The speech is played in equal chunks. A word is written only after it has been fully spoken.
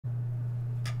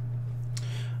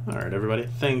Alright everybody,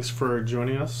 thanks for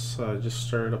joining us. Just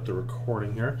started up the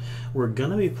recording here. We're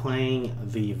going to be playing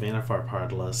the Vannifar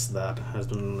Pod list that has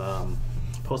been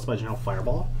posted by General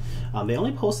Fireball. They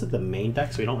only posted the main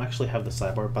deck, so we don't actually have the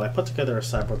sideboard, but I put together a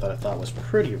sideboard that I thought was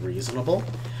pretty reasonable.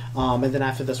 And then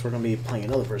after this we're going to be playing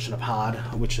another version of Pod,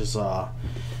 which is that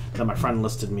my friend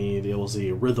listed me. It was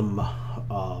a rhythm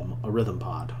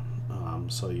pod,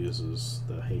 so it uses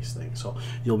the haste thing. So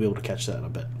you'll be able to catch that in a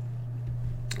bit.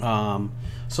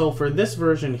 So for this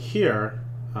version here,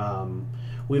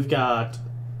 we've got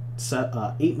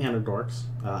 8 mana dorks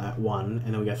at 1,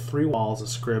 and then we got 3 walls, a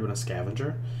scrib, and a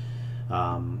scavenger.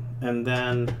 And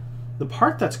then the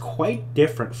part that's quite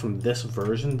different from this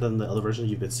version than the other version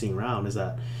you've been seeing around is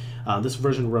that this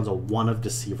version runs a 1 of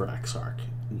Deceiver Exarch.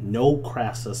 No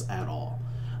Crassus at all.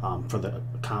 For the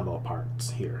combo parts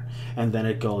here. And then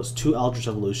it goes 2 Eldritch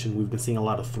Evolution. We've been seeing a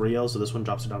lot of 3-0, so this one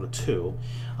drops it down to 2.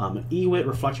 An Ewit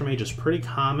Reflector Mage is pretty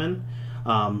common.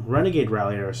 Renegade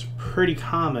Rallier is pretty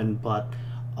common, but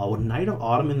a Knight of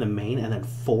Autumn in the main and then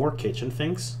 4 Kitchen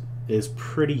Finks is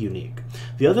pretty unique.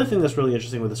 The other thing that's really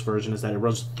interesting with this version is that it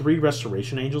runs 3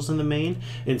 Restoration Angels in the main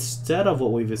instead of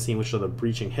what we've been seeing, which are the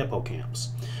Breaching Hippocamps.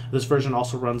 This version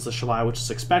also runs the Shalai, which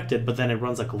is expected, but then it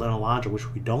runs like Linelandra,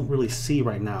 which we don't really see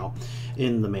right now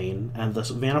in the main. And the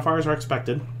Vannifars are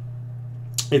expected.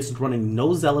 It's running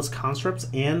no Zealous Conscripts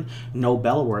and no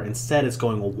Bellower. Instead, it's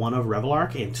going with 1 of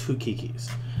Revelark and 2 Kikis.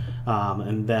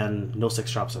 And then no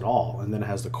 6-drops at all. And then it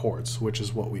has the Chords, which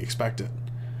is what we expected.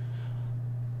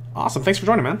 Awesome. Thanks for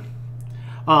joining,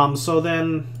 man. So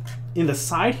then in the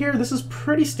side here, this is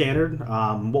pretty standard.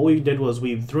 What we did was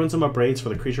we threw in some upgrades for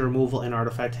the creature removal and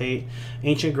artifact hate,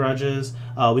 ancient grudges.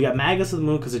 We got Magus of the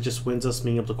Moon because it just wins us.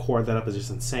 Being able to core that up is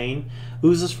just insane.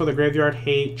 Oozes for the graveyard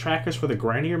hate, trackers for the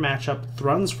grindier matchup,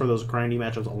 Thruns for those grindy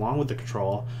matchups along with the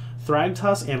control.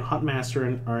 Thragtusk and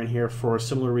Huntmaster are in here for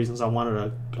similar reasons. I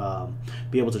wanted to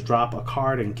be able to drop a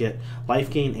card and get life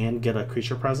gain and get a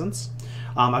creature presence.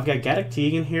 I've got Gaddock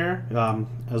Teague in here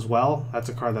as well. That's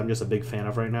a card that I'm just a big fan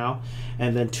of right now.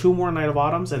 And then 2 more Knight of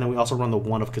Autumns, and then we also run the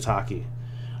 1 of Kataki.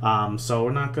 So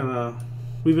we're not gonna...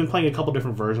 We've been playing a couple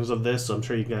different versions of this, so I'm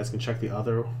sure you guys can check the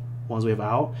other ones we have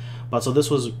out. But so this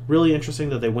was really interesting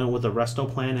that they went with the Resto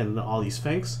plan and all these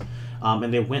Finks.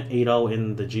 And they went 8-0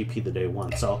 in the GP the day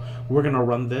 1. So we're gonna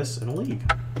run this in a league.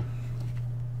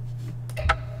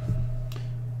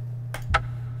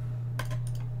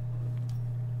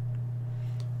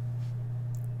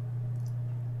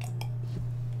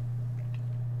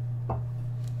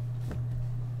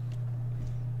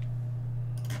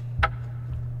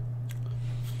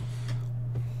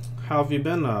 How have you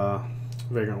been,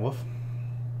 Vagrant Wolf?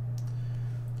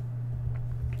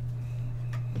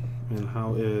 And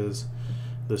how is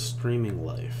the streaming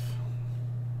life?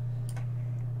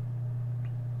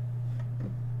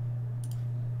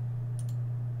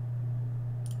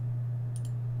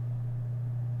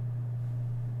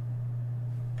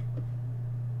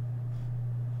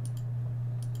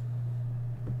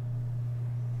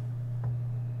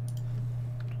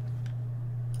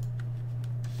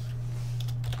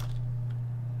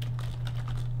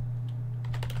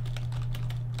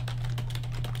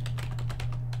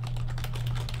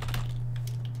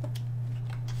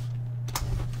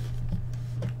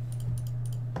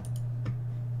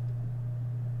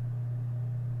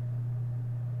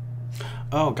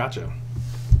 Oh, gotcha.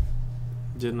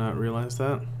 Did not realize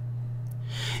that.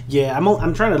 Yeah,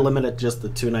 I'm trying to limit it just to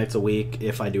 2 nights a week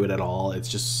if I do it at all. It's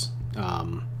just,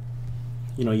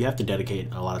 you know, you have to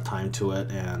dedicate a lot of time to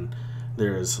it, and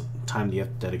there's time that you have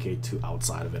to dedicate to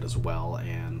outside of it as well.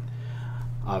 And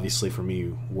obviously for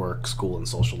me, work, school, and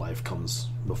social life comes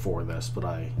before this, but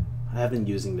I have been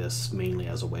using this mainly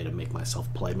as a way to make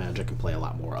myself play Magic and play a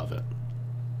lot more of it.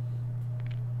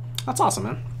 That's awesome,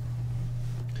 man.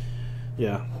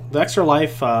 Yeah, the Extra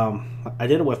Life, I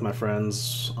did it with my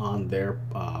friends on their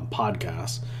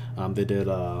podcast. They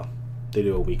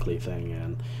do a weekly thing,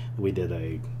 and we did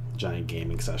a giant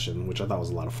gaming session, which I thought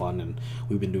was a lot of fun. And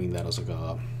we've been doing that as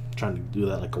like trying to do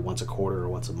that like a once a quarter or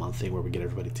once a month thing where we get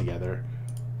everybody together.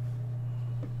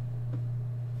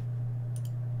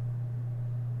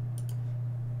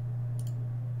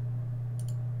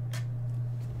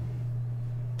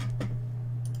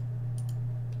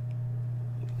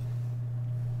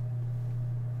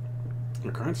 The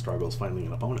current struggle is finding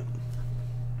an opponent.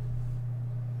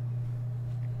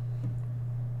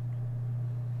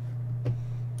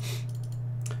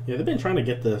 Yeah, they've been trying to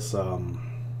get this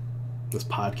this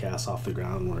podcast off the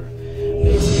ground where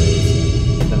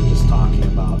it's them just talking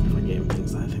about different game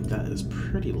things. I think that is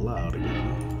pretty loud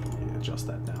again. Let me adjust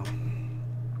that down.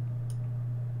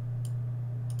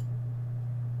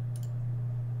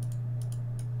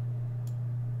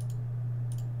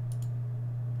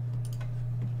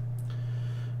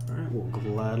 Alright, we'll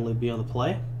gladly be on the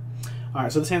play.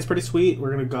 Alright, so this hand's pretty sweet.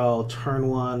 We're going to go turn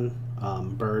one,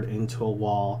 bird into a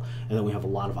wall, and then we have a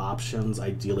lot of options.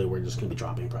 Ideally, we're just going to be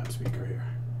dropping Prime Speaker here.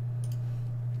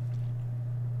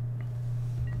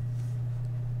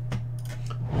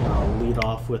 I'll lead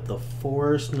off with the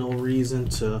force. No reason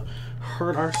to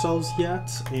hurt ourselves yet,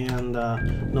 and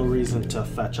no reason to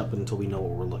fetch up until we know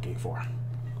what we're looking for.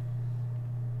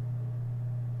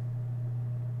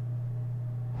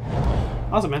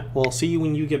 Awesome, man. We'll see you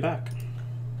when you get back.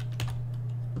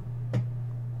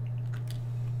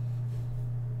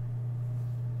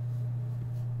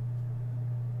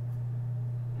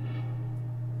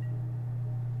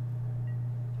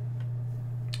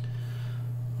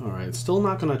 Alright, still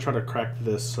not going to try to crack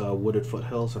this wooded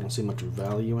foothills. I don't see much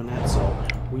value in it, so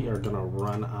we are going to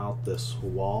run out this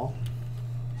wall.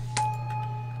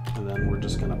 And then we're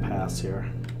just going to pass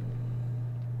here.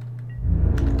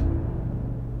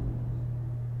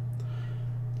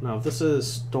 Now, if this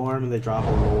is Storm and they drop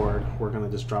a ward, we're going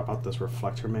to just drop out this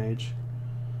Reflector Mage.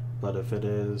 But if it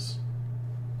is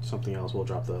something else, we'll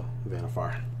drop the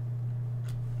Vannifar.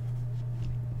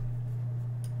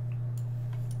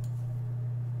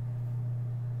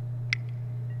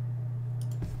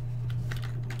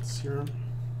 Serum.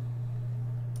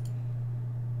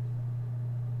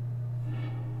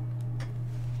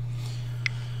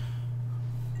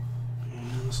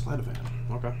 And a Sleight of Hand.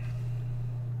 Okay.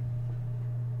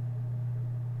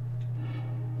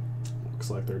 Looks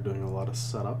like they're doing a lot of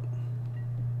setup.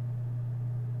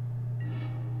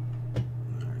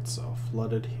 Alright, so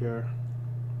flooded here.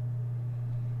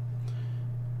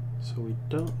 So we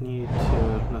don't need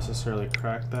to necessarily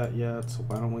crack that yet, so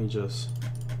why don't we just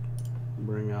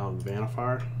bring out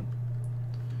Vannifar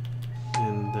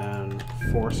and then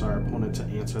force our opponent to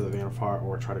answer the Vannifar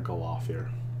or try to go off here.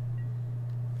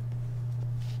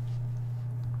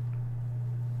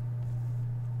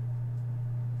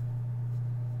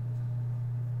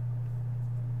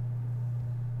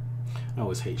 I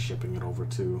always hate shipping it over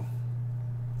to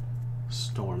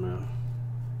Storm,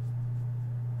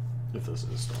 if this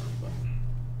is Storm, but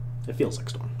it feels like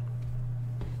Storm.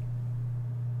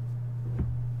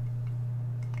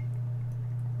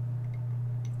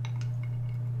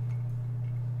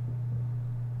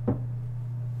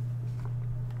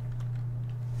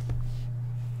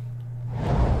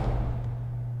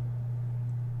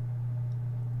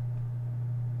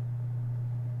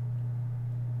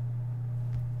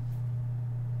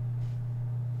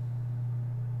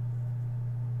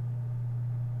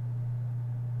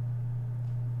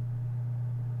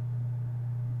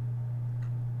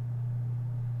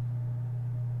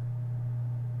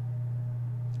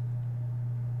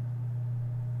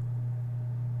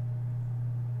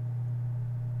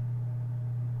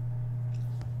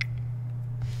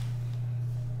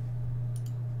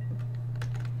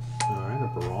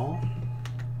 Brawl.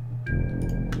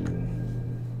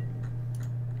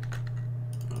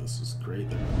 Oh, this is great.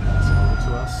 They're going to pass it over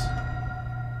to us.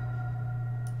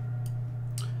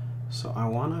 So I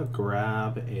want to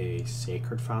grab a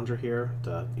Sacred Foundry here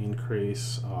to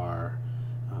increase our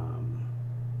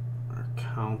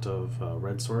count of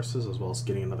red sources as well as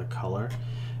getting another color.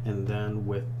 And then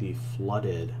with the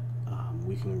Flooded,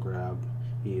 we can grab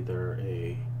either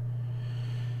a...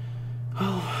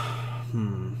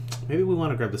 maybe we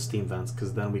want to grab the Steam Vents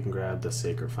because then we can grab the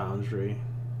Sacred Foundry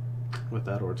with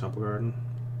that, or Temple Garden.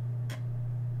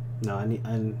 No,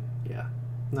 yeah.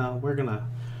 No,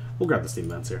 we'll grab the Steam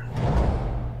Vents here.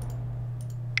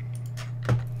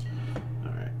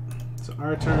 Alright, so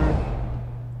our turn.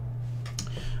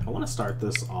 I want to start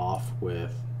this off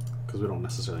with, because we don't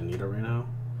necessarily need it right now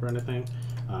for anything,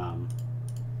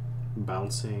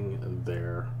 bouncing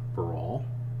their Brawl.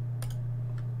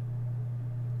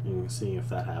 And seeing if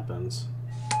that happens,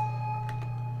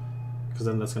 because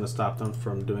then that's going to stop them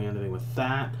from doing anything with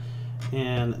that.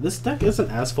 And this deck isn't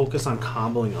as focused on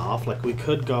comboing off. Like, we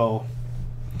could go,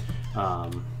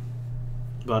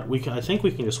 but I think we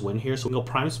can just win here. So we can go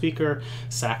Prime Speaker,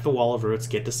 sack the Wall of Roots,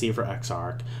 get Deceiver,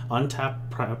 Exarch,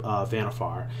 untap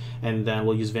Vannifar, and then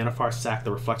we'll use Vannifar, sack the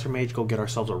Reflector Mage, go get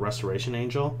ourselves a Restoration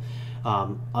Angel,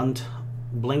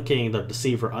 blinking the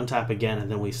Deceiver, untap again, and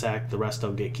then we sack the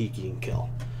resto, get Kiki, and kill.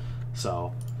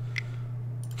 So,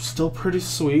 still pretty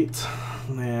sweet,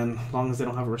 and as long as they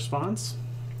don't have a response,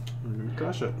 we're going to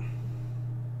crush it.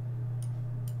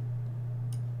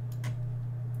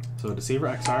 So, Deceiver,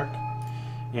 Exarch,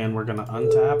 and we're going to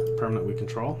untap permanent we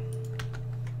control,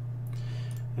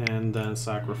 and then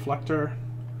sack Reflector,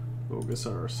 we'll get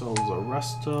ourselves a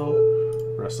Resto.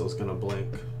 Resto's going to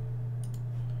blink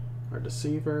our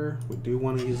Deceiver. We do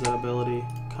want to use that ability.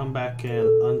 Come back in,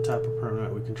 untap a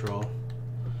permanent we control,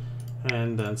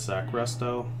 And then sack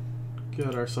Resto.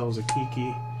 Get ourselves a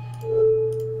Kiki.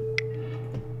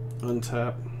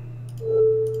 Untap.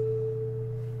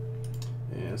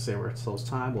 And save ourselves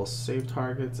time. We'll save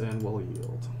targets and we'll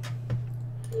yield.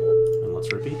 And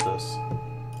let's repeat this.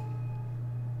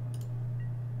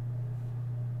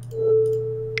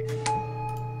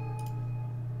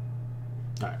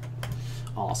 Alright.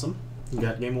 Awesome. You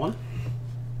got game one.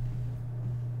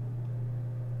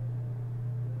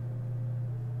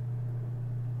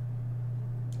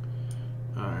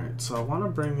 Alright, so I want to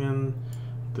bring in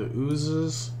the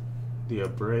oozes, the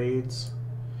abrades,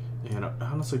 and I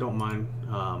honestly don't mind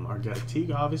Argetic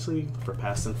Teague, obviously, for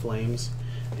Past in Flames,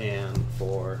 and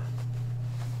for...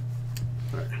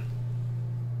 Alright.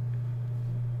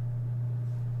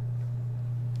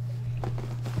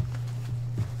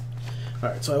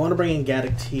 Alright, so I want to bring in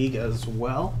Gaddock Teague as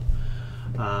well.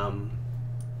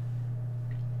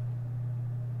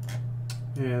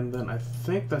 And then I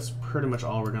think that's pretty much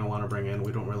all we're going to want to bring in.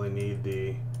 We don't really need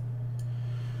the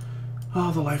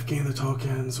life gain the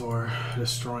tokens or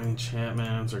destroying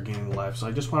enchantments or gaining life. So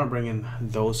I just want to bring in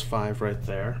those 5 right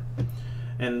there.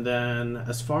 And then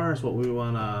as far as what we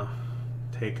want to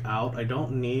take out, I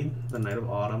don't need the Knight of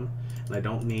Autumn, and I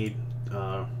don't need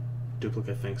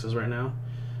duplicate Sphinxes right now.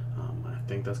 I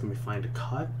think that's going to be fine to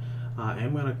cut. I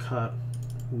am going to cut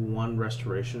 1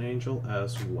 Restoration Angel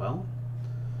as well.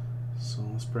 So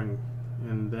let's bring,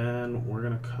 and then we're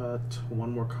going to cut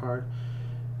 1 more card.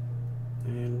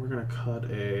 And we're going to cut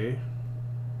a, I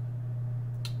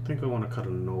think I want to cut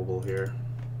a Noble here.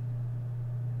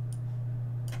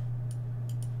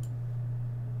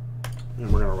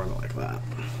 And we're going to run it like that.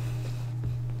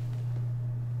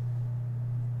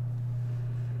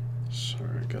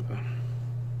 Sorry, I got that.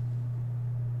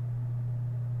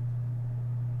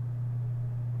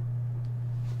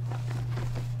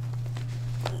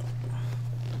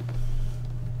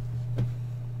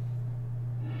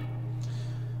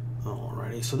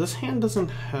 So this hand doesn't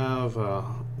have a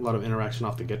lot of interaction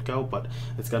off the get-go, but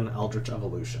it's got an Eldritch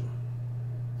Evolution.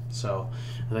 So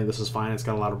I think this is fine. It's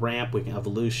got a lot of ramp. We can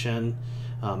Evolution,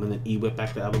 and then E-Whip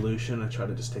back to Evolution and try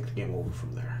to just take the game over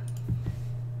from there.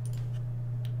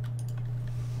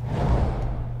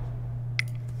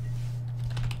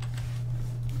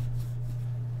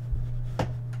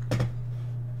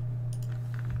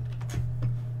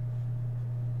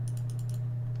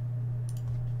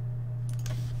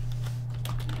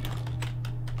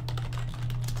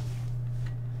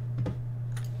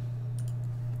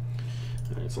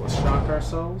 So let's shock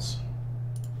ourselves,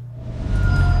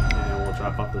 and we'll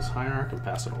drop off this Hierarch and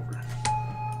pass it over.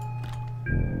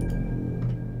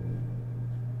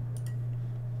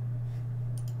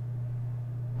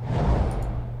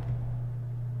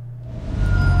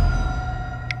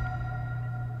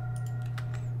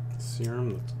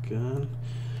 Serum, that's good.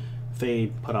 If they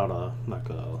put out a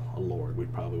Lord, we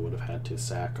probably would have had to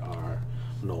sack our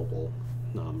Noble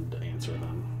to answer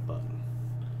them, but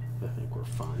I think we're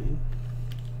fine.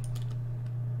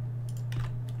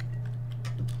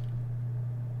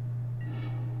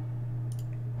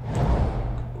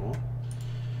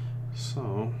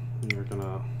 So you're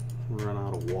gonna run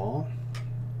out of wall,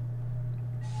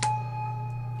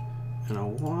 and I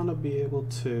want to be able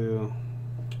to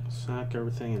sack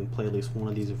everything and play at least one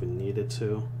of these if we needed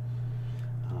to.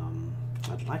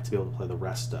 I'd like to be able to play the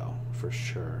Resto for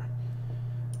sure.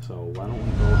 So why don't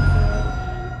we go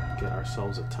ahead and get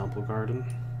ourselves a Temple Garden,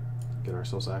 get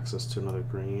ourselves access to another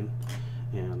green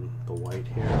and the white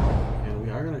here, and we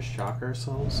are going to shock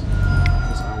ourselves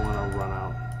because I want to run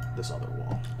out this other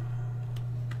wall.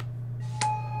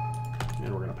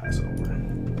 And we're going to pass it over.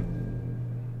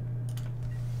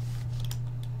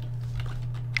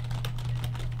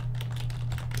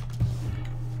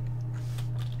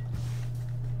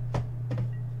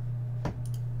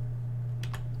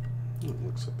 It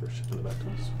looks like they're shipping it back to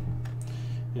us.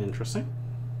 Interesting.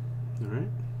 Alright.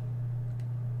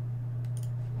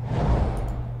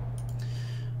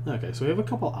 Okay, so we have a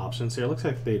couple options here. It looks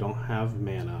like they don't have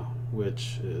mana,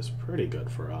 which is pretty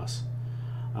good for us.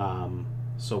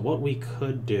 So what we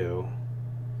could do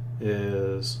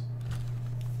is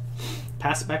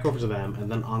pass it back over to them,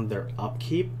 and then on their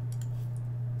upkeep,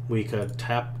 we could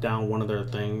tap down one of their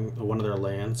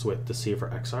lands with Deceiver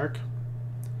Exarch,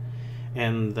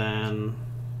 and then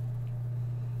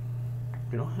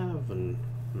we don't have an.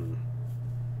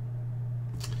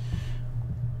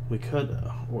 We could,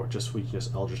 or we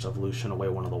just Eldritch Evolution away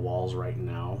one of the walls right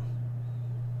now,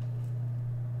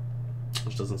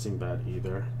 which doesn't seem bad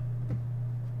either.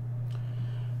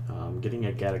 Getting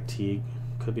a Gaddock Teague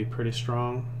could be pretty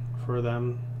strong for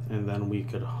them, and then we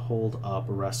could hold up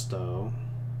Resto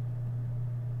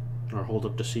or hold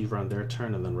up Deceiver on their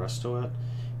turn and then resto it,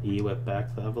 E-whip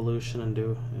back the evolution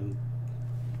and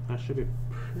that should be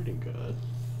pretty good.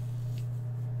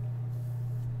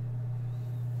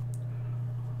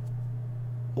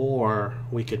 Or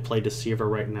we could play Deceiver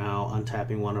right now,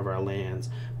 untapping one of our lands,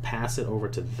 pass it over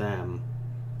to them,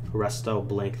 resto,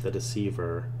 blink the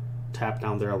Deceiver, tap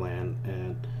down their land,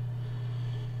 and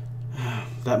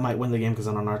that might win the game because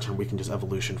then on our turn we can just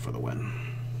evolution for the win.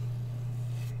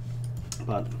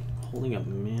 But holding up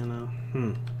mana,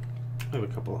 I have a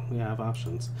couple. Yeah, I have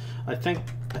options. I think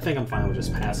I'm fine with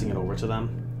just passing it over to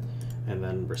them and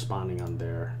then responding on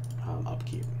their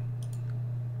upkeep.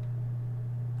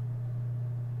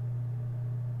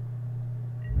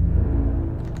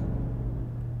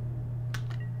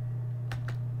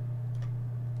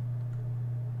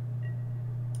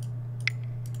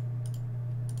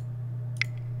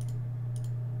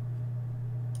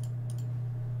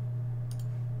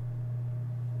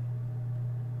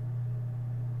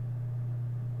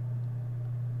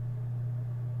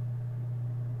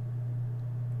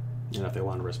 And if they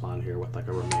want to respond here with like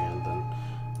a remand, then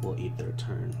we'll eat their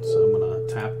turn. So I'm going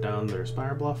to tap down their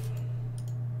Spire Bluff.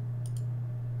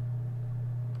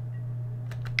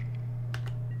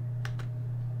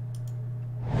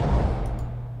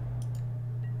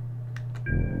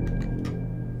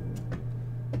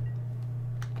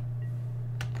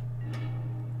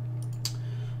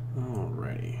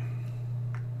 Alrighty.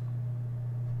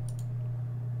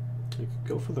 We could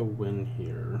go for the win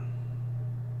here.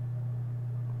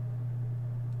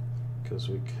 Because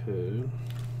we could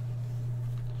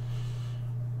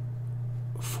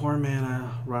 4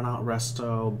 mana, run out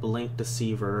Resto, blink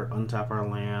Deceiver, untap our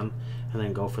land, and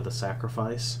then go for the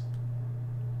sacrifice.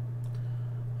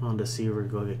 On Deceiver,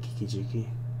 go get Kiki-Jiki,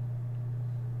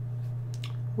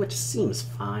 which seems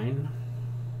fine.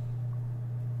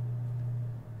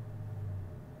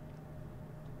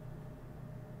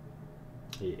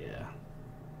 Yeah,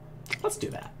 let's do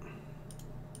that.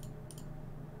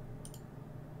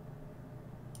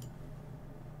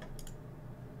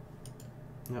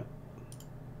 Yep.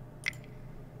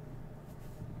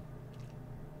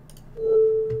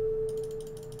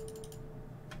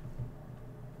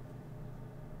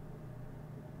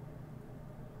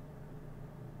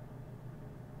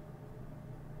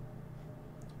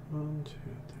 One, two,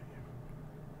 three.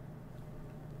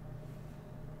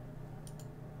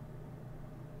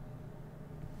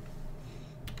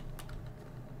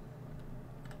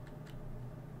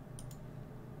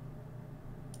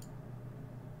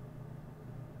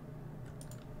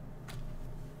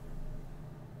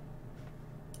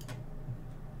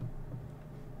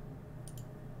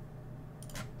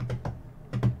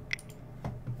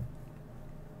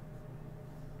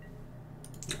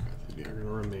 You're going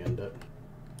to remand it.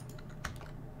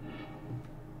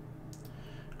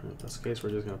 In this case, we're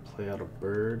just going to play out a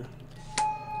bird.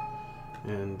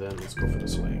 And then let's go for the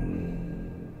swing.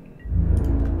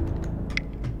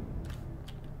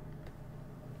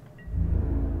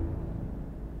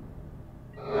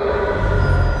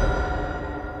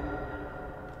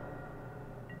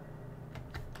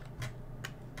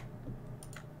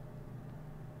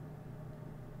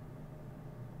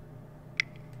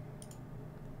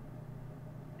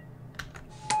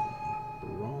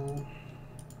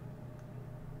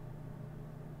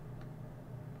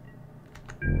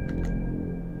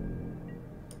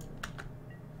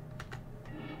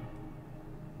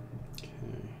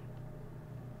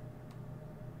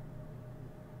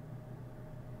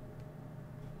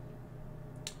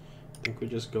 I think we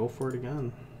just go for it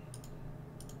again.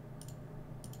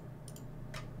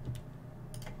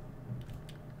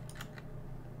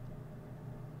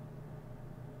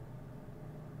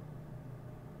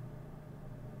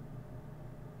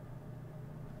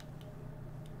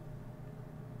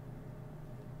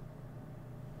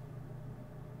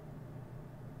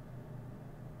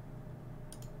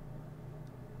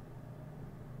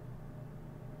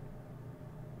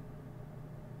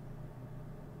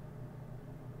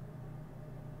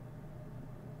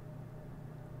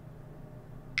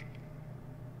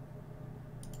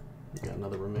 Got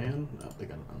another remand. Oh, they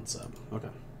got an unsub. Okay.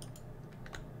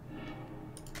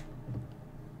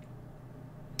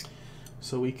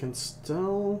 So we can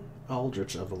still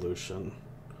Eldritch Evolution.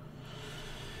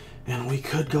 And we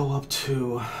could go up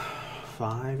to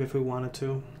 5 if we wanted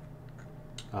to.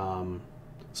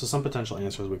 So some potential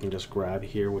answers we can just grab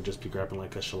here would just be grabbing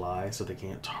like a Shalai so they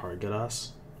can't target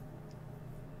us.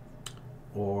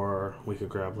 Or we could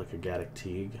grab like a Gaddock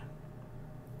Teague.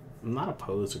 I'm not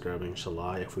opposed to grabbing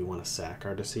Shalai if we want to sack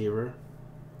our Deceiver.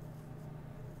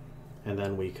 And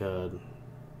then we could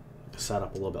set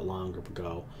up a little bit longer, but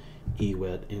go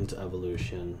E-Wit into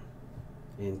Evolution,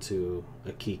 into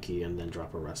a Kiki and then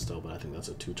drop a Resto, but I think that's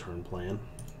a 2-turn plan.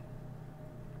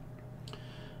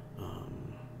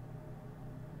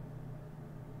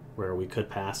 Where we could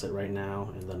pass it right now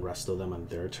and then Resto them on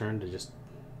their turn to just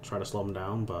try to slow them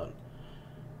down, but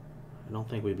I don't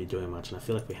think we'd be doing much, and I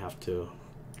feel like we have to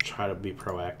try to be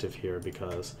proactive here,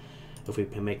 because if we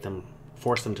can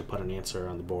force them to put an answer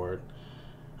on the board,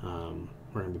 we're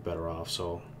going to be better off.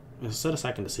 So instead of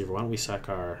Second Deceiver, why don't we sack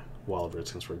our Wall of Rid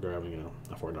since we're grabbing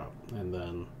a 4-drop, and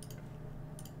then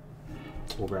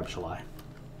we'll grab Shalai.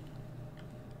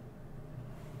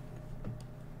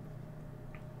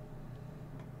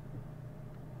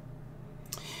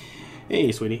 Hey,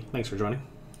 sweetie. Thanks for joining.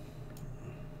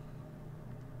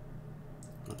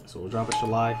 Okay, so we'll drop a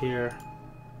Shalai here,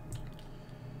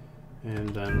 and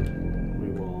then we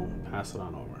will pass it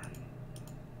on over.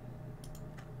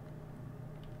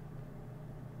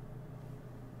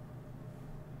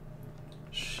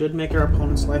 Should make our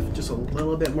opponent's life just a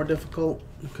little bit more difficult,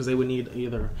 because they would need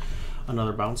either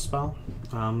another bounce spell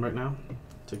right now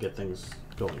to get things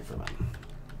going for them.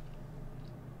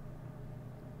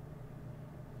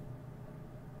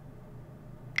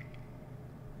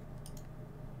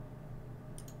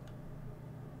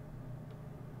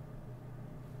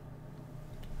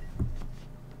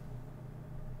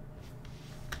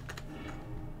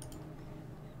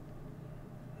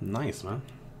 Nice, man.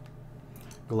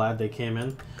 Glad they came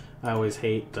in. I always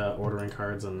hate ordering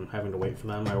cards and having to wait for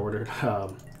them. I ordered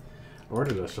a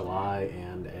Shalai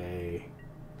and a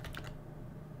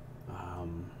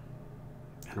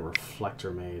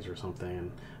Reflector Mage or something,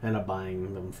 and end up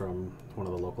buying them from one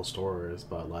of the local stores,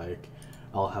 but like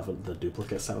I'll have the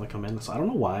duplicate set when they come in. So I don't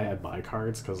know why I buy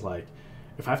cards, because like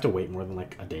if I have to wait more than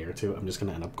like a day or two, I'm just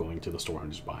gonna end up going to the store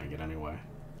and just buying it anyway.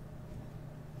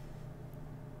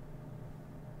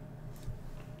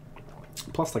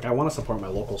 Plus, like, I want to support my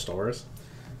local stores,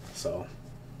 so.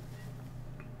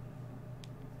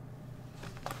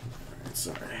 Alright,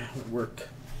 sorry, work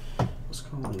was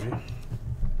calling me.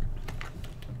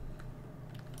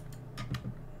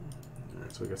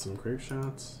 Alright, so we got some grape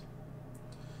shots.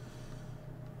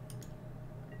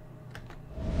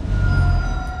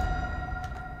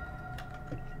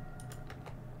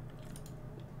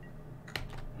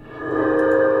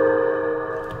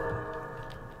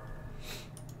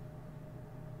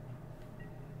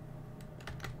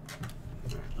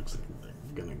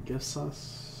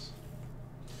 Us.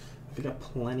 We got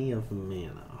plenty of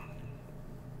mana.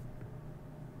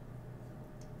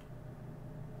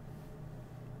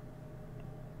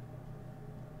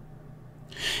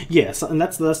 Yeah, so, and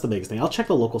that's the biggest thing. I'll check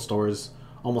the local stores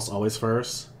almost always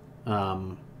first,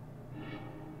 but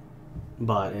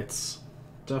it's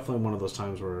definitely one of those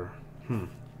times where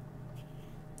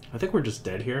I think we're just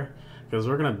dead here, because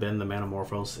we're going to bin the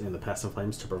Manamorphose in the Pest and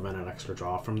Flames to prevent an extra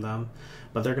draw from them.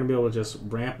 But they're going to be able to just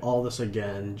ramp all this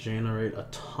again, generate a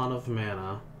ton of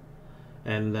mana,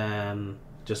 and then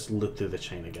just loop through the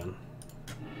chain again.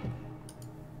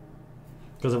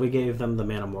 Because if we gave them the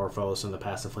Manamorphose and the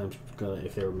Passive Flames,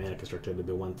 if they were mana constricted, it'd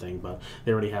be one thing, but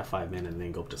they already have 5 mana and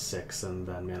then go up to 6, and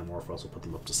then Manamorphose will put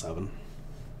them up to 7.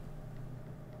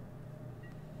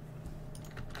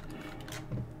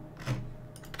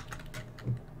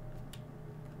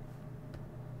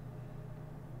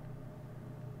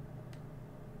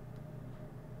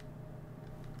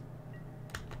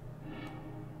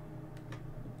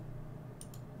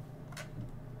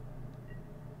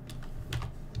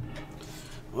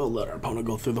 We'll let our opponent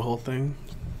go through the whole thing.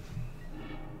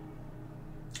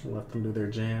 We'll let them do their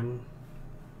jam.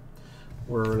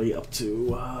 We're already up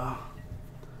to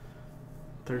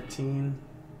 13.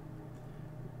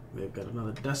 They've got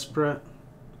another Desperate,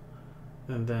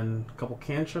 and then a couple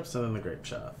cantrips, and then the Grape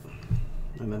Shot.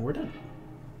 And then we're dead.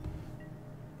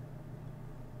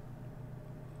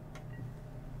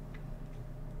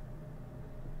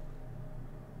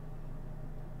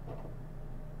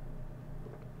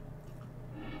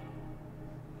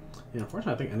 Yeah,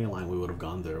 unfortunately, I think any line we would have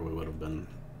gone there, we would have been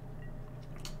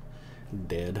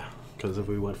dead. Because if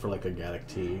we went for like a Gaddock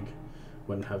Teague,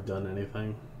 wouldn't have done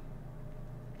anything.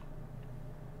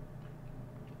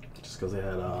 Just because they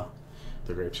had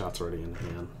the Grape Shots already in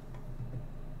hand.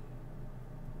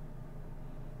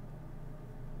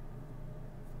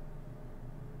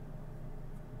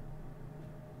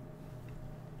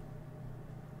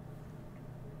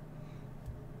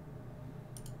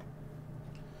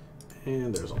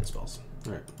 And there's all the spells.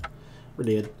 Alright, we're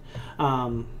dead.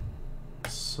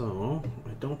 So,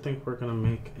 I don't think we're going to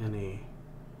make any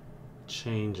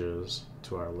changes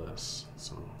to our list.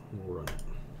 So, we'll run it.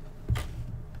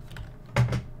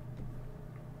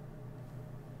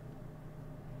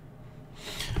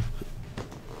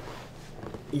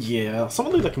 Yeah, some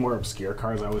of the like more obscure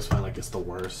cards I always find like it's the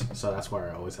worst, so that's why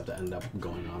I always have to end up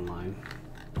going online.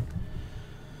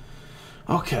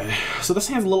 Okay, so this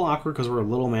hand's a little awkward because we're a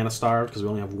little mana starved because we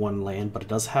only have one land, but it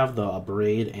does have the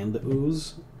Braid and the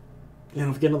Ooze. And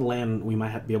if we get another land, we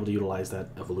might be able to utilize that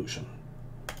evolution.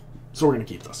 So we're going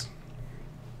to keep this.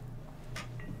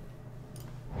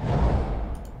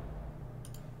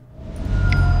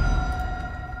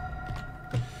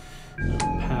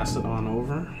 Pass it on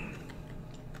over.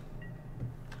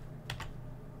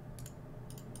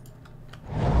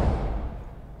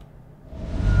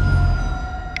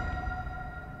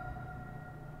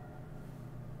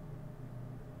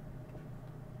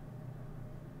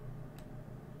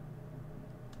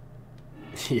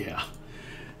 Yeah,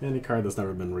 any card that's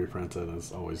never been reprinted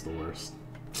is always the worst.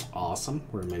 Awesome,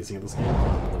 we're amazing at this game.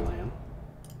 Another land.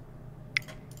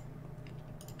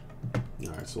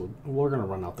 Alright, so we're going to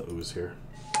run out the Ooze here.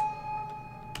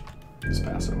 Just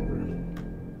pass it over.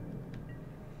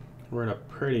 We're in a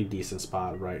pretty decent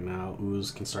spot right now.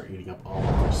 Ooze can start eating up all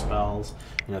of their spells,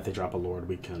 and if they drop a Lord,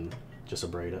 we can just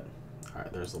abrade it.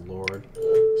 Alright, there's the Lord.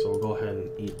 So we'll go ahead and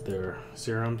eat their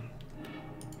serum.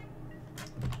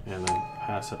 And then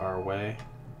pass it our way.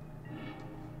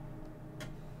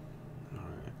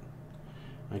 Alright.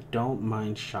 I don't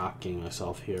mind shocking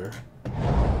myself here.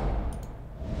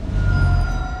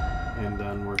 And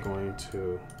then we're going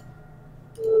to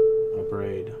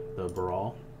abrade the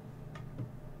Brawl.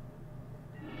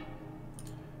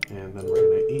 And then we're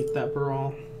going to eat that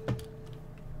Brawl.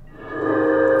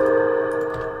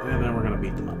 And then we're going to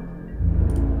beat them up.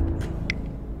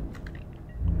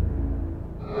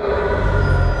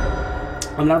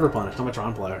 I'm never punished. I'm a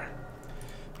Tron player.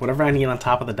 Whatever I need on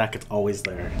top of the deck, it's always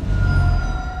there.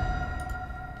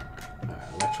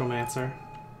 Electromancer.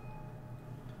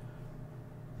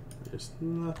 There's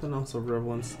nothing else of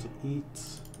relevance to eat.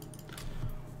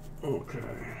 Okay.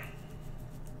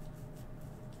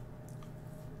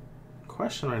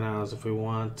 Question right now is if we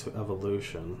want to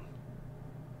evolution.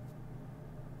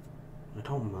 I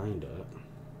don't mind it.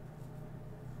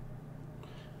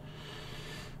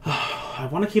 I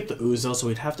want to keep the Ooze though, so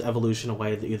we'd have to evolution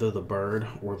away either the bird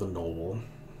or the noble.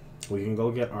 We can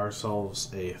go get ourselves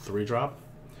a 3-drop.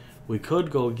 We could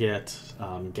go get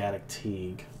Gaddock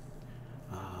Teague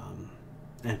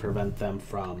and prevent them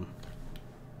from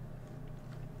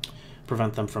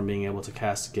being able to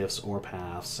cast gifts or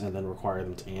paths, and then require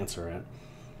them to answer it.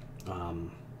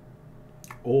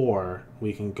 Or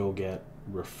we can go get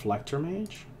Reflector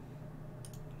Mage.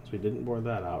 So we didn't board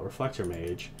that out. Reflector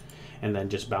Mage. And then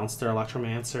just bounce their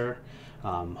Electromancer,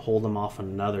 hold them off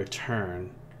another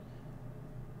turn,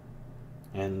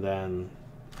 and then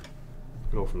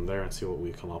go from there and see what we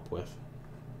come up with.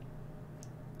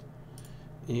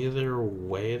 Either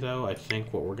way, though, I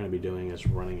think what we're going to be doing is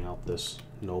running out this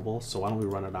Noble. So why don't we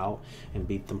run it out and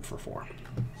beat them for 4.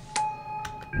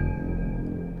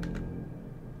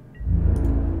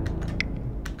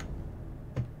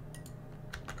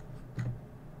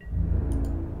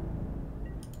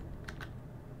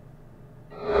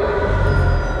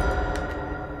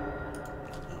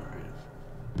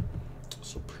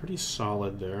 Pretty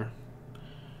solid there.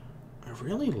 I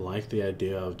really like the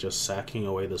idea of just sacking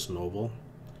away this Noble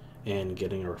and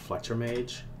getting a Reflector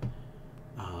Mage.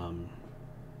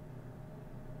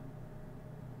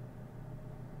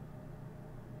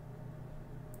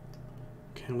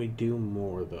 Can we do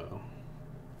more though?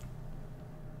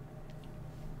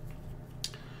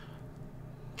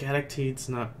 Gaddock Teague's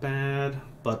not bad,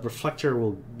 but Reflector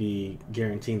will be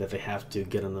guaranteeing that they have to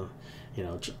get in the, you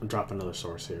know, drop another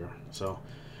source here. So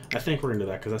I think we're gonna do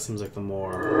that because that seems like the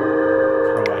more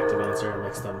proactive answer. It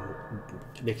makes them,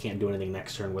 they can't do anything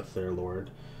next turn with their Lord,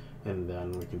 and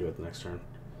then we can do it the next turn.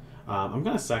 I'm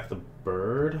gonna sack the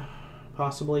bird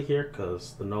possibly here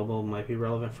because the Noble might be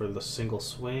relevant for the single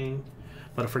swing.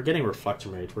 But if we're getting Reflector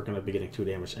Mage, we're gonna be getting 2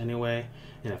 damage anyway,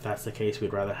 and if that's the case,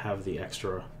 we'd rather have the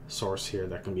extra source here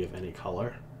that can be of any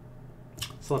color.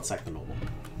 So let's sack the Noble.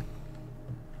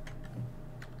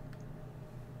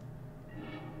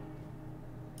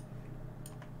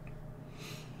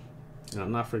 And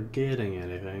I'm not forgetting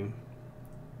anything.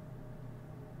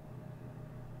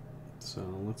 So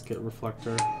let's get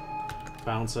Reflector,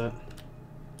 bounce it,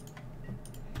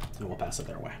 and we'll pass it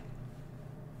their way.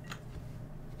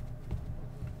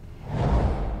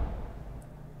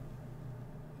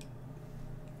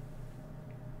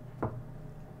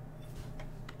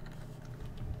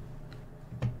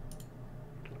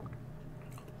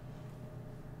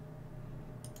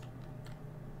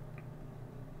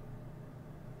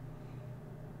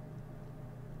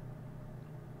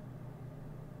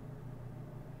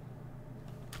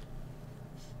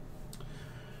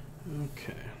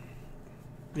 Okay.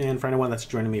 And for anyone that's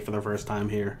joining me for the first time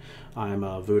here, I'm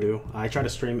Voodoo. I try to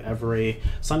stream every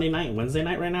Sunday night and Wednesday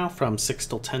night right now from 6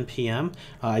 till 10 p.m.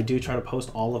 I do try to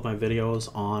post all of my videos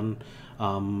on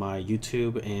my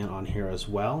YouTube and on here as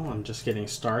well. I'm just getting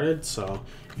started, so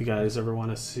if you guys ever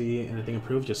want to see anything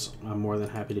improved, I'm more than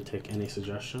happy to take any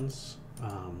suggestions.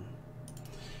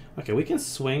 Okay, we can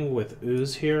swing with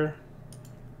Ooze here.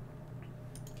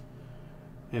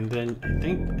 And then I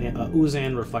think Ooze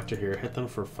and Reflector here. Hit them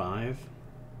for 5.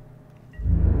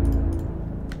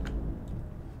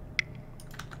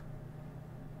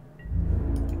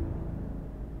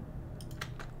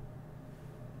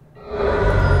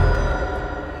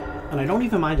 And I don't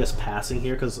even mind just passing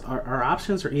here, because our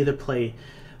options are either play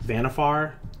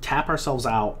Vannifar, tap ourselves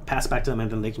out, pass back to them, and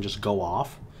then they can just go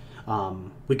off.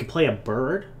 We could play a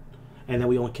bird, and then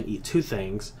we only can eat 2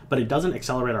 things, but it doesn't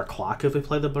accelerate our clock if we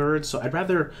play the bird, so I'd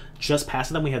rather just pass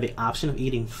to them. We have the option of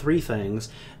eating 3 things,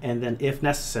 and then if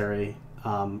necessary,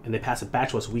 and they pass it back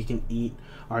to us, we can eat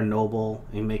our noble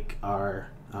and make our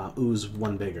Ooze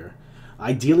 1 bigger.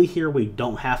 Ideally here, we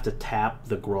don't have to tap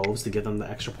the groves to give them the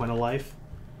extra point of life,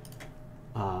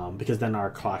 because then our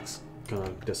clock's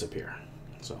gonna disappear.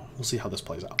 So we'll see how this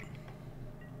plays out.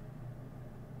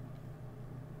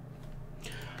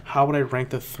 How would I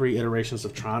rank the 3 iterations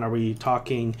of Tron? Are we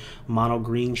talking mono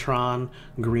green Tron,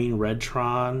 green red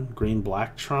Tron, green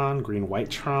black Tron, green white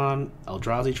Tron,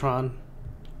 Eldrazi Tron?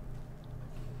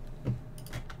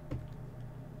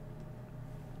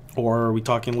 Or are we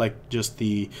talking like just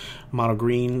the mono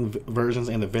green versions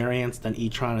and the variants, then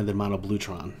E-Tron and then mono blue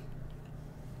Tron,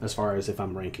 as far as if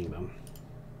I'm ranking them?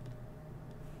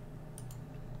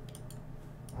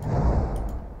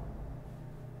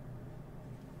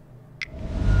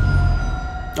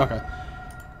 Okay.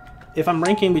 If I'm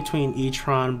ranking between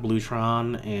E-Tron,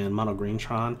 Blue-Tron, and Mono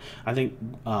Green-Tron, I think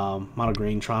Mono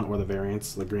Green-Tron, or the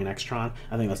variants, the Green X-Tron,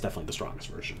 I think that's definitely the strongest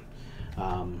version.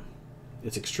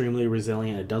 It's extremely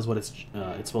resilient. It does what it's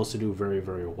supposed to do very,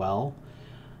 very well.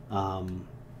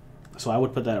 So I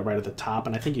would put that right at the top,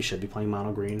 and I think you should be playing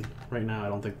Mono Green right now. I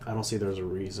don't see there's a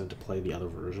reason to play the other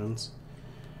versions.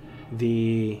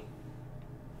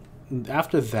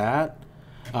 After that,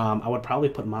 I would probably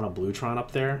put Mono Blue-Tron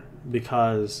up there,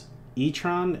 because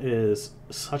E-Tron is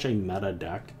such a meta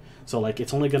deck. So like,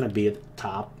 it's only going to be at the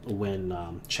top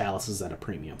when Chalice is at a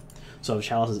premium. So if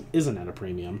Chalice isn't at a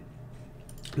premium,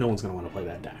 no one's going to want to play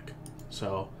that deck.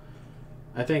 So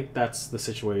I think that's the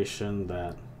situation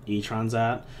that E-Tron's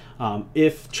at.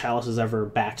 If Chalice is ever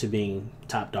back to being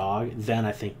top dog, then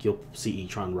I think you'll see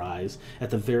E-Tron rise,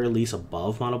 at the very least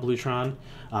above Mono Blue-Tron,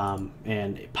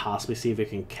 and possibly see if it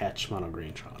can catch Mono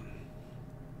Green-Tron.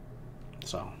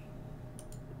 So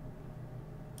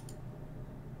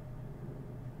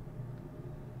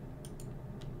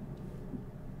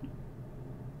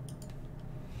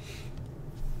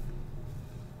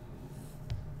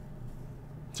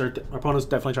our opponent's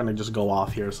definitely trying to just go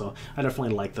off here, so I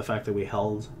definitely like the fact that we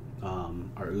held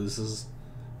our Ooze's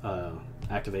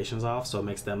activations off, so it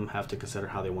makes them have to consider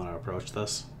how they want to approach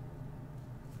this.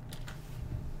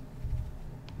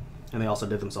 And they also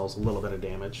did themselves a little bit of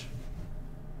damage.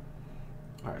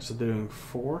 Alright, so doing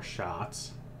 4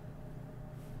 shots.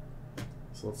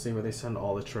 So let's see where they send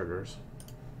all the triggers.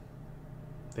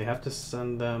 They have to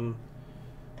send them...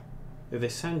 If they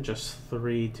send just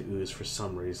 3 to Ooze for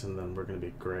some reason, then we're going to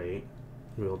be great.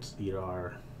 We'll just eat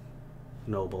our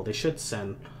noble. They should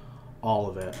send all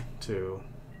of it to...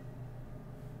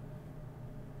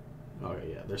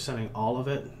 Okay, yeah, they're sending all of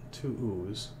it to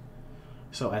Ooze.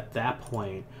 So at that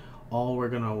point, all we're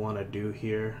going to want to do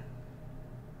here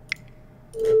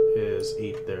is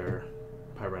eat their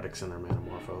Pyretics and their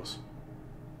Manamorphose.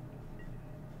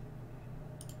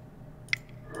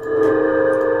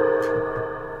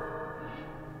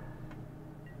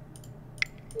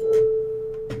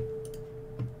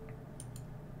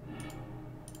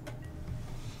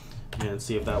 And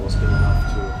see if that was good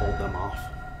enough to hold them off.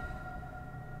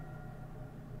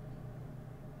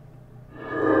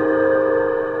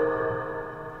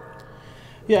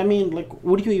 Yeah, I mean, like,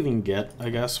 what do you even get, I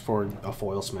guess, for a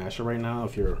foil smasher right now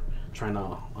if you're trying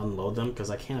to unload them? Because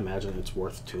I can't imagine it's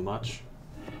worth too much.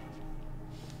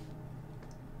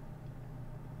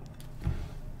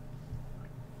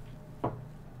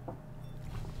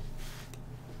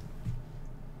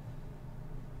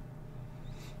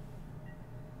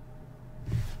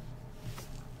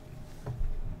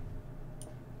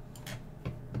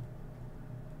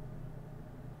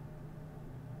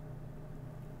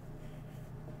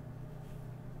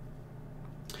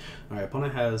 Alright,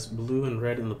 opponent has blue and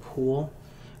red in the pool,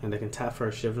 and they can tap for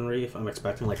a Chivalry if I'm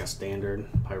expecting like a standard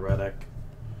Pyretic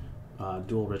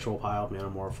dual ritual pile,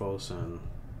 Manamorphose, and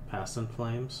Past in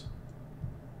Flames.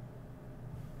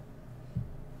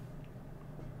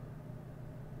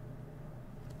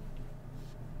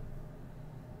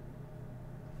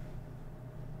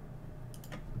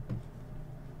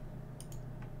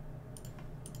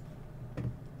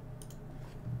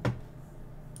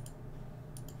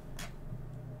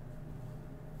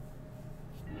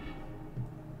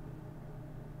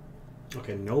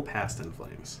 Okay, no Past in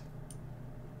Flames.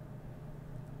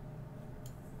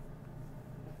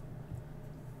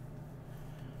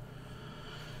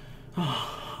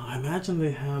 Oh, I imagine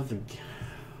they have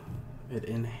it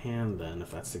in hand then,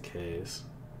 if that's the case.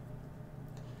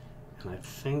 And I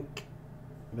think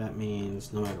that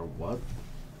means no matter what.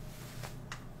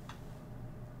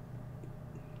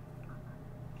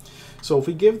 So if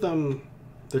we give them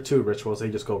the 2 rituals, they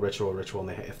just go ritual, ritual,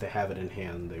 and if they have it in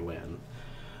hand, they win.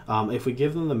 If we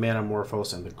give them the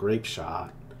Manamorphose and the Grape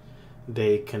Shot,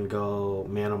 they can go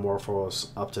Manamorphose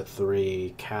up to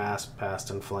 3, cast Past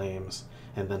in Flames,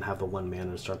 and then have the 1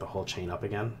 mana to start the whole chain up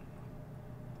again.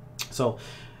 So,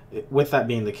 with that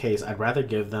being the case, I'd rather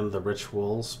give them the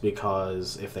rituals,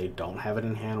 because if they don't have it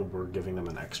in hand, we're giving them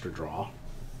an extra draw.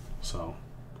 So,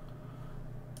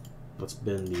 let's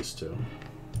bin these 2.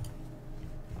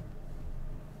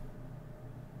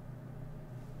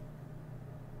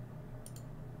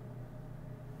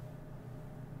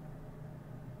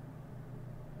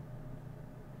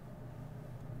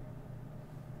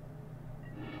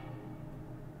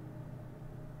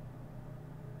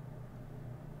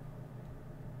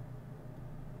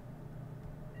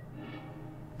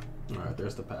 Alright,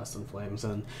 there's the Past in Flames,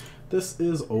 and this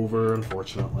is over,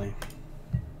 unfortunately.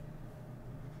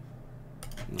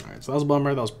 Alright, so that was a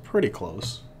bummer. That was pretty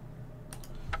close.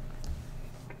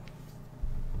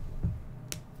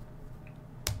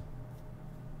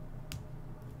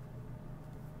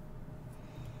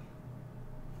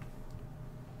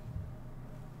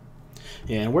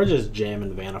 Yeah, and we're just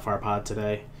jamming the Vannifar Pod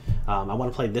today. I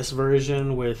want to play this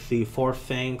version with the 4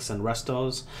 Finks and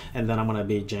Restos, and then I'm going to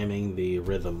be jamming the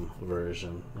Rhythm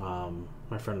version.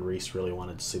 My friend Reese really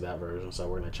wanted to see that version, so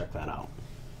we're going to check that out.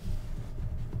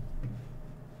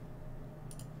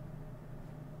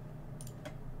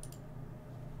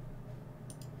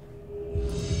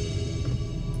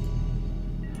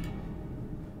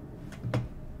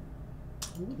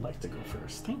 I would like to go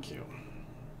first. Thank you.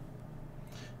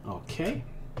 Okay,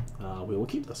 we will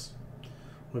keep this.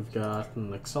 We've got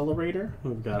an accelerator,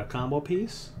 we've got a combo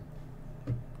piece,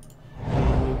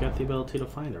 and we've got the ability to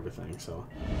find everything. So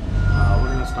we're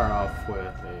going to start off with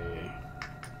a...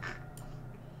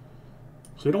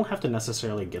 So we don't have to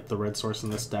necessarily get the red source in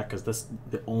this deck, because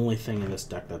the only thing in this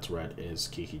deck that's red is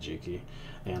Kiki Jiki.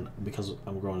 And because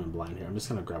I'm going in blind here, I'm just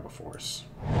going to grab a Force.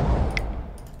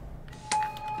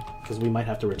 Because we might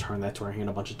have to return that to our hand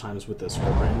a bunch of times with this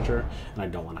Scrib Ranger, and I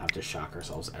don't want to have to shock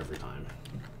ourselves every time.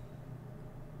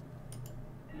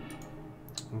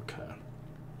 Okay.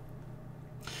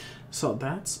 So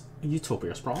that's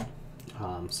Utopia Sprawl.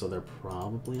 So they're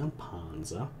probably on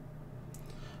Ponza.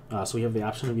 So we have the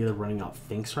option of either running out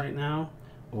Finks right now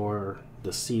or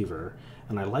Deceiver.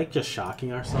 And I like just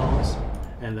shocking ourselves,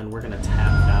 and then we're going to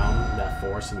tap down that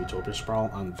Force and Utopia Sprawl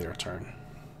on their turn.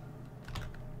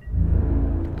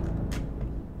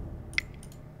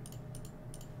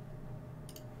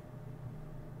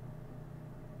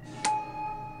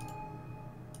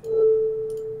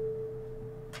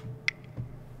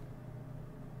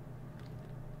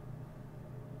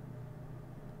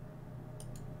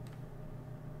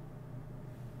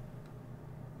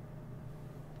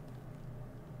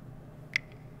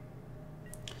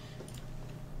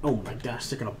 Oh my gosh,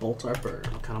 they're gonna bolt our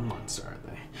bird. What kind of monster are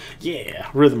they? Yeah,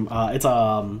 Rhythm. It's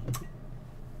a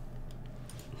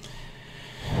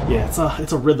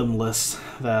Rhythm list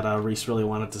that Reese really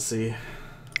wanted to see.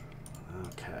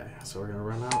 Okay, so we're gonna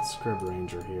run out Scrib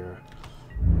Ranger here,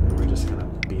 and we're just gonna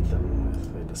beat them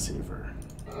with a Deceiver.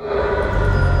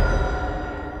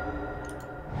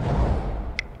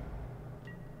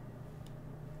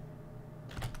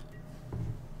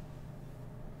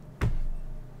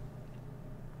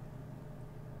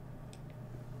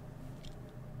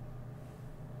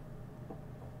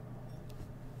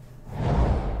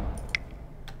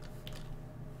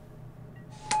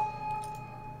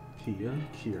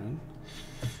 Kieran.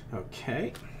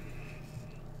 Okay.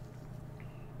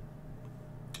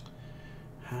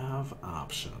 Have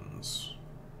options.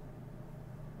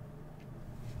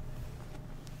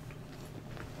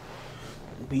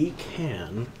 We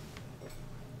can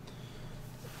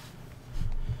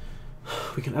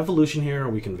evolution here, or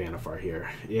we can Vannifar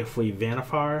here. If we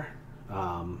Vannifar,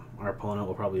 our opponent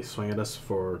will probably swing at us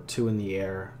for 2 in the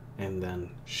air and then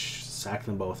sack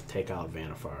them both, take out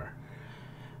Vannifar.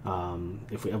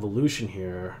 If we evolution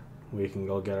here, we can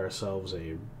go get ourselves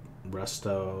a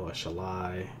Resto, a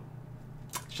Shalai.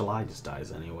 Shalai just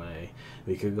dies anyway.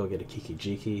 We could go get a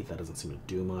Kiki-Jiki. That doesn't seem to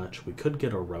do much. We could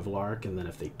get a Revelark, and then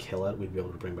if they kill it, we'd be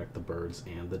able to bring back the birds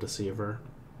and the Deceiver.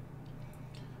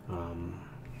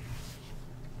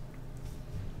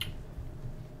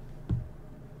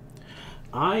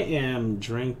 I am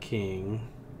drinking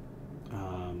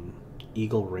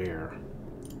Eagle Rare.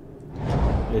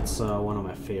 It's one of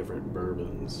my favorite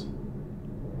bourbons.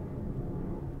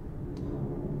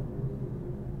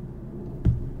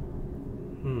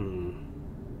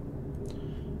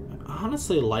 I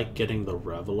honestly like getting the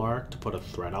Revelark to put a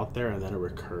threat out there, and then it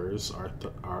recurs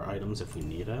our items if we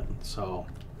need it. So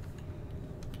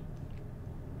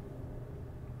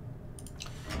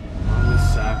when we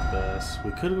sack this,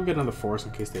 we could go get another force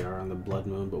in case they are on the Blood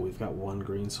Moon, but we've got 1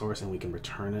 green source and we can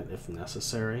return it if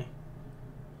necessary.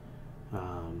 We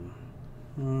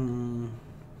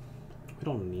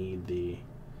don't need the...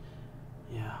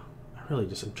 Yeah, I really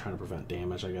just am trying to prevent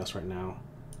damage, I guess, right now.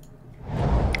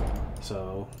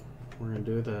 So we're gonna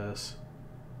do this,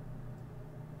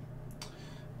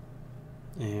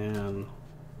 and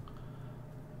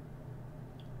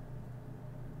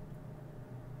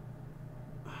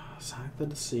sack the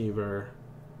Deceiver,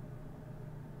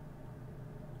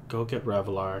 go get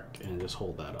Revelark, and just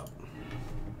hold that up.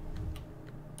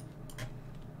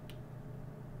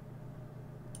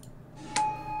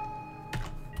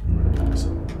 Pass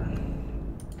over.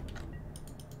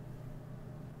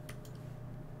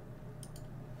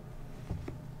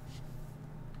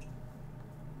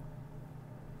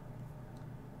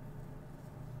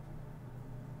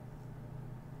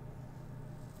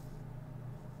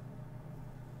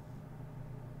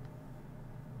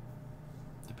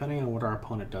 Depending on what our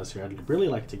opponent does here, I'd really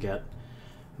like to get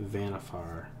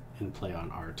Vannifar in play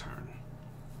on our turn.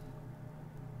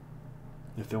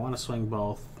 If they want to swing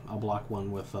both, I'll block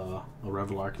one with a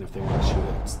Revelark, and if they want to shoot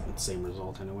it, it's the same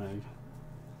result anyway.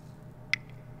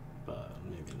 But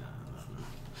maybe not. I don't know.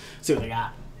 See what they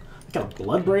got. They got a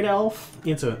Bloodbraid Elf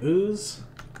into an Ooze.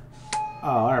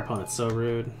 Oh, our opponent's so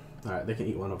rude. Alright, they can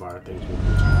eat one of our things with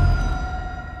return.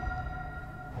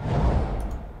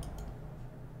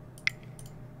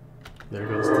 There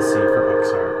goes the C for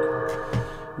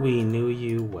Exarch. We knew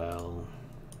you well.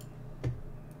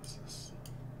 What's this?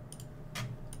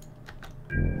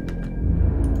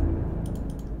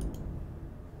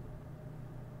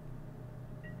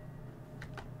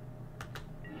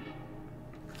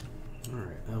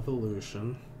 Alright,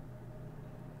 evolution.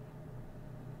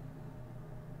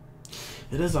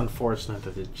 It is unfortunate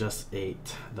that it just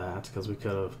ate that, because we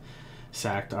could have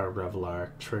sacked our Revelark,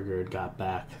 triggered, got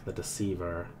back the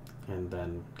Deceiver, and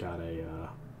then got a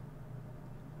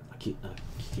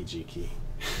Kiki-Jiki.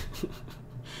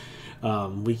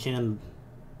 We can...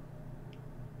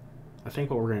 I think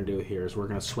what we're going to do here is we're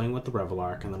going to swing with the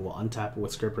Revelark, and then we'll untap it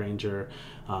with Script Ranger,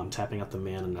 tapping out the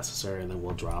mana necessary, and then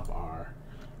we'll drop our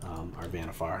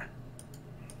Vannifar.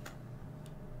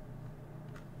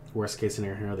 Worst case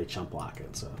scenario, they chump block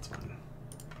it, so that's fine.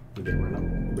 We get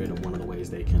rid of one of the ways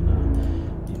they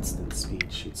can instant speed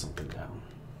shoot something down.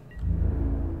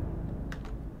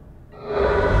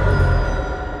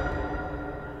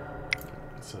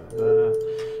 So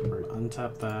that, we're going to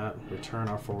untap that, return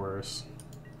our force,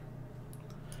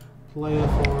 play the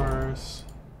force,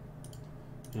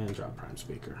 and drop Prime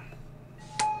Speaker.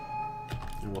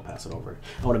 And we'll pass it over.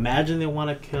 I would imagine they want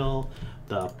to kill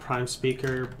the Prime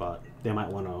Speaker, but they might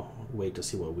want to wait to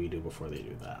see what we do before they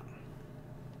do that.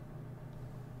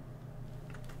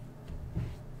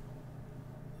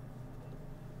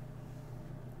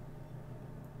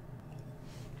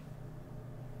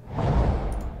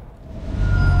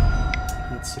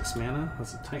 That's 6 mana.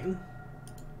 That's a Titan.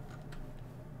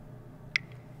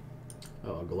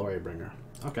 Oh, a Glory Bringer.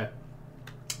 Okay.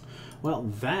 Well,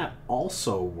 that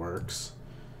also works.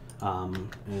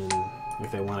 And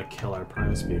if they want to kill our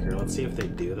Prime Speaker, let's see if they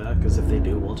do that, because if they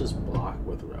do, we'll just block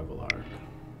with Revelark.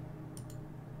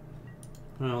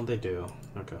 Well, they do.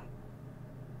 Okay.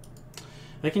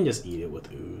 They can just eat it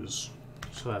with Ooze,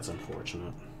 so that's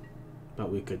unfortunate.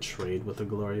 But we could trade with the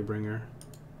Glory Bringer.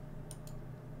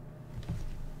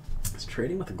 Is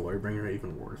trading with the Glory Bringer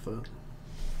even worth it?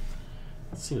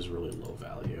 It seems really low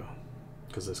value,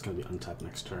 because it's going to be untapped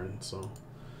next turn, so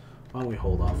why don't we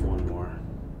hold off one more?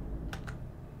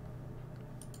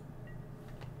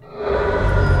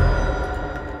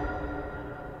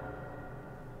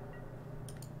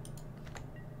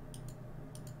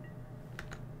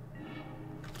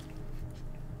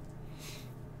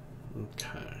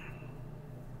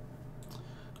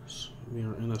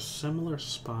 in a similar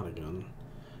spot again.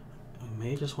 I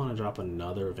may just want to drop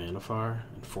another Vannifar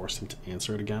and force him to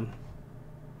answer it again.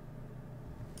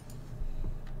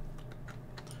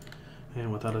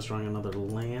 And without us drawing another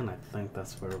land, I think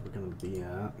that's where we're going to be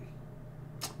at.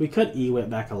 We could E-Wit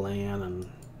back a land and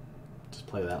just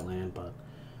play that land, but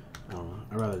I don't know.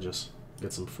 I'd rather just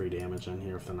get some free damage in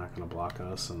here if they're not going to block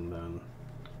us, and then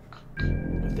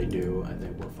if they do, I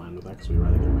think we're fine with that because we'd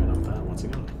rather get rid of that once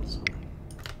again. So.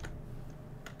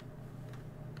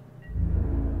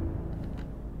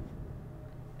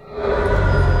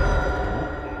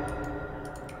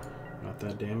 Got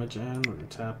that damage in. We're going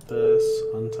to tap this,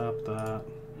 untap that.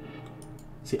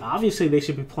 See, obviously they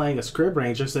should be playing a Scrib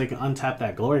Ranger so they can untap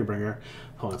that Glorybringer.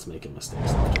 Opponent's making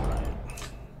mistakes left and right.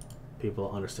 People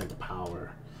don't understand the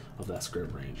power of that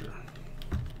Scrib Ranger.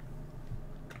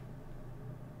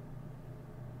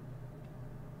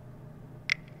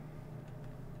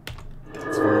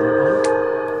 That's fine.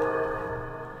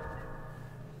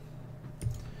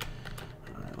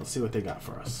 Alright, let's see what they got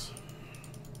for us.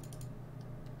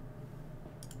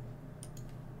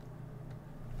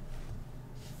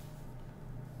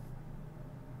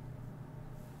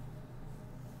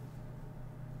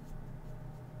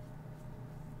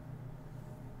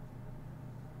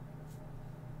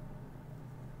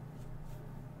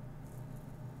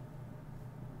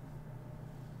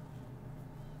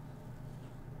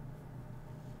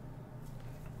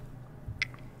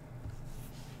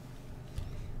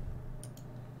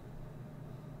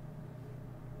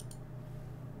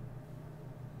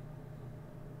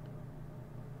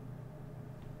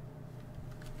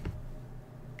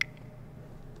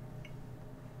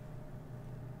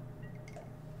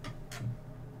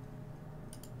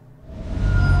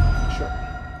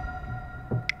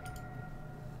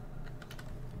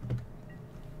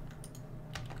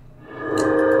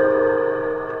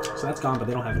 So that's gone, but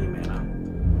they don't have any mana.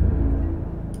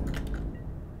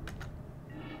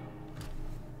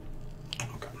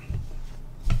 Okay.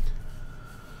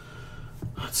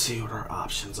 Let's see what our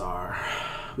options are.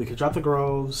 We could drop the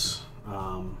Groves,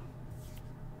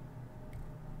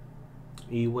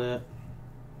 E-Wit,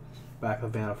 back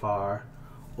of Vannifar,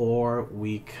 or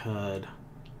we could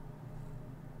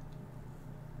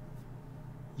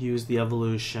use the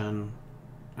evolution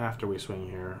after we swing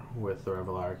here with the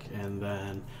Revelark, and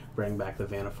then bring back the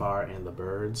Vannifar and the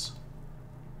birds.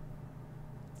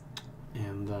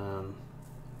 And then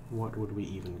what would we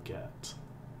even get?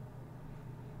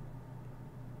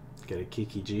 Get a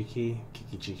Kiki-Jiki.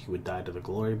 Kiki-Jiki would die to the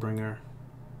Glorybringer.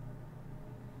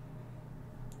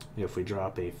 If we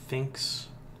drop a Finks,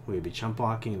 we would be chump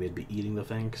blocking, they'd be eating the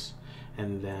Finks.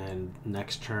 And then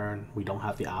next turn, we don't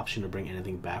have the option to bring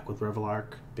anything back with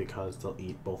Revelark because they'll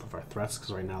eat both of our threats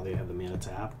because right now they have the mana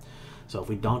tap. So if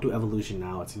we don't do evolution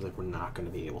now, it seems like we're not going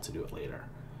to be able to do it later.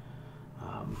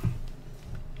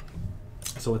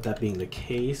 So with that being the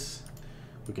case,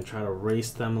 we can try to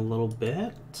race them a little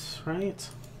bit, right?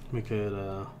 We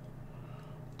could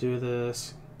do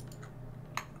this.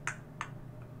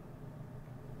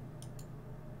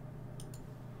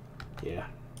 Yeah.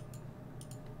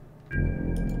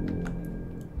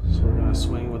 So we're gonna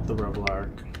swing with the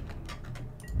Revelark.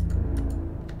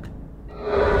 We're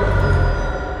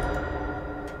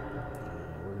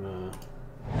gonna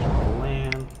drop the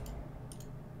land.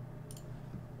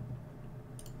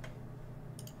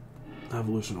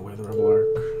 Evolution away the Revelark.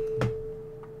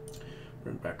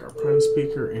 Bring back our Prime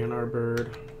Speaker and our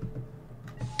bird.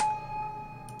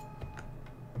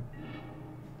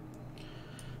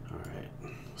 Alright,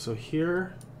 so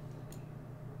here,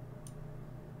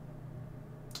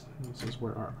 this is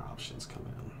where our options come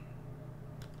in.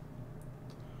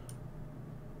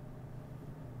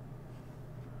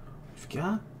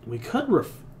 We could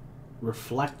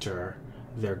Reflector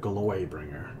their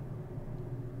Glorybringer.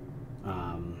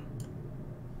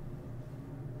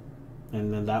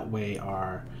 And then that way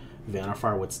our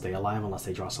Vannifar would stay alive unless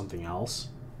they draw something else,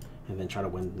 and then try to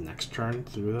win the next turn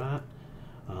through that.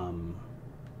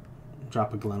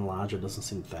 Drop a Glen Lodge, it doesn't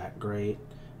seem that great.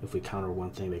 If we counter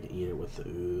one thing, they can eat it with the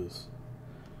Ooze.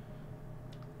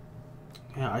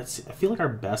 Yeah, I feel like our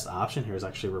best option here is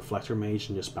actually Reflector Mage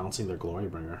and just bouncing their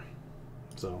Glorybringer.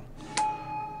 So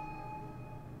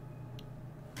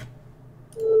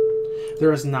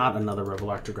there is not another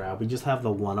Revelark to grab. We just have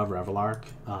the one of Revelark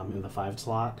in the 5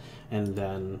 slot, and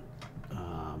then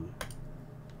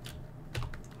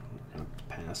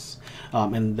pass,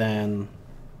 and then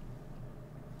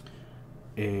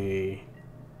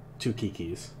two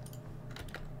Kikis.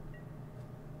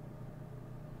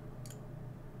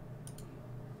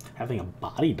 Having a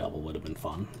body double would have been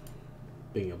fun,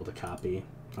 being able to copy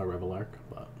a Revelark,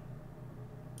 but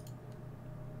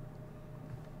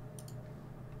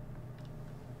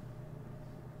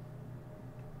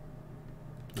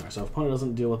Alright, so if opponent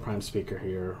doesn't deal with Prime Speaker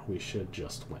here, we should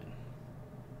just win.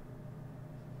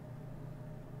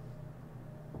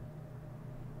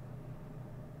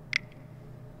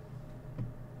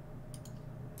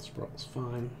 Sprawl's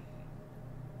fine.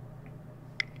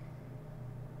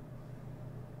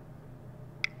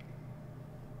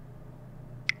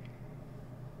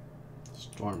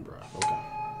 Storm Breath, okay.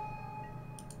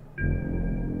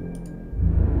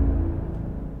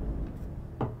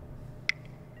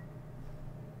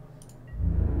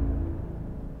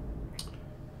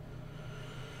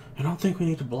 I don't think we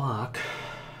need to block,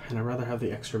 and I'd rather have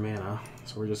the extra mana,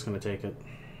 so we're just going to take it.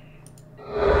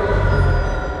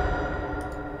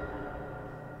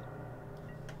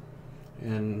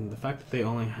 And the fact that they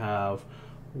only have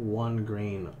one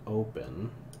green open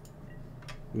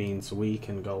means we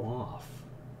can go off.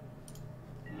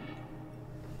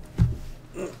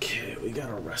 Okay, we got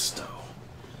a Resto.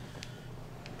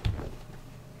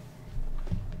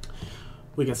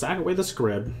 We can sack away the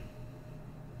Scrib.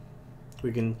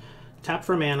 We can tap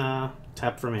for mana,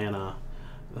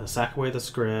 sack away the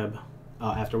Scrib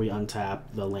after we untap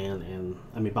the land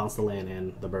and, bounce the land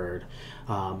in the bird.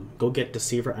 Go get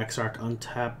Deceiver, Exarch,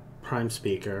 untap Prime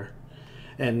Speaker,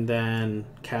 and then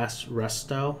cast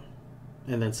Resto,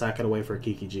 and then sack it away for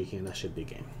Kiki Jiki, and that should be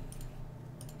game.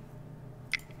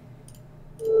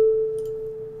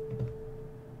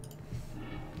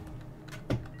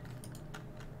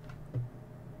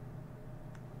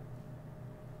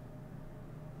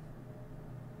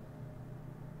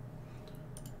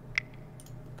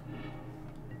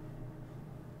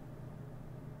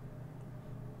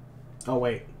 Oh,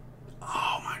 wait.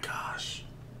 Oh, my gosh.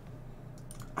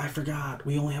 I forgot.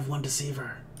 We only have one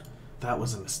Deceiver. That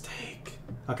was a mistake.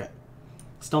 Okay.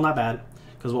 Still not bad,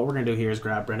 because what we're going to do here is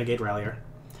grab Renegade Rallier.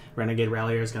 Renegade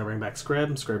Rallier is going to bring back Scrib.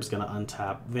 Scrib's going to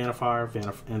untap Vannifar,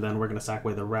 and then we're going to sack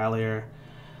away the Rallier.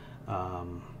 But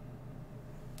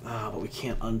we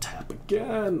can't untap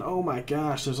again. Oh, my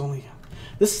gosh. There's only...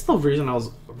 This is the reason I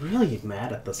was really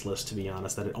mad at this list, to be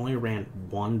honest, that it only ran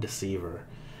one Deceiver.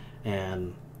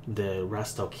 And... the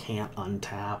Resto can't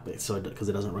untap it, so because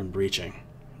it doesn't run Breaching.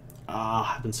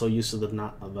 I've been so used to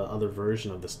the other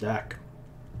version of this deck.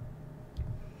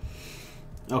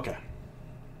 Okay.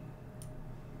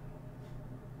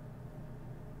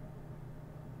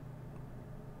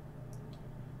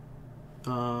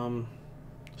 Are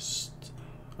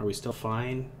we still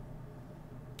fine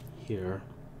here?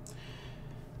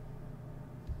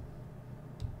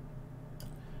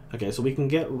 Okay, so we can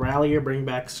get Rallier, bring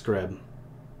back Scrib.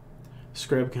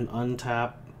 Scrib can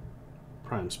untap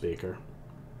Prime Speaker.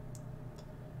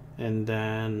 And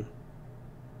then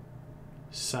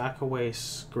sack away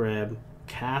Scrib,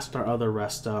 cast our other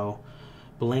Resto,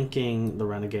 blinking the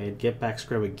Renegade, get back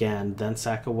Scrib again, then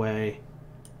sack away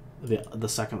the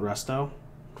second Resto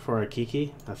for a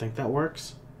Kiki. I think that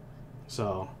works.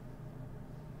 So,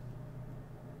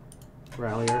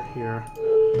 Rallier here.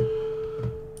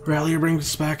 Rallier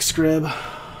brings back Scrib.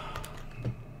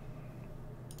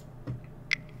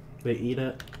 They eat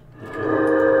it. Okay.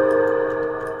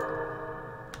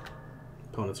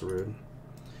 Opponent's rude.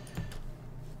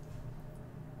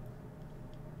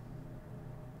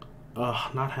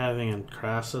 Ugh, not having a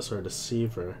Crassus or a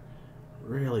Deceiver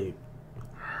really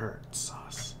hurts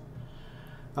us.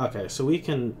 Okay, so we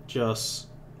can just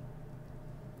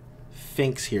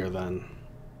Finks here then.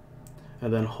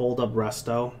 And then hold up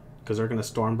Resto, because they're going to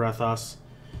Storm Breath us.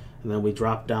 And then we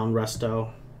drop down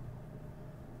Resto.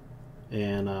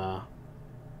 And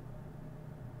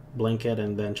blink it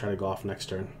and then try to go off next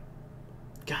turn.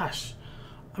 Gosh,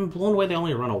 I'm blown away they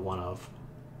only run a 1 of.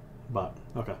 But,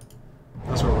 okay.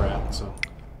 That's where we're at, so.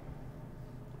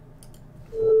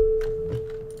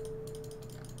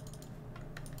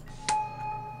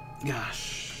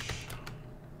 Gosh.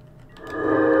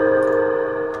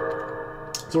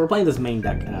 So we're playing this main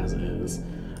deck as is,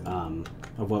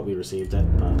 of what we received it,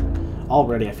 but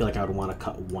already I feel like I would want to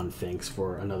cut one Finks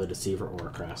for another Deceiver or a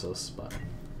Crassus, but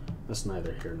that's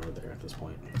neither here nor there at this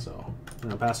point. So I'm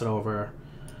going to pass it over.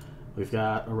 We've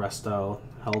got a Resto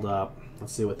held up.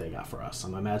 Let's see what they got for us.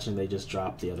 I'm imagining they just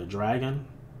dropped the other Dragon,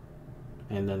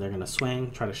 and then they're going to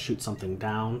swing, try to shoot something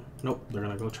down. Nope, they're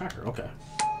going to go Tracker. Okay.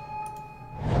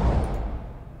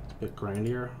 It's a bit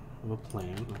grindier of a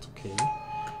plan. That's okay.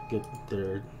 Get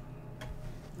their...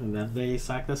 And then they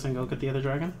sack this and go get the other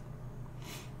Dragon?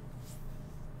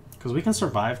 Because we can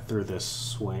survive through this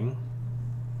swing.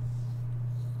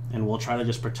 And we'll try to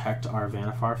just protect our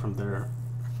Vannifar from their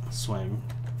swing.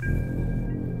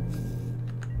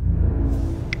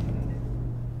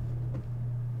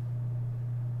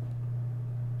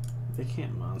 They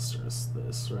can't monster us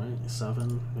this, right?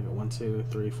 7. They got 1, 2,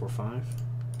 3, 4, 5.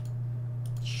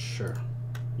 Sure.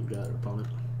 You got it, opponent.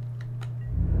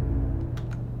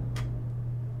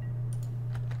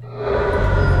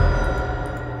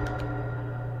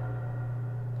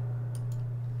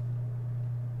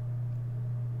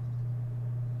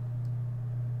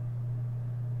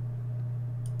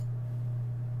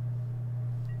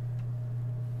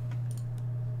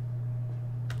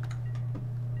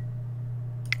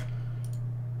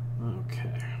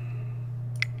 Okay.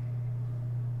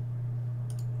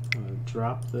 I'm gonna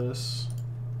drop this.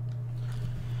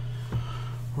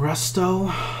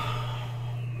 Resto.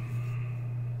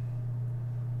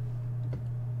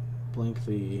 Blink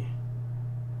the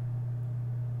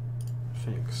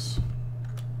Sphinx.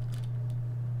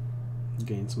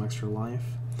 Gain some extra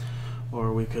life.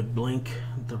 Or we could blink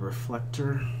the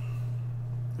Reflector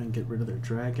and get rid of their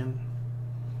dragon.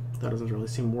 That doesn't really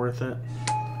seem worth it.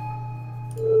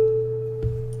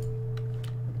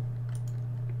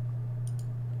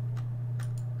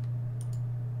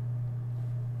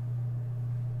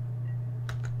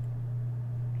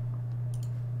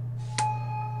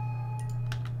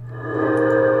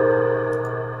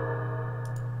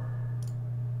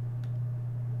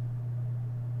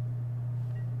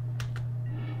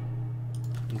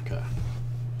 Okay.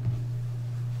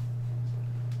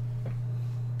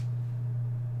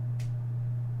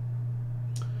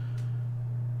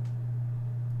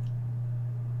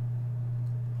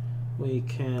 We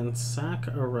can sack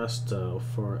a Resto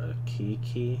for a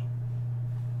key.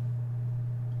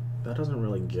 That doesn't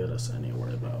really get us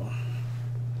anywhere though.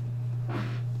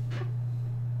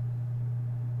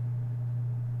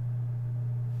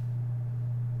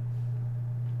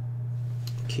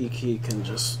 Kiki can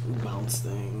just bounce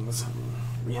things and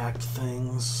react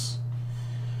things.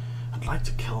 I'd like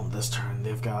to kill them this turn.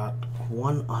 They've got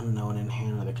one unknown in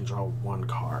hand and they can draw one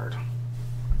card.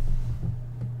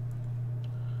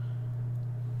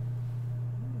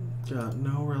 Got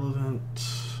no relevant.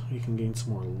 We can gain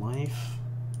some more life.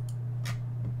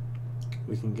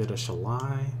 We can get a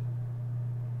Shalai.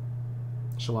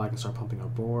 Shalai can start pumping our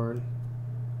board.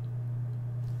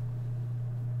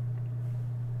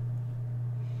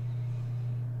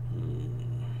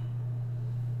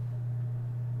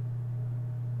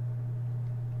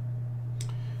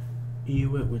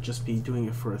 Ewit would just be doing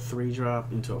it for a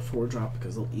 3-drop into a 4-drop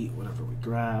because they'll eat whatever we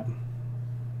grab.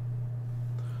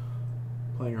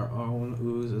 Playing our own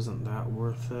ooze isn't that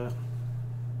worth it.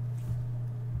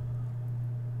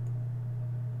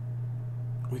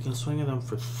 We can swing at them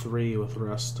for 3 with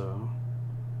Resto.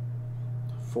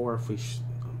 4 if we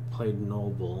played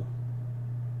Noble.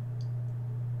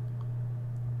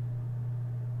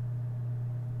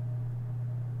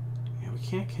 Yeah, we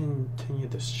can't continue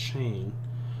this chain.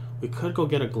 We could go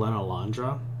get a Glen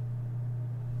Alondra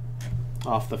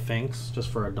off the Sphinx just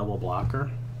for a double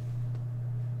blocker.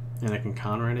 And it can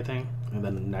counter anything. And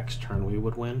then the next turn we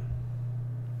would win.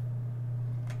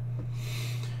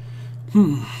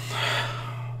 Not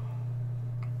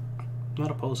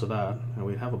opposed to that. And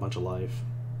we'd have a bunch of life.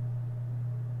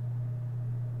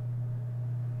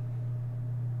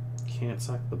 Can't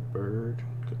sack the bird.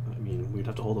 I mean, we'd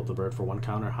have to hold up the bird for one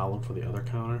counter, hallowed for the other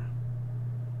counter.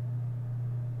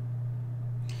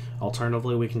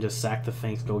 Alternatively, we can just sack the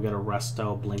Sphinx, go get a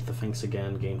Resto, blink the Sphinx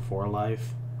again, gain 4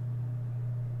 life.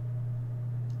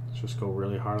 Let's just go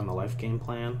really hard on the life game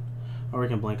plan. Or we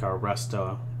can blink our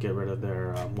Resto, get rid of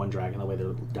their 1 dragon. That way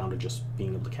they're down to just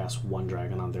being able to cast 1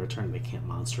 dragon on their turn. They can't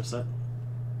monster set.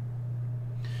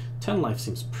 10 life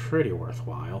seems pretty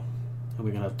worthwhile. And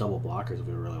we can have double blockers if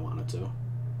we really wanted to.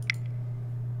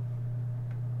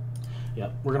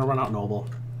 Yep, we're going to run out Noble.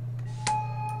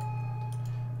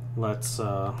 Let's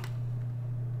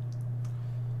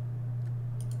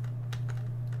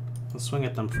swing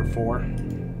at them for 4.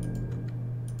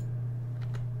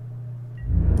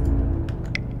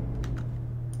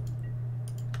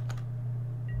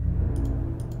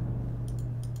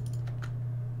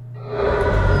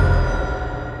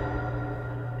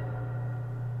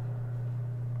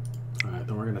 Alright,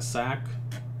 then we're gonna sack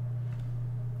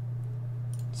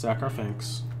our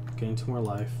Sphinx, gain 2 more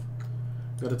life,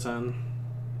 go to 10.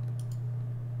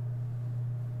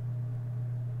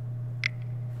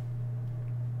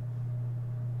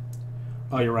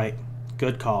 Oh, you're right.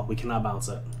 Good call. We cannot bounce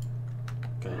it.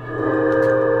 Okay.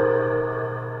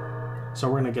 So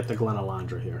we're gonna get the Glen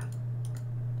Alondra here.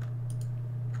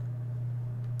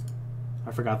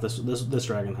 I forgot this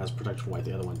dragon has protection white.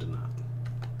 The other one did not.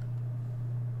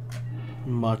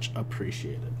 Much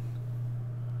appreciated.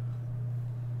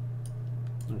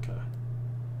 Okay.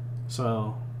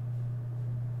 So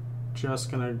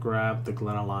just gonna grab the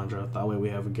Glen Alondra. That way we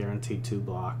have a guaranteed 2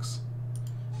 blocks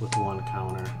with 1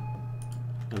 counter.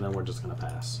 and then we're just gonna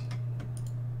pass.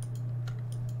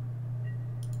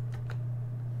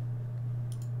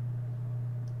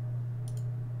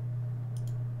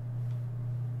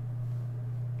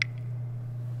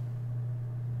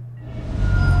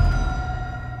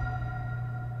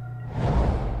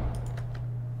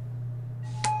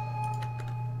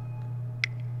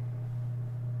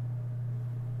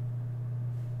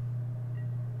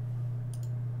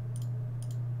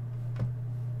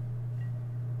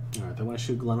 Alright, they want to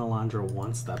shoot Glenalandra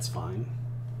once, that's fine.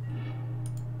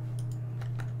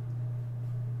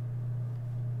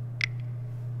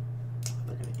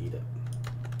 They're going to eat it.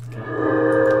 Okay.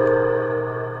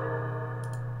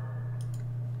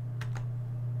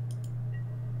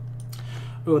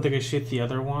 Ooh, they could shoot the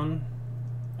other one,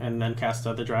 and then cast the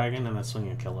other dragon, and then swing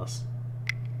and kill us.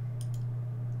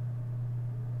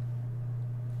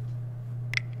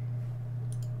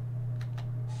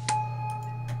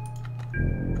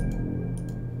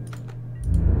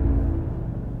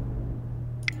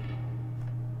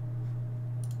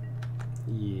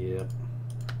 Yep.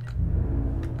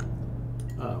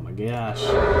 Oh my gosh.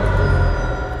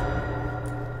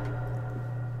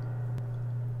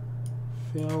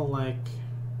 Feel like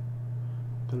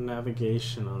the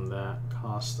navigation on that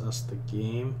cost us the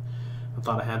game. I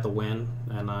thought I had the win,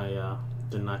 and I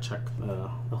did not check the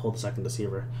hold second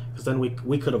deceiver, because then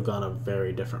we could have gone a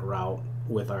very different route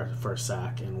with our first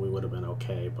sack and we would have been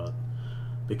okay, but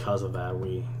because of that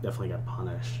we definitely got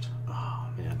punished. Oh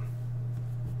man.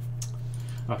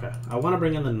 Okay, I want to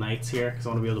bring in the knights here because I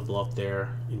want to be able to blow up their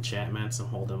enchantments and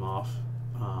hold them off.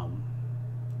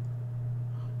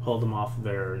 Hold them off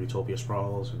their Utopia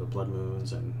Sprawls or the Blood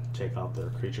Moons and take out their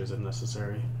creatures if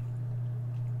necessary.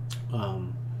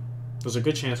 There's a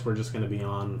good chance we're just going to be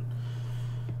on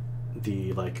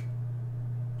the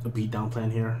a beatdown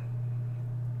plan here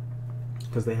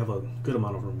because they have a good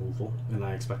amount of removal and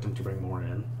I expect them to bring more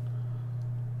in.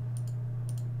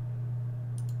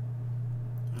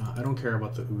 I don't care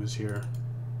about the ooze here,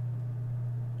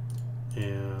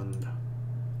 and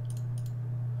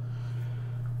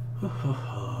I'm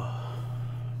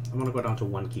gonna go down to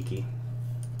 1 Kiki.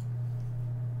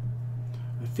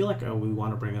 I feel like we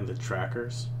want to bring in the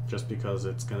trackers just because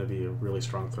it's going to be a really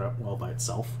strong threat all by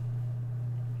itself.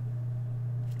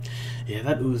 Yeah,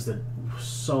 that ooze did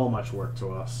so much work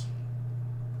to us.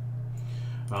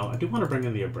 I do want to bring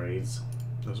in the abrades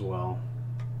as well.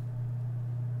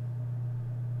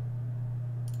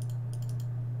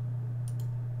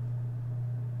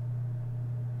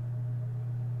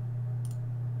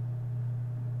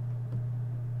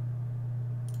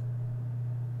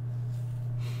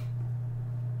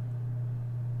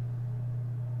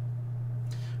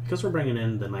 Because we're bringing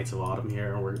in the Knights of Autumn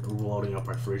here, and we're loading up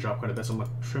our free drop quite a bit, so I'm going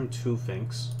to trim 2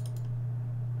 Finks.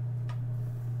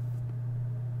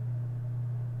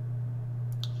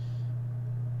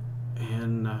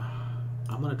 And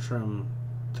I'm going to trim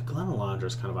the Glenalandra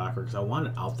is kind of awkward because I want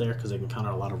it out there because they can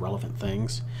counter a lot of relevant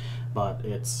things, but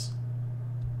it's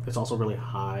also really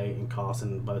high in cost,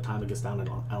 and by the time it gets down, I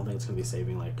don't think it's going to be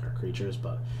saving like our creatures,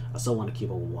 but I still want to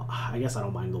keep I guess I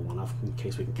don't mind the 1-off in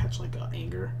case we can catch like a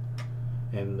Anger.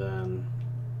 And then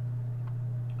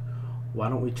why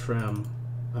don't we trim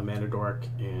a Mana Dork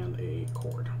and a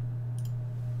Cord?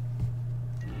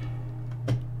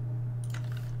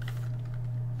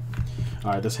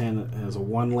 Alright, this hand is a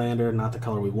 1-lander, not the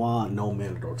color we want, no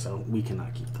Mana Dork, so we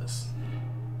cannot keep this.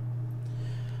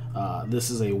 This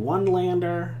is a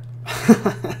 1-lander.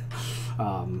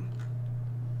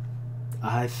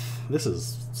 This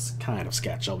is kind of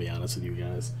sketch, I'll be honest with you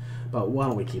guys. But why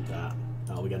don't we keep that?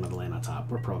 We got another land on top.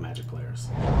 We're pro Magic players.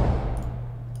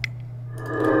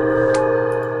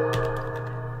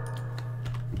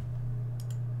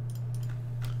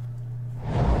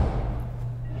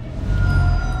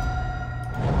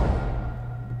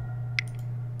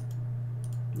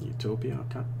 Utopia,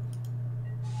 okay.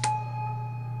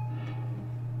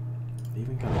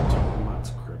 Even got a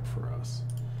Tormod's Crypt for us.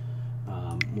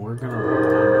 We're gonna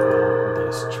run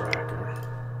out this tracker.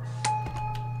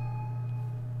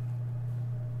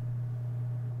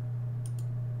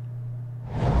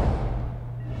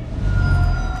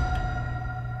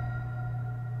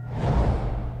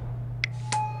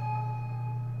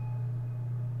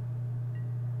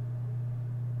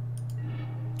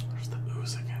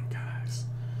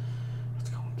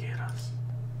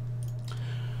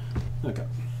 Okay.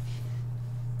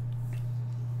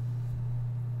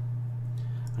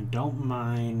 I don't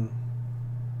mind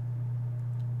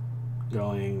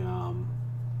going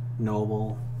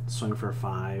Noble, swing for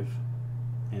 5,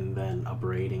 and then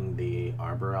abrading the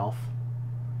Arbor Elf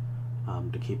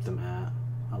to keep them at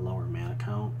a lower mana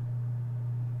count.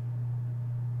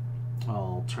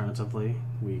 Alternatively,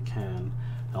 we can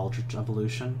Eldritch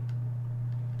Evolution,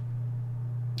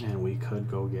 and we could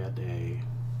go get a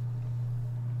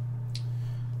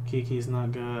Kiki's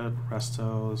not good,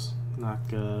 Resto's not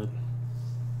good.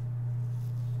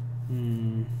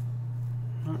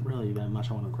 Not really that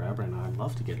much I want to grab right now. I'd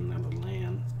love to get another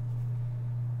land.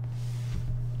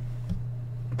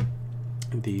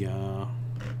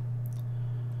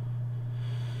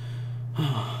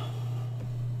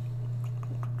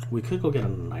 We could go get a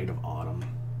Knight of Autumn,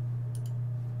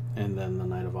 and then the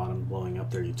Knight of Autumn blowing up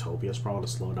their Utopia Sprawl to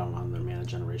slow down on their mana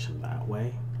generation that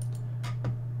way.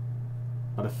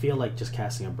 But I feel like just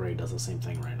casting a Braid does the same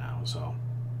thing right now, so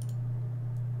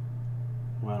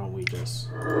why don't we just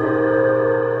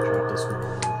drop this one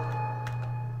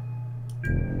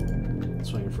over,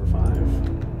 swing for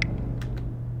 5.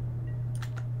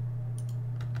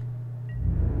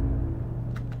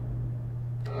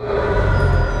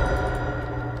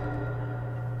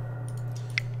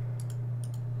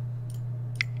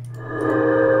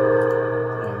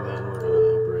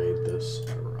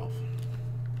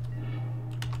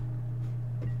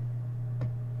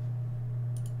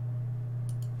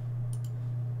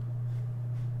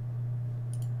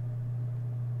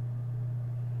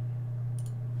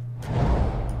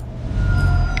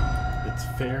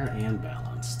 Fair and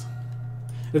balanced.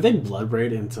 If they Blood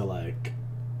Braid into like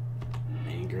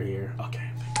anger here,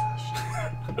 okay, thank gosh.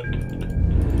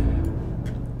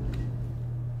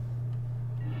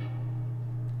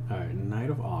 Alright, Knight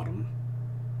of Autumn.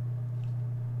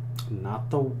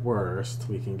 Not the worst.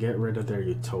 We can get rid of their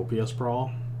Utopia Sprawl,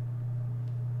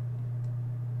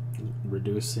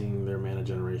 reducing their mana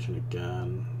generation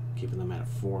again, keeping them at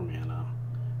 4 mana,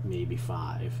 maybe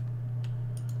 5.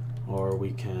 Or we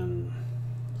can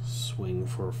swing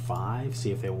for 5,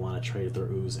 see if they want to trade their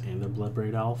Ooze and their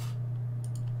Bloodbraid Elf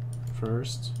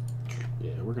first.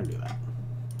 Yeah, we're gonna do that.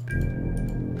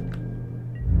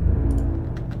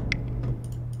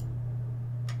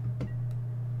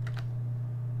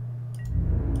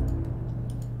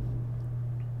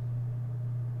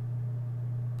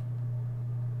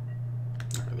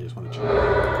 Alright, they just want to check.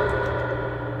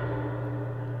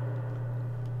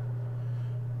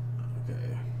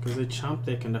 Because they chump,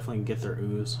 they can definitely get their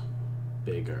Ooze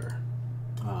bigger.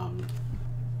 And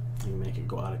make it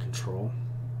go out of control.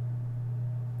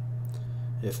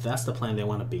 If that's the plan they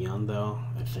want to be on, though,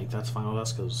 I think that's fine with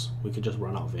us, because we could just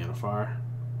run out Vannifar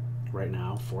right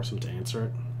now, force him to answer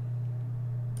it.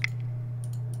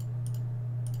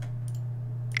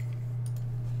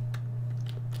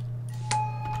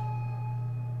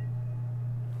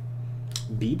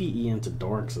 BBE into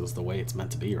Dorks is the way it's meant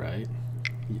to be, right?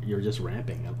 You're just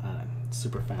ramping at a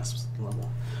super fast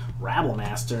level.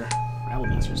 Rabblemaster.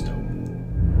 Rabblemaster's dope.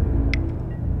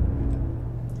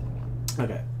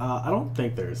 Okay, I don't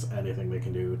think there's anything they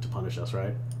can do to punish us,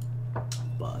 right?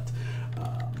 But,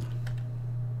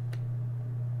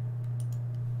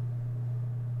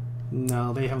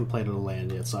 no, they haven't played a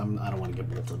land yet, so I don't want to get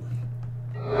bolted.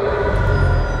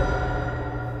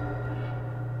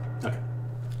 Okay.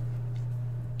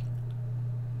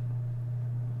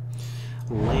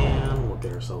 Land, we'll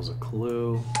get ourselves a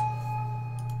clue.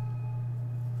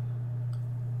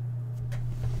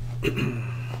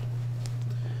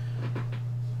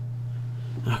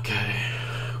 Okay,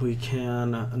 we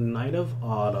can Knight of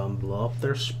Autumn, blow up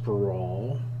their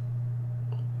Sprawl.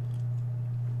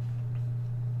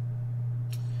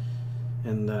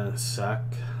 And then sack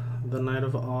the Knight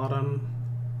of Autumn.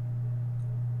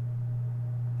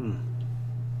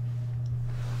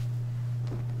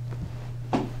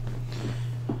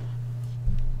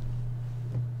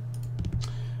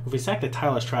 If we sack the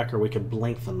Tireless Tracker, we could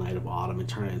blink the Knight of Autumn and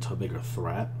turn it into a bigger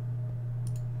threat.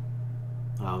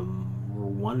 We're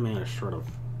 1 mana short of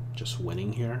just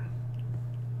winning here,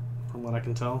 from what I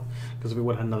can tell. Because if we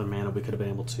would have another mana, we could have been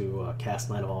able to cast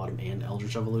Knight of Autumn and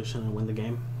Eldritch Evolution and win the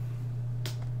game.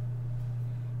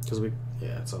 Because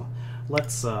yeah. So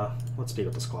let's speed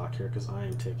up this clock here, because I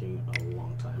am taking a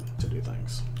long time to do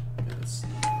things. It's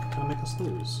gonna make us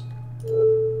lose.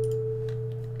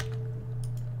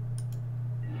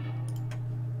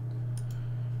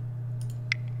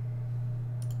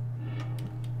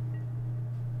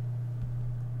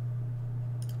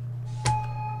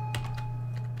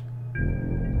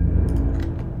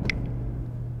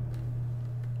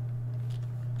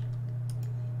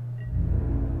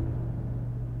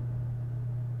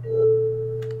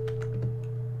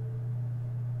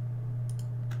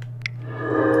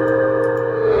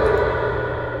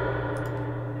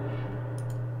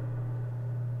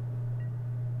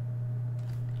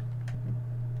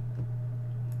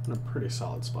 In a pretty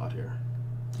solid spot here.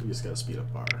 We just gotta speed up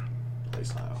our play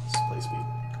style, play speed.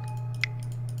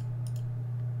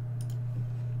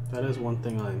 That is one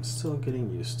thing I'm still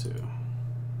getting used to.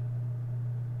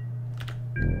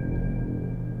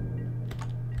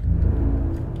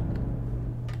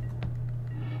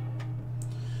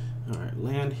 Alright,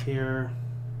 land here.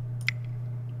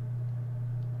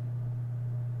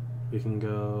 We can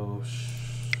go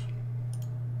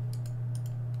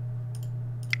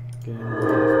game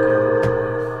life.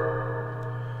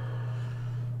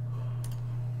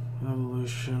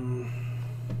 Evolution.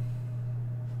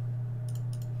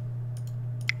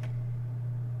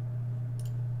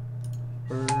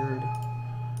 Bird.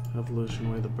 Evolution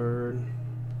away the bird.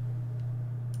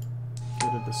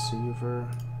 Get a deceiver.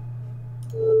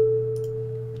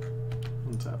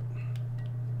 Untap.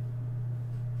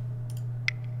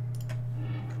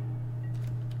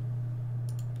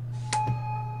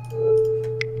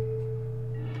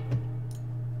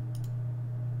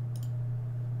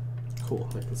 Cool,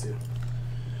 I can see it.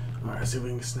 Alright, let's see if we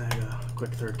can snag a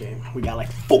quick third game. We got like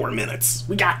 4 minutes.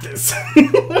 We got this.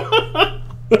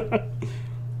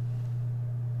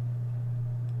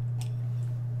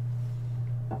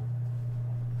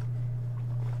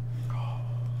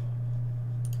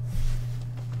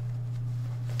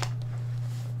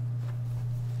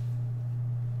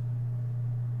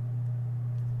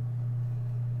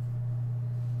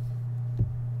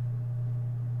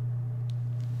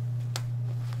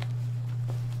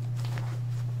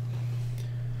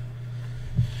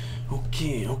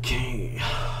 Okay.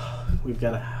 We've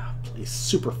got to play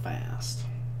super fast.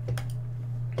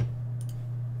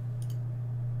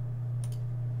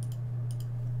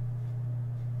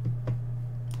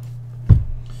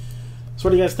 So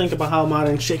what do you guys think about how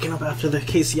Modern's shaking up after the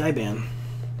KCI ban?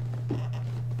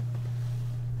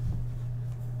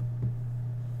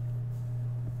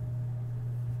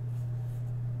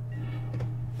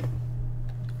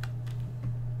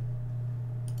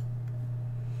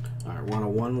 Alright, we're on a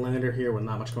one lander here with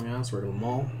not much going on, so we're going to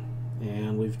mull.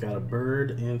 And we've got a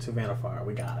bird into Vannifar.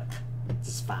 We got it. This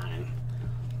is fine.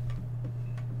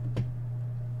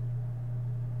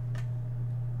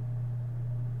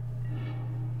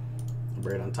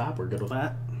 Bird on top, we're good with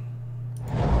that.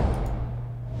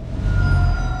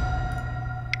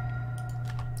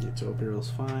 Utopia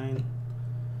is fine.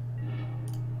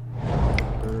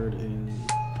 Bird in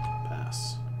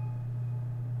pass.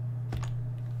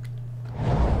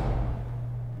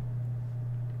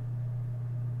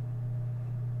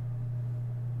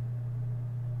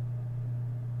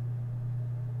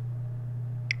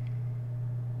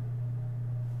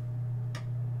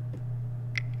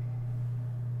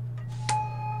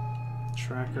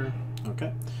 Tracker.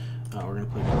 Okay. We're going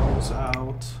to play goes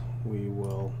out. We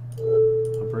will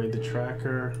abrade the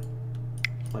tracker,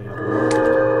 play it over,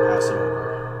 pass it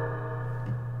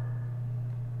over.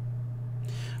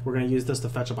 We're going to use this to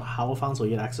fetch up a Holophon so we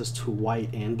get access to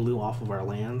white and blue off of our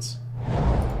lands.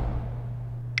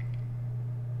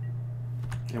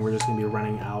 And we're just going to be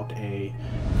running out a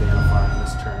Vannifar in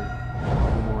this turn,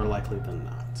 more likely than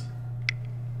not.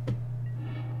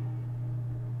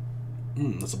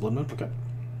 That's a Blood Moon? Okay.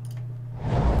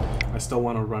 I still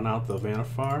want to run out the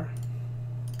Vannifar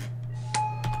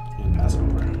and pass it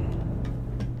over.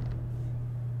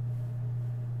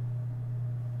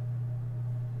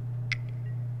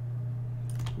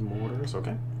 Mortars,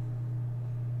 okay.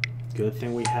 Good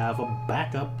thing we have a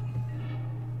backup.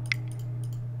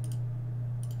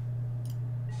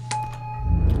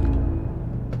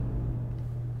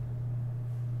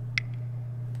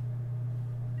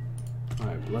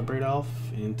 Bloodbraid Elf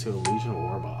into Legion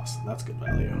War Boss. That's good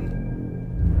value.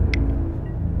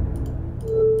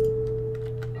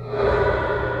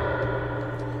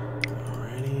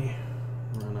 Alrighty.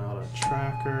 Run out a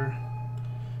tracker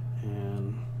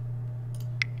and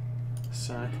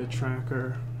sack the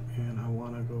tracker. And I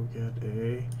want to go get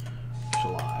a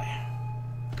Shalai.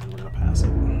 And we're going to pass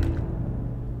it.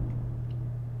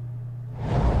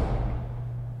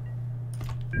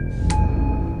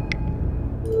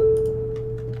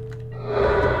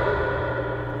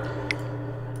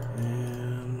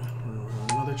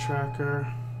 Tracker.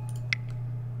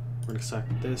 We're going to sack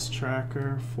this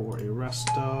tracker for a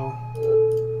resto.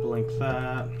 Blink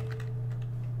that.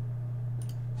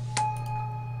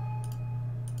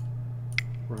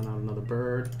 Run out another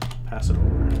bird. Pass it over.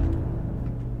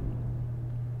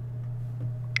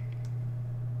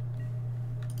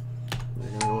 We're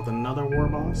going to go with another war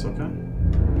boss, okay?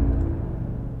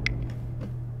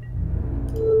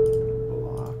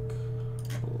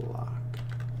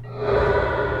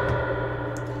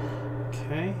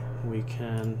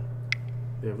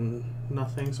 We have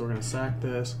nothing, so we're going to sack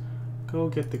this, go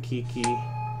get the Kiki,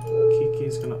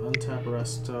 Kiki's gonna untap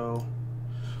Resto.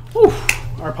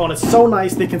 Oof! Our opponent's so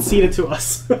nice they conceded to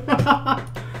us.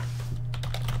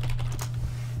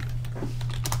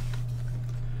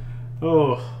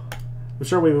 Oh, I'm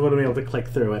sure we would have been able to click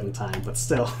through it in time, but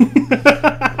still.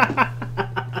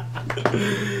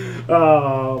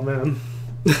 Oh man.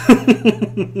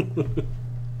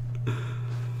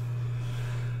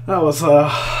 That was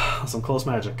some close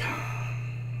magic.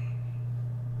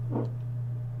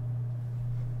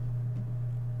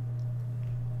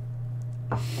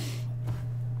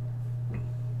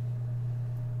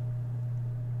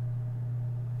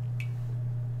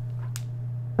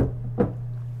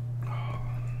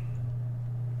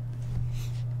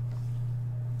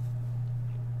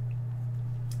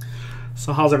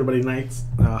 So how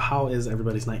is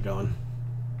everybody's night going?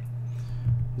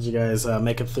 Did you guys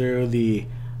make it through the,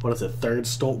 what is it, third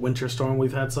winter storm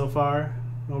we've had so far?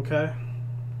 Okay.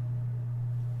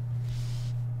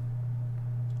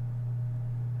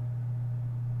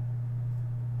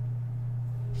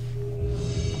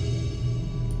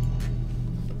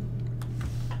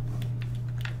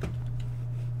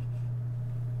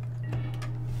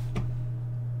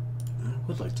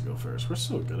 I would like to go first. We're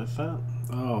so good at that.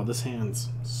 Oh, this hand's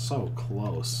so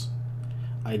close.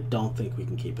 I don't think we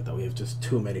can keep it though. We have just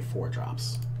too many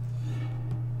 4-drops.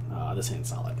 This hand's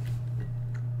solid.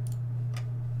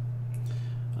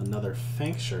 Another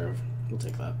Fink, sure. We'll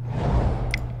take that.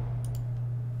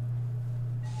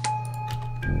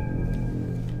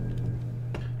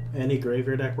 Any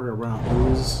graveyard deck we're around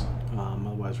ooze.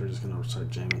 Otherwise we're just gonna start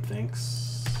jamming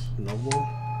Finks. Noble.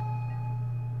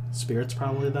 Spirits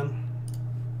probably then.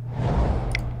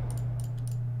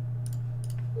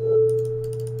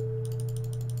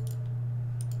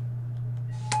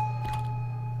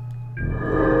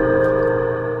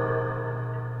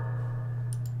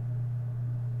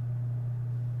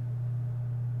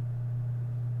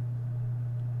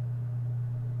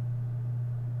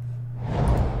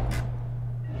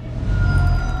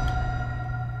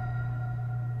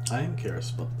 I am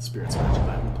curious about the Spirits matchup.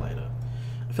 I haven't played it.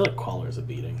 I feel like Queller is a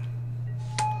beating.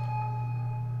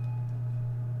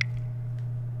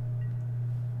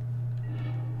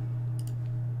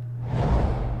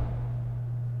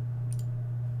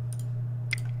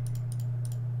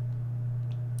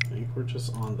 I think we're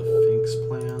just on the Finks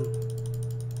plan.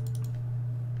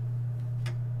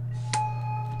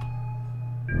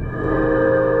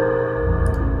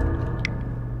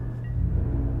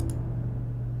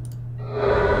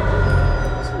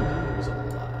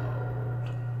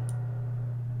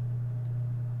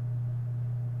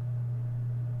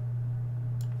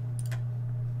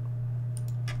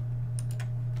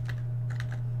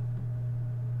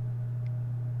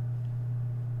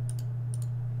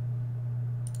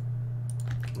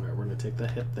 Take the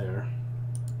hit there.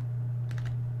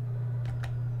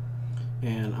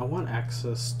 And I want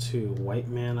access to white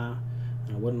mana,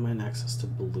 and I wouldn't mind access to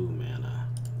blue mana.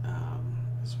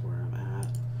 Is where I'm at.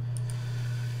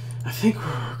 I think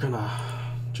we're gonna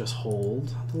just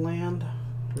hold the land.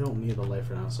 We don't need the life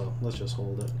right now, so let's just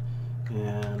hold it.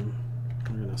 And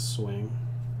we're gonna swing.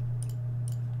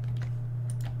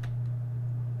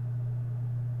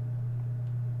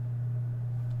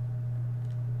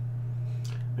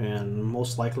 And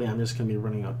most likely I'm just going to be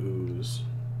running out ooze.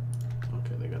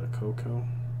 Okay, they got a Coco.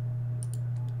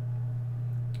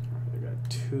 Right, they got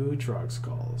 2 Drug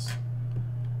Skulls.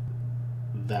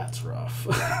 That's rough.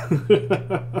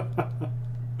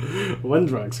 1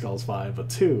 Drug Skull's fine, but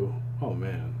 2? Oh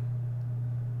man.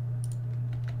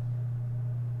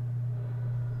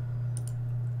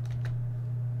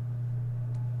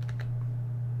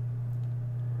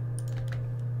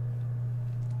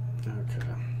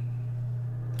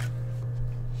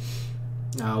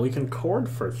 We can cord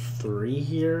for 3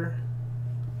 here.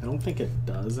 I don't think it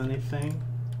does anything.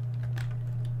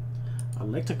 I'd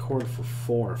like to cord for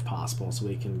 4 if possible, so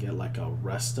we can get like a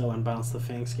Resto and bounce the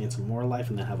Finks, gain some more life,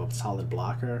 and then have a solid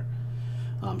blocker.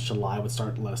 Shalai would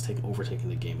start let us overtaking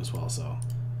the game as well, so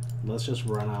let's just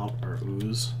run out our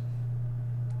ooze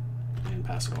and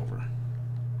pass it over.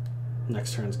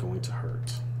 Next turn's going to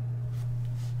hurt.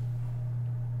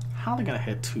 How are they gonna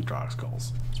hit 2 Drog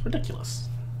Skulls? It's ridiculous.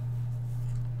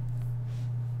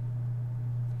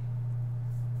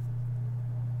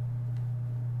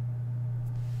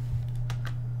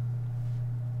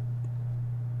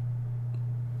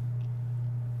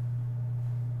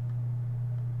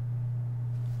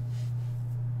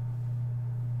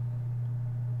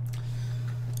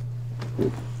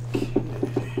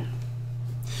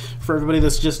 For everybody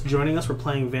that's just joining us, we're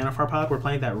playing Vannifar Pod. We're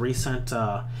playing that recent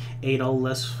 8-0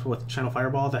 list with Channel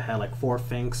Fireball that had like 4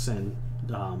 Finks and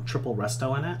triple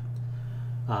Resto in it.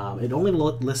 It only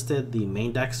listed the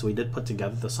main deck, so we did put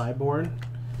together the sideboard.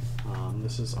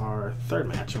 This is our third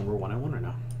match, and we're 1-1 right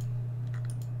now.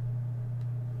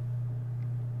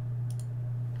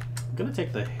 I'm gonna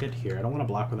take the hit here. I don't want to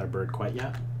block with our bird quite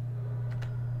yet.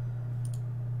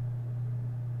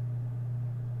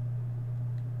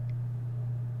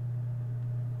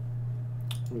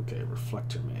 Okay,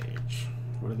 Reflector Mage.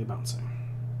 What are they bouncing?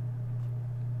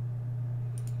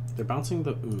 They're bouncing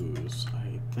the Ooze.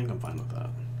 I think I'm fine with that.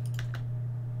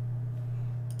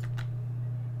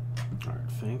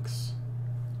 Alright, thanks.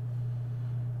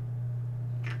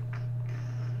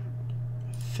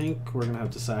 I think we're going to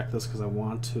have to sack this because I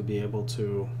want to be able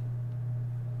to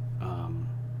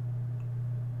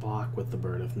block with the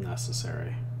bird if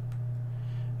necessary.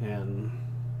 And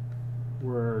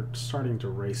we're starting to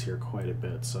race here quite a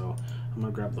bit, so I'm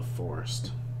going to grab the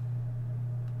Forest.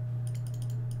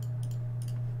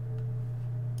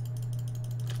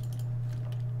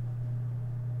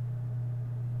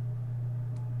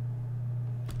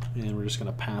 And we're just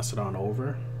going to pass it on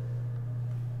over.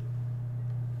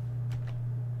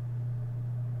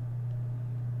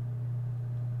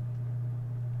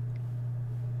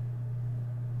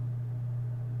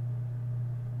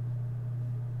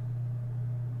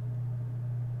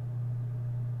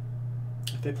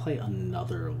 If they play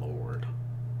another Lord,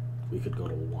 we could go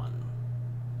to 1.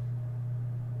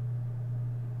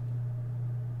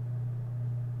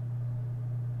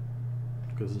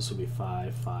 Because this would be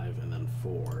 5, 5, and then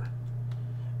 4.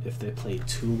 If they play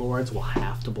 2 Lords, we'll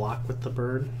have to block with the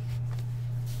bird.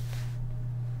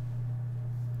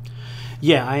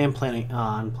 Yeah, I am planning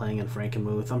on playing in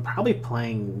Frankenmuth. I'm probably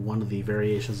playing one of the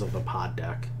variations of the pod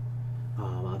deck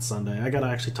on Sunday. I gotta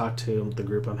actually talk to the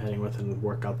group I'm heading with and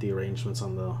work out the arrangements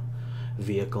on the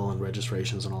vehicle and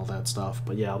registrations and all that stuff.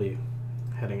 But yeah, I'll be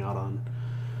heading out on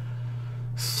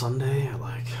Sunday at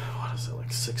like, what is it,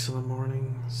 like 6 in the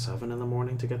morning, 7 in the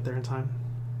morning to get there in time.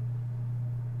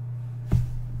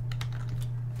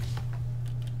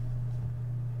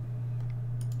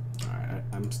 Alright,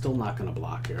 I'm still not going to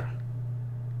block here.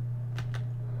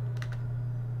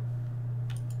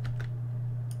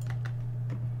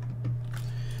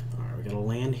 Alright, we got to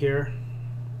land here.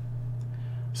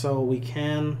 So we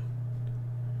can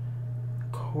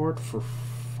court for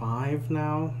 5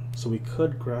 now. So we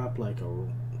could grab like a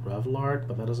Revlard,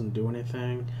 but that doesn't do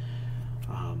anything.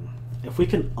 If we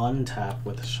can untap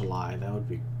with Shalai, that would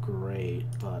be great,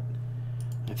 but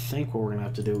I think what we're gonna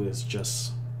have to do is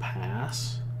just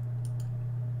pass.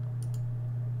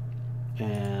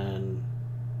 And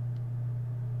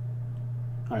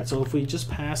alright, so if we just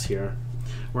pass here,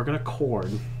 we're gonna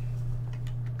chord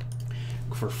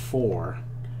for 4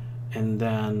 and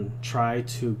then try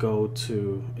to go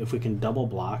to, if we can double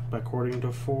block by chording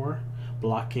to 4,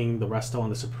 blocking the Resto on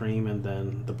the Supreme and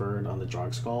then the bird on the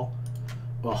Jog Skull.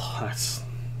 Oh, that's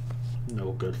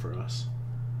no good for us.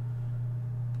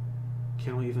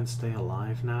 Can we even stay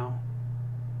alive now?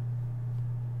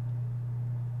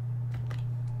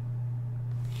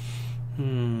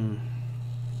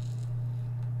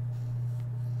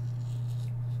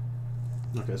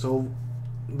 Okay, so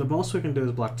the most we can do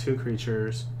is block 2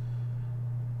 creatures.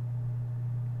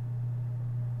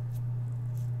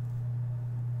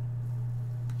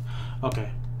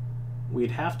 Okay, we'd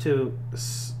have to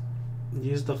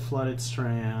use the Flooded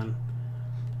Strand,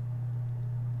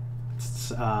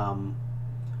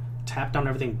 tap down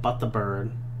everything but the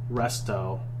bird,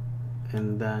 Resto,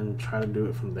 and then try to do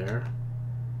it from there.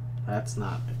 That's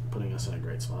not putting us in a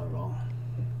great spot at all.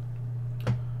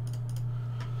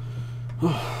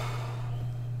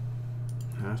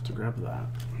 I have to grab that.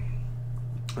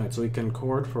 Alright, so we can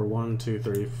chord for 1, 2,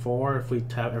 3, 4 if we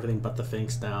tap everything but the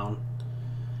Finks down.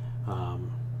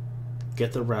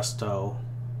 Get the Resto,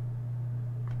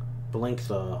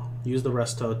 use the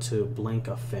Resto to blink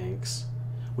a Finks.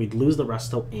 We'd lose the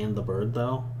Resto and the bird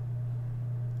though,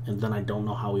 and then I don't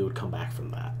know how we would come back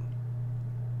from that.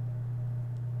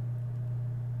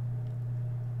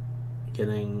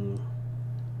 Getting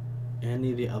any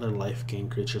of the other life gain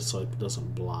creatures so it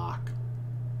doesn't block.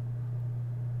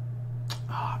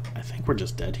 I think we're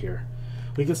just dead here.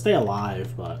 We can stay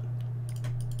alive, but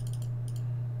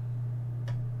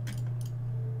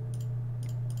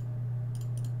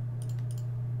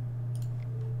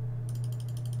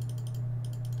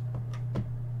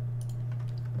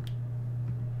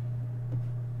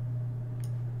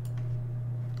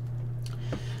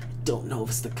don't know if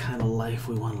it's the kind of life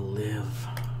we want to live.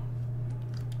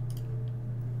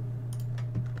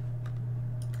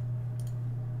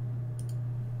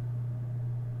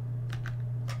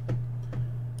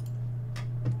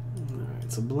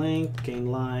 Alright, so blink, gain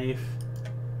life.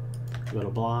 Go to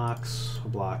blocks, a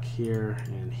block here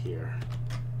and here.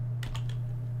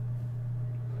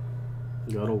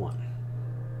 Go to 1.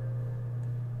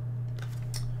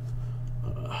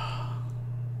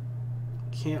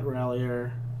 Can't rally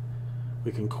her.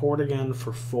 We can court again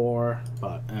for 4,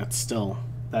 but that's still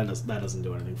that doesn't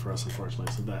do anything for us,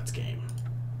 unfortunately. So that's game.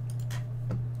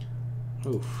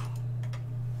 Oof.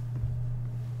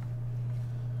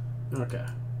 Okay,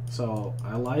 so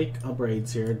I like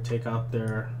Abrades here to take out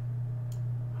their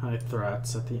high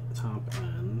threats at the top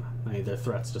end. I mean, their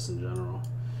threats just in general.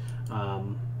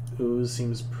 Ooze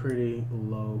seems pretty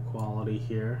low quality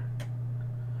here.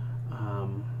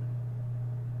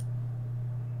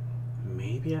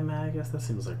 Maybe a Magus? That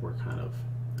seems like we're kind of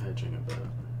hedging a bit.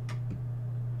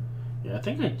 Yeah, I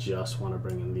think I just want to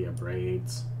bring in the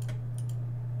Abrades.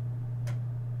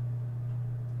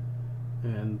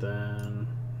 And then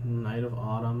Night of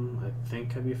Autumn, I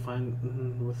think I'd be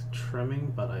fine with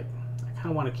trimming, but I kind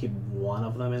of want to keep one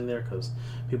of them in there because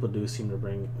people do seem to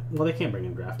bring... Well, they can't bring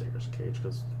in Graph Digger's Cage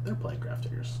because they're playing Graph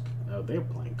Digger's... Oh, they're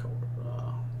playing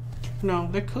no,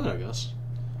 they could, I guess.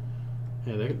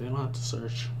 Yeah, they don't have to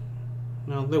search.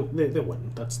 No, they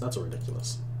wouldn't. That's a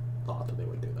ridiculous thought that they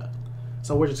would do that.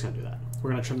 So we're just going to do that.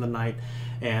 We're going to trim the Knight,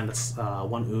 and it's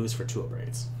 1 Ooze for 2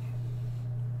 Abrades.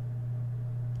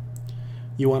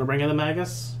 You want to bring in the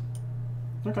Magus?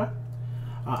 Okay.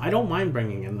 I don't mind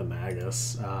bringing in the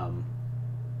Magus.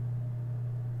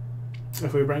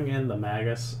 If we bring in the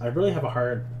Magus, I really have a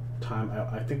hard time.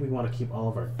 I think we want to keep all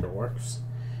of our Dorks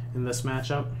in this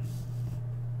matchup.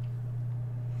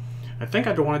 I think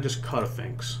I'd want to just cut a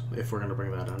Finks if we're going to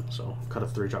bring that in. So cut a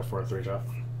 3-drop for a 3-drop.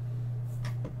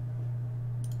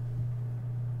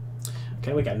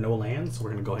 Okay, we got no lands, so we're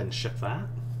going to go ahead and ship that.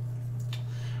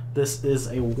 This is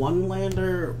a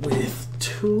 1-lander with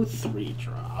 2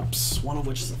 3-drops, one of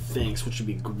which is a Finks, which would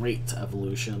be great to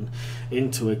evolution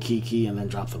into a Kiki and then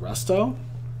drop the Resto.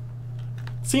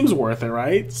 Seems worth it,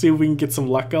 right? See if we can get some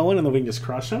luck going and then we can just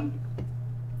crush him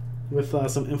with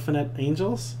some Infinite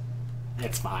Angels.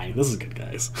 It's fine. This is good,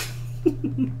 guys.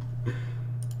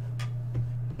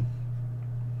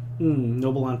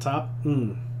 Noble on top.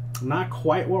 Not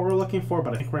quite what we're looking for,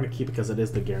 but I think we're going to keep it because it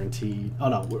is the guaranteed... Oh,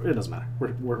 no, it doesn't matter.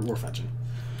 We're fetching.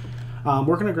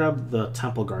 We're going to grab the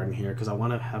Temple Garden here because I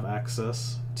want to have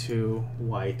access to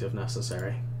white if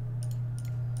necessary.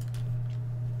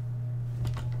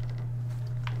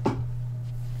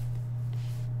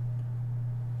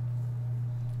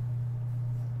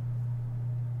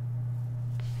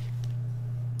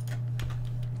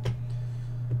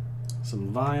 Some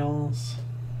Vials.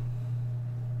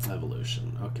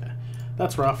 Evolution. Okay.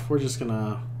 That's rough. We're just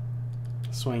gonna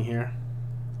swing here.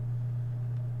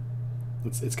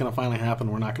 It's gonna finally happen.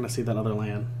 We're not gonna see that other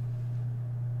land.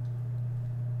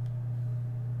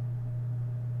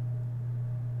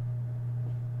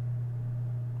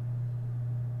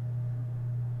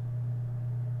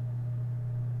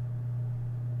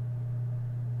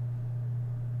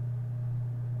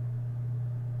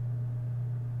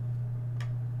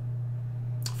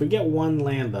 If we get 1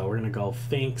 land, though, we're going to go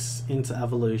Finks into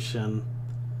Evolution.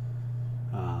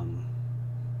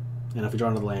 And if we draw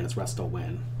another land, it's Resto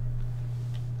win.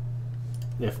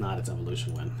 If not, it's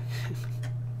Evolution win.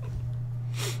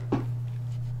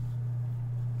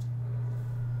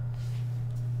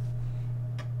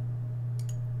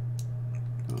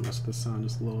 I'll mess this sound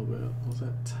just a little bit. I was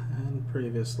at 10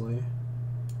 previously.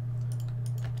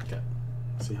 Okay,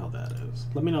 let's see how that is.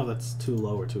 Let me know if that's too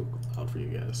low or too loud for you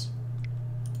guys.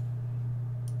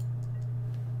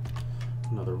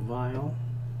 Another Vial.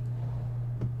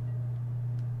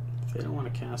 If they don't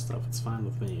want to cast stuff, it's fine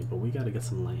with me, but we got to get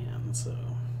some land, so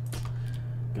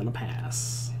gonna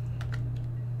pass.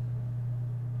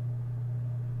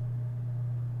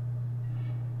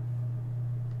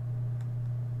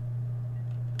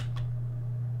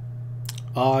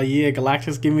 Oh yeah,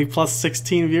 Galactic's giving me plus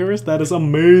 16 viewers. That is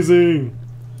amazing.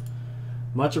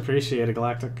 Much appreciated,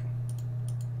 Galactic.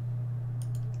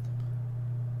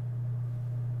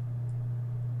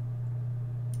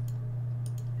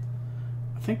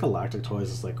 I think Galactic Toys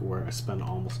is like where I spend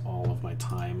almost all of my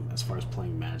time as far as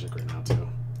playing Magic right now too.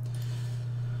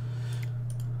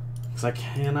 Because I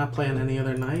cannot play on any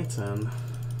other night, and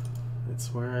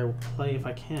it's where I will play if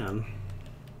I can.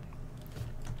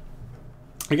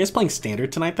 Are you guys playing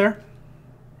Standard tonight there?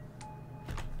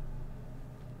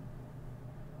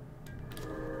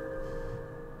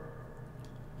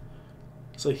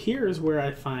 So here's where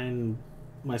I find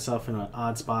myself in an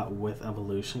odd spot with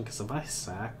Evolution, because if I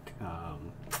sack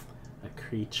a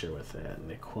creature with it and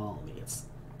they quell me, it's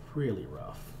really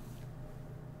rough.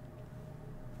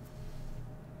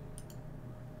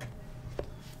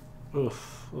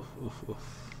 Oof, oof, oof,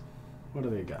 oof. What do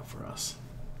they got for us?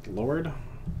 Lord?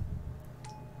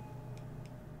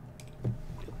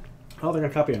 Oh, they're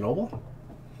gonna copy a noble?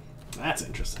 That's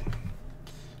interesting.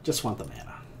 Just want the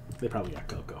mana. They probably got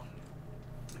Coco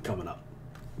coming up.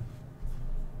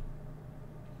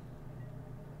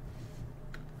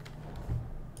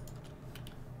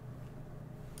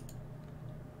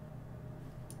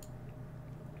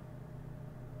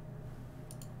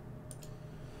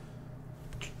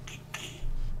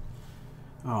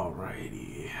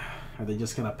 Alrighty. Are they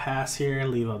just gonna pass here,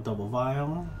 leave a double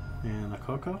vial and a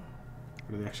Coco? Or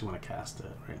do they actually want to cast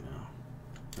it right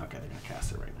now? Okay, they're gonna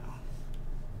cast it right now.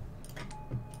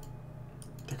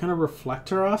 They're gonna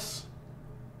reflector us?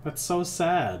 That's so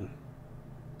sad.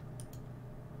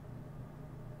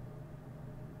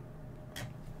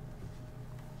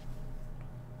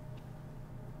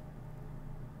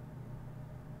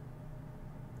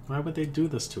 Why would they do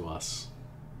this to us?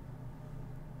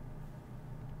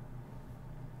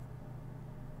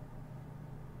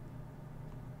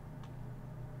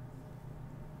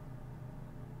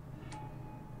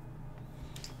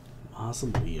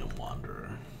 Mausoleum Wanderer.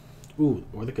 Ooh,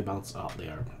 or they could bounce. Oh, they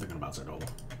are. They're gonna bounce our noble.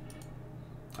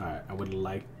 Alright, I would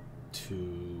like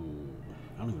to.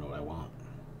 I don't even know what I want.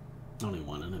 I don't even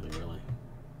want anything really.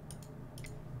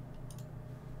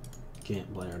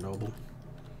 Can't play our noble.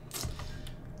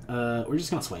 We're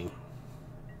just gonna swing.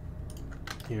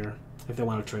 Here. If they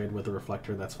want to trade with the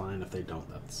reflector, that's fine. If they don't,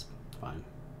 that's fine.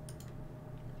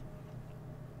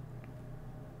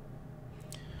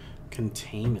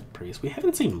 Containment Priest. We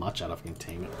haven't seen much out of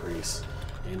Containment Priest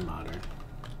in Modern.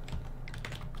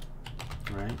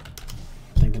 Right?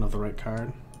 Thinking of the right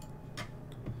card?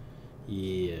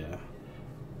 Yeah.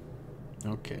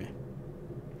 Okay.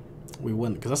 We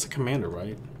win, because that's a commander,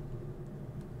 right?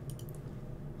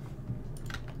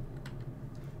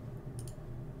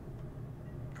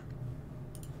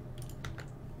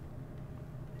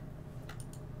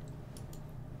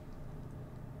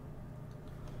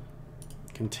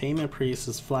 Containment Priest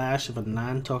is flash. If a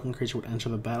non-token creature would enter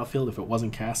the battlefield, if it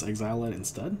wasn't cast, exile it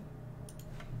instead.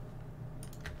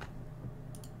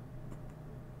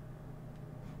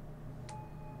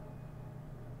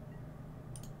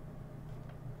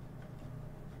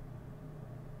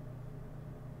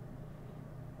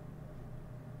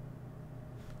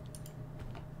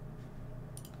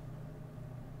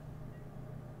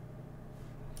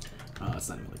 Oh, it's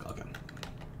not even like okay.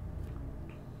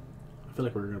 I feel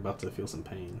like we're about to feel some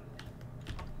pain.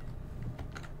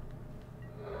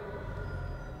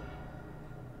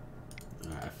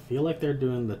 I feel like they're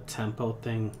doing the tempo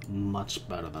thing much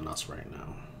better than us right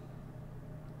now.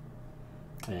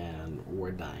 And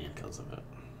we're dying because of it.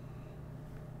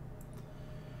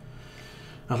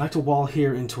 I'd like to wall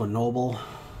here into a noble.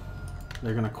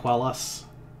 They're going to quell us.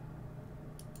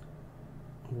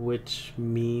 Which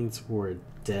means we're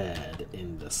dead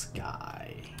in the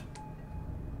sky.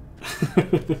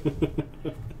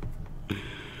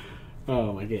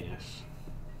 Oh my gosh.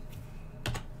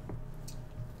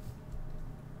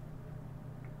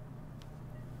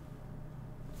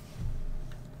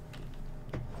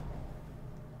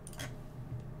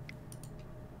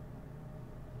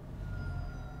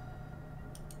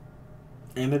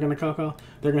 And they're gonna Coco?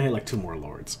 They're gonna hit like 2 more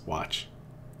lords. Watch.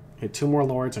 Hit 2 more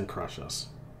lords and crush us.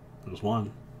 There's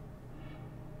 1.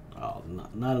 Oh,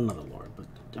 not another lord, but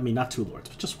I mean not 2 lords,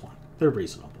 but just 1. They're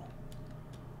reasonable.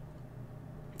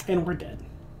 And we're dead.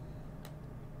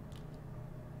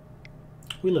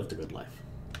 We lived a good life.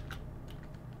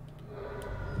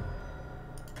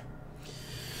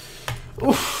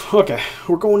 Oof, okay,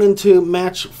 we're going into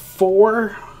match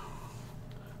 4.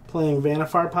 Playing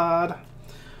Vannifar Pod.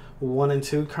 1 and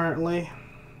 2 currently.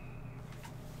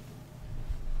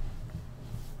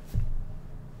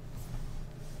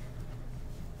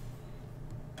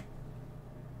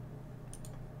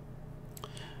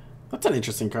 That's an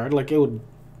interesting card. Like it'd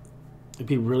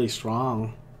be really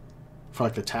strong for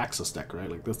like the Taxus deck, right?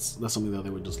 Like that's something that they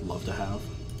would just love to have.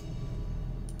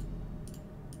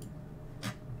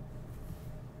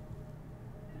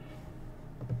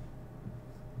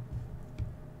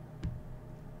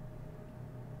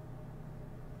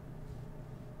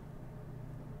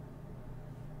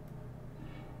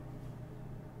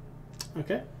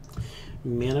 Okay.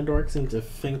 Mana Dorks into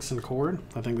Finks and Cord.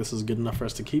 I think this is good enough for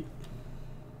us to keep.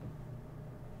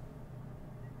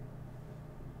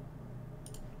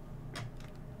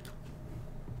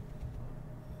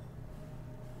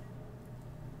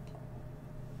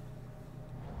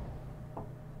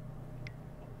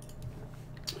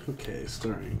 Okay,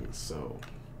 starting. So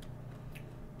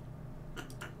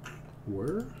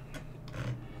we're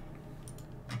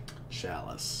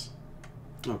Chalice.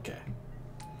 Okay.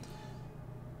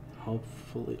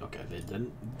 Hopefully, okay, they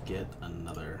didn't get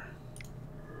another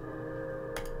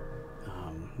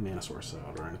mana source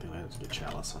out or anything. They had to get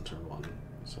Chalice on turn 1.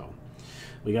 So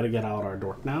we got to get out our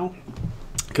dork now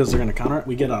because they're going to counter it.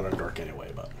 We get out our dork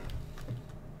anyway, but.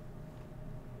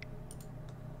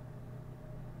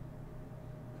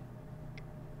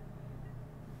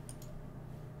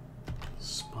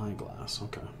 Spyglass,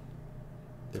 okay.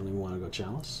 They don't even want to go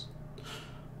Chalice.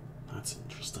 That's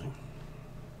interesting.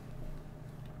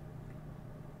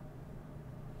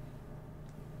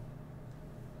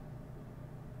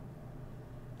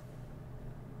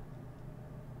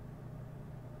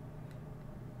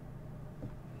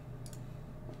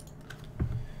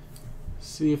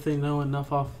 See if they know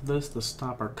enough off of this to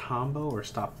stop our combo or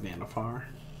stop Vannifar.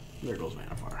 There goes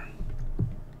Vannifar.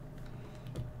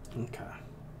 Okay.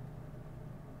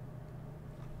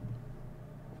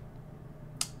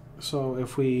 So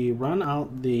if we run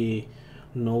out the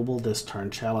Noble this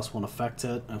turn, Chalice won't affect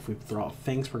it. If we throw out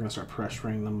Finks, we're going to start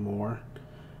pressuring them more.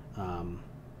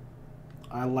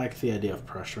 I like the idea of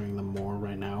pressuring them more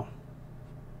right now.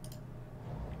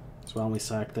 So why don't we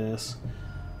sack this?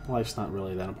 Life's not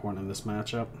really that important in this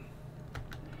matchup.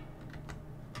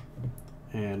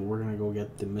 And we're going to go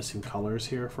get the missing colors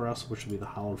here for us, which would be the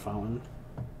Hallowed Fountain.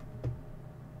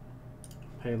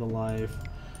 Pay the life.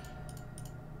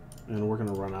 And we're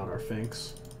going to run out our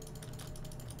Finks.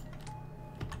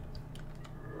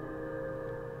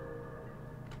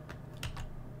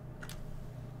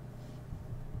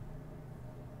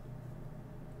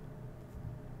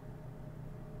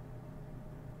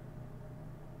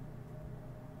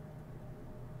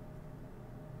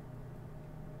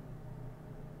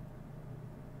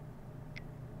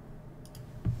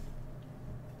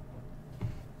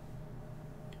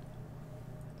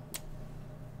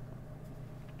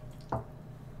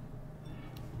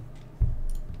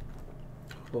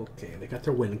 Okay, they got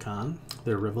their win con,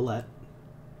 their Rivulet.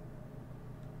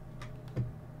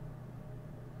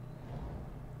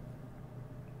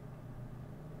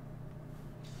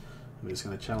 I'm just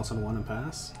going to Chalice on 1 and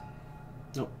pass.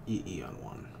 Nope, EE on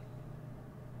 1.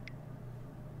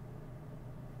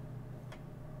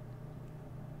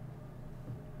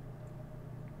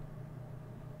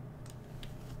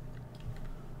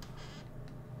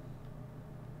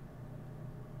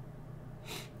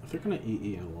 If they're going to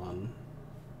EE on 1,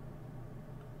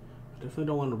 I definitely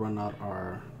don't want to run out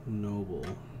our Noble.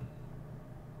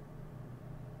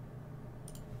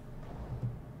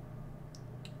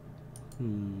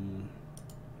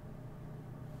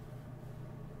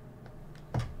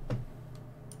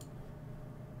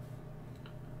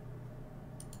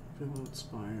 Vigilant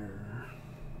Spire.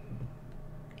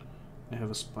 I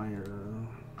have a Spire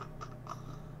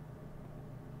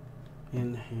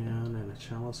in hand and a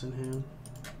Chalice in hand.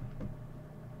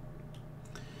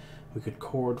 We could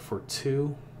Chord for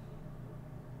 2.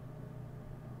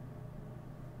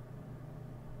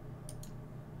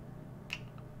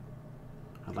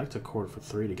 I'd like to Chord for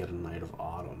 3 to get a Knight of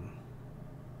Autumn,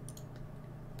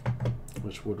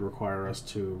 which would require us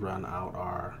to run out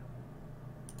our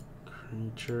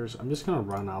creatures. I'm just gonna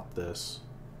run out this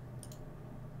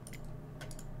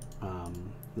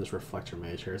this Reflector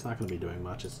Mage here. It's not gonna be doing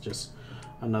much. It's just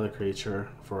another creature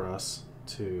for us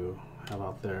to have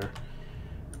out there.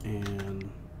 And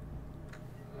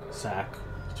sack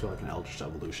to like an Eldritch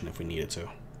Evolution if we needed to.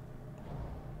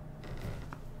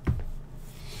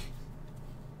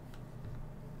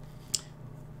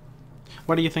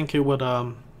 Why do you think it would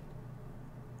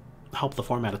help the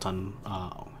format a ton,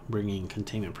 bringing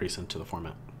Containment Priest into the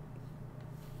format?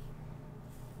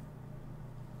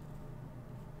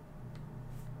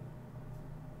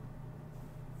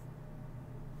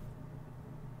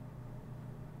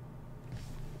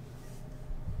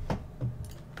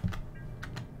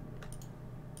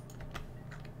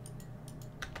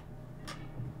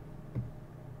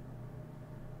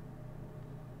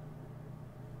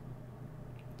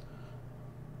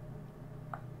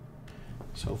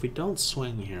 So if we don't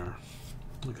swing here,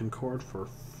 we can Chord for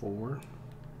 4.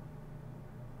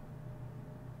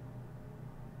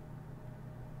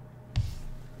 I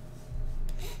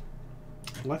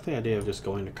like the idea of just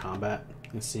going to combat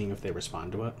and seeing if they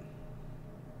respond to it.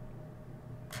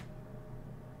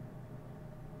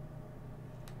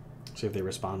 See if they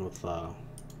respond with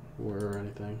Whir or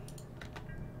anything.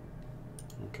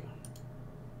 Okay.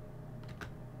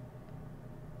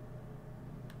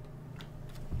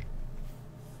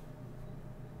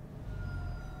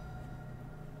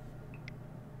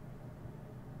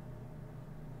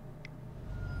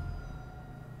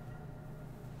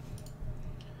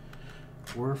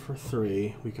 we're for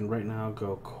 3. We can right now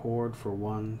go chord for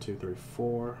 1, 2, 3,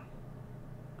 4,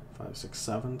 5, 6,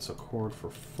 7. So chord for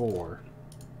 4.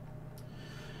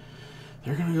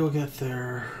 They're gonna go get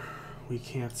their we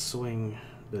can't swing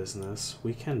business.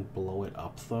 We can blow it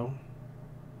up though.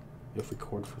 If we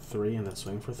chord for 3 and then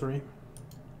swing for 3.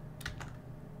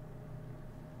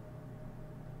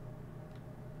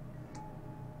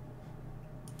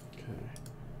 Okay.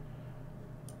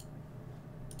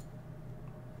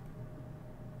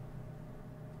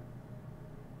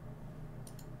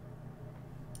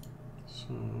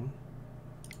 So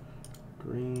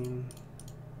green.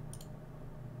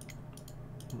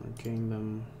 Gain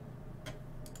them.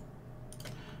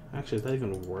 Actually, is that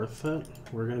even worth it?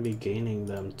 We're going to be gaining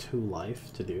them 2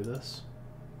 life to do this.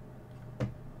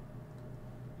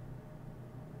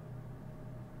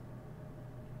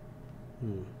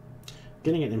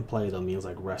 Getting it in play though means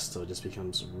like Resto just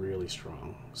becomes really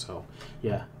strong. So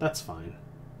yeah, that's fine.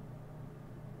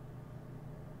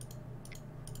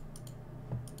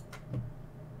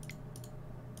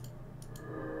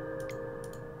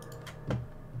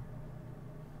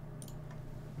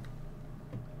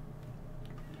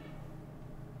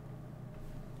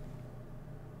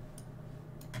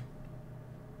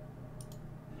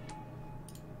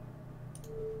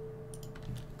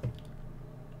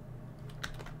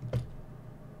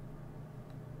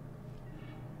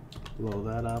 Blow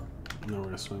that up, and then we're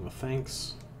gonna swing with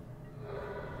thanks.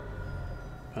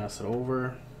 Pass it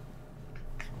over.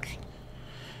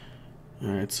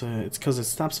 Alright, so it's because it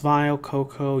stops Vial,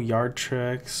 Coco, Yard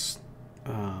Tricks,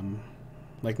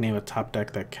 like name a top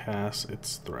deck that casts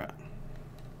its threat.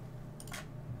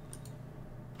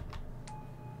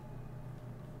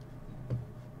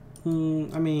 I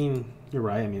mean, you're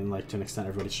right. I mean, like to an extent,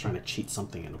 everybody's trying to cheat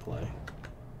something into play.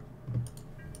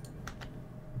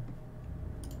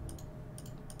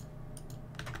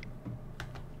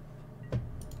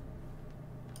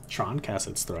 Tron casts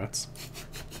its threats.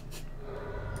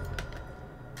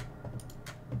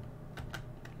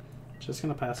 Just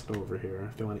gonna pass it over here.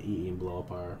 If they want to EE and blow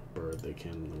up our bird, they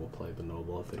can. And then we'll play the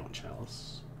Noble if they don't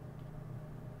chalice.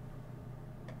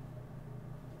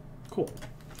 Cool.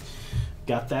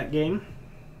 Got that game.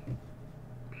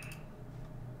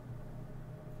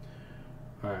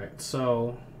 Alright,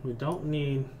 so we don't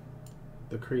need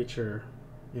the creature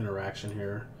interaction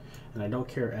here, and I don't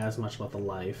care as much about the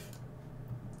life.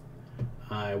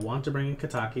 I want to bring in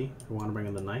Kataki. I want to bring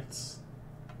in the Knights.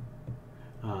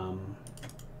 I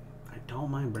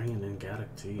don't mind bringing in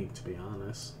Gaddock Teague, to be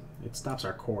honest. It stops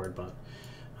our chord, but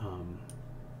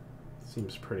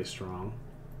seems pretty strong.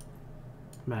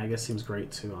 Magus seems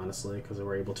great too, honestly, because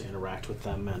we're able to interact with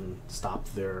them and stop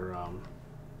their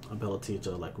ability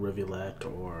to like Rivulet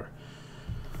or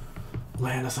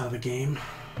land us out of the game.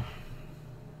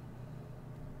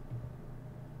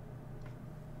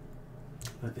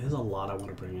 That is a lot I want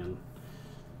to bring in.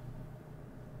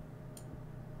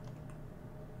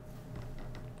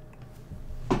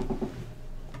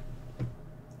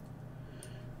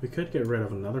 We could get rid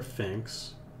of another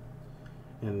Sphinx,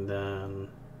 and then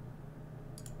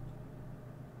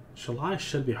Shalai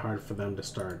should be hard for them to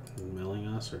start milling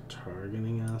us or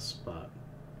targeting us, but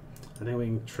I think we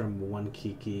can trim one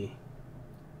Kiki.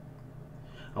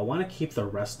 I want to keep the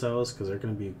Restos because they're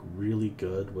going to be really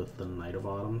good with the Knight of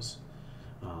Autumns.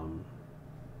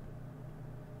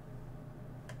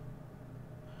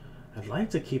 I'd like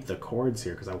to keep the chords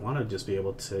here because I want to just be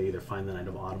able to either find the Knight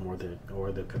of Autumn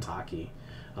or the Kataki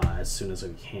as soon as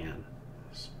we can.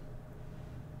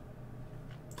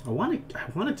 I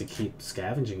wanted to keep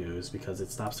Scavenging Ooze because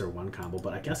it stops their one combo,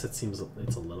 but I guess it seems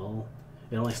it's a little.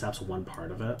 It only stops one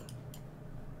part of it.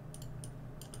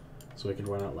 So we could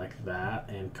run it like that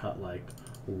and cut like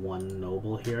one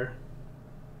Noble here.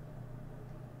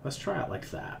 Let's try it like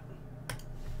that.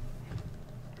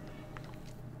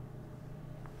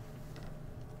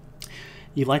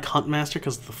 You like Huntmaster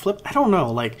because the flip? I don't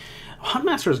know. Like,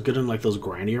 Huntmaster is good in like those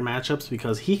grindier matchups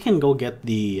because he can go get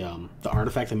the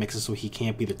artifact that makes it so he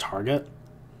can't be the target.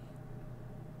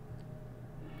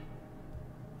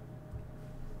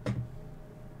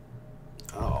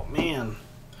 Oh man,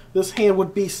 this hand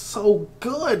would be so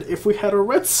good if we had a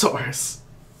red source.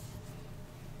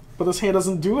 But this hand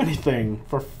doesn't do anything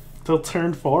till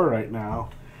turn 4 right now.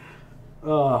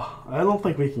 I don't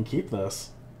think we can keep this.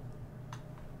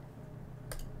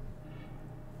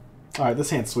 Alright, this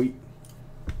hand's sweet.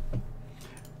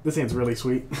 This hand's really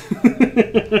sweet.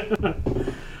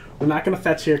 We're not going to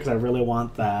fetch here because I really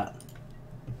want that.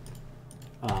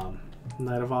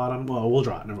 Knight of Autumn. Well, we'll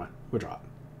draw it. Never mind. We'll draw it.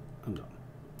 I'm done.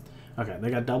 Okay, they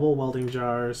got double welding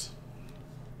jars.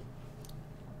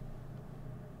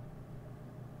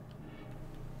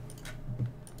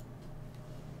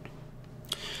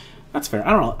 That's fair.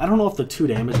 I don't know. I don't know if the 2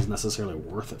 damage is necessarily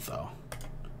worth it though.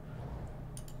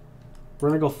 We're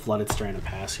gonna go Flooded Strain and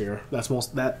pass here.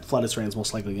 That Flooded Strain is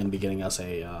most likely gonna be getting us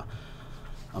a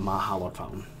Hallowed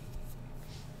Fountain.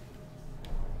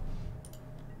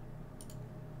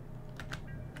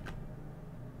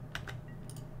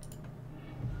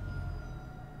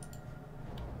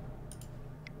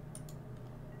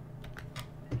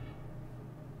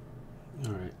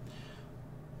 All right.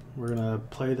 We're gonna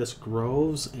play this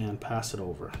Groves and pass it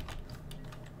over.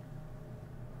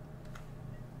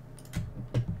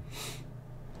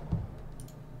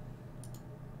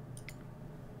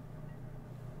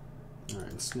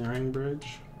 Alright, Snaring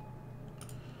Bridge.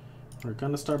 We're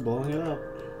gonna start blowing it up.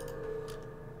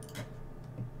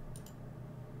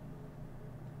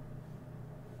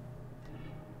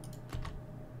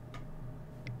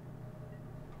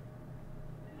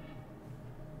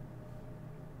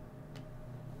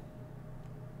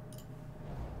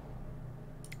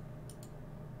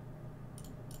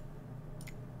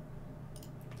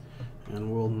 And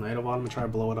we'll Night of Autumn and try to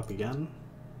blow it up again.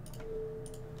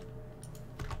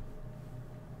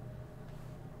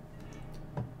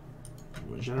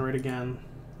 Regenerate again,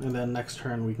 and then next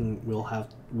turn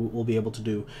we'll be able to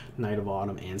do Night of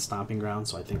Autumn and Stomping Ground.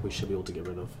 So I think we should be able to get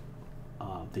rid of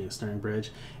the Ensnaring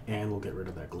Bridge, and we'll get rid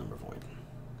of that Glimmer Void.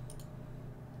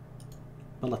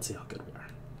 But let's see how good we are.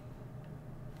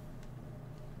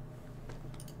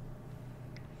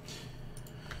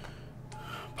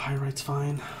 Pyrite's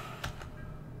fine.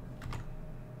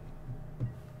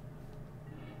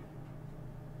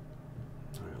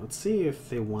 Alright, let's see if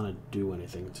they want to do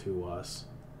anything to us.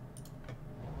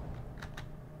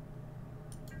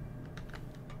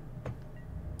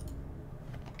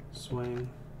 Swing.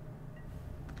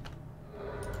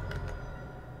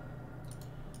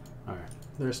 Alright,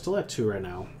 they're still at 2 right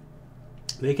now.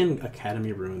 They can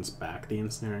Academy Runes back the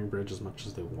Ensnaring Bridge as much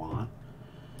as they want.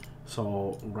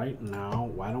 So right now,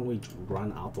 why don't we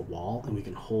run out the wall and we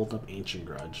can hold up Ancient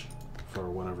Grudge for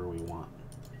whenever we want.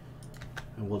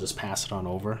 And we'll just pass it on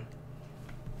over.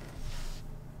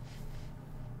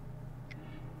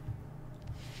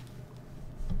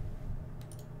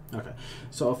 Okay,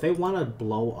 so if they want to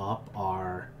blow up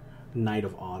our Night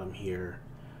of Autumn here,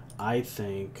 I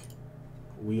think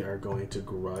we are going to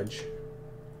grudge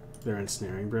their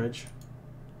Ensnaring Bridge.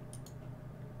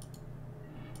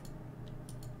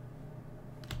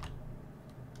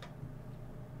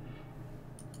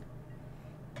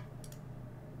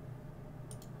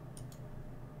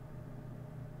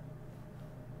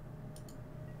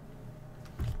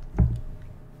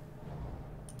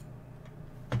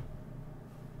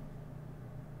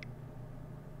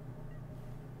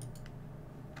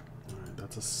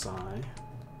 That's a sigh.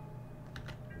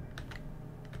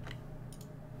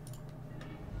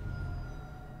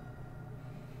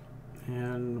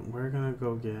 And we're gonna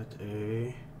go get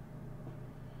a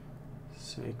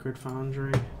Sacred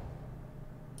Foundry.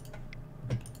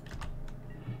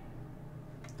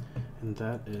 And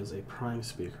that is a Prime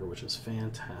Speaker, which is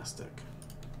fantastic.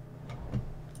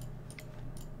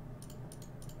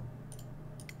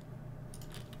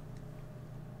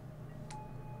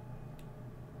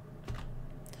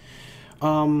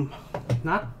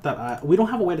 Not that we don't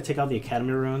have a way to take out the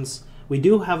Academy Runes. We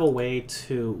do have a way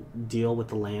to deal with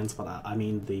the lands, but I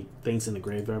mean the things in the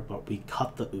graveyard, but we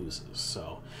cut the oozes,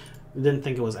 so we didn't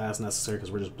think it was as necessary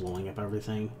because we're just blowing up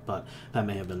everything, but that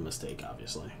may have been a mistake,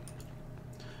 obviously.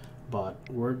 But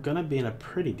we're gonna be in a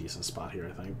pretty decent spot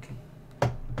here, I think.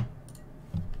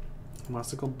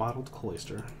 Mystical Bottled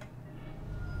Cloister.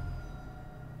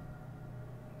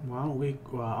 Why don't we,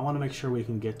 I want to make sure we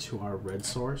can get to our red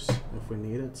source if we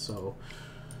need it, so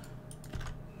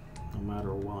no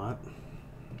matter what.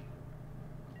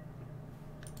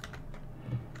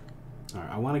 Alright,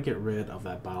 I want to get rid of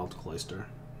that Bottled Cloister.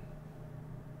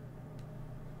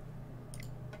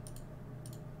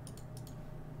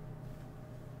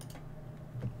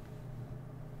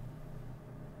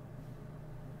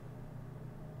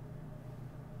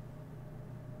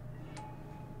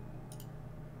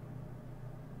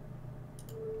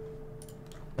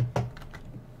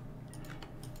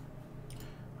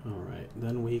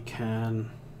 Then we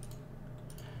can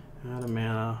add a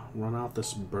mana, run out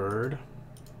this bird.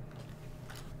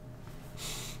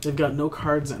 They've got no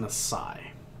cards and a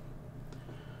sigh.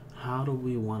 How do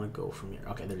we want to go from here?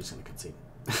 Okay, they're just going to concede.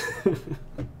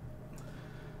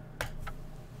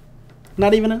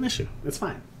 Not even an issue. It's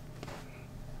fine.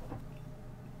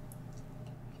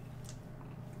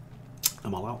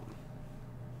 I'm all out.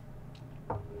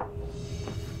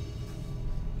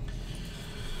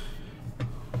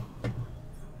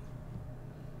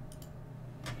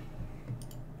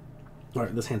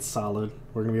 Alright, this hand's solid.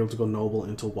 We're going to be able to go Noble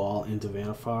into Wall, into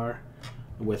Vannifar,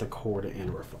 with a Chord and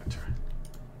a Reflector.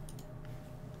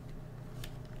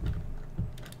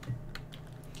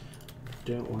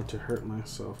 Don't want to hurt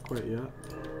myself quite yet.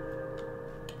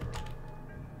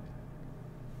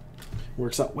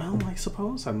 Works out well, I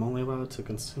suppose. I'm only allowed to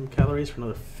consume calories for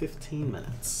another 15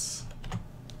 minutes.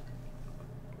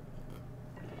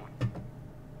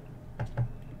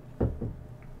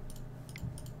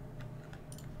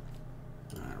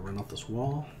 Alright, run off this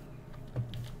wall.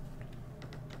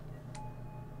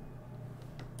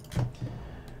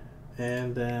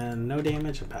 And then no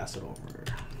damage and pass it over.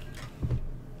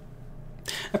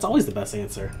 That's always the best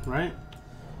answer, right?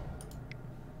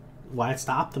 Why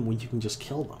stop them when you can just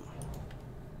kill them?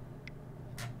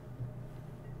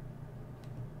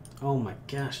 Oh my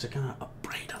gosh, they're gonna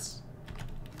upbraid us.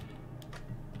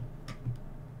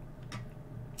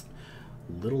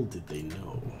 Little did they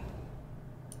know.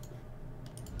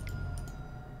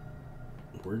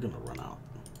 We're gonna run out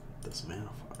this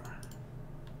Vannifar.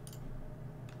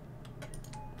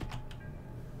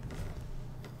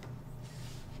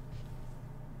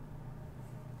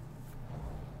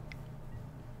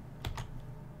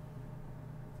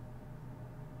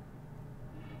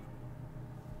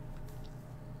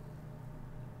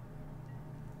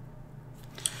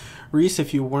 Reese,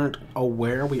 if you weren't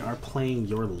aware, we are playing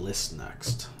your list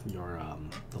next. Your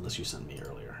the list you sent me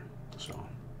earlier. So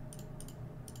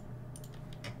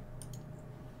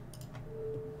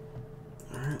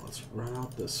alright, let's run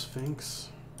out the Sphinx.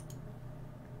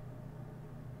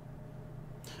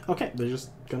 Okay, they're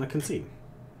just gonna concede.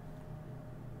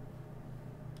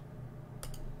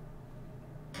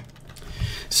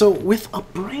 So with a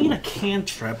brain, a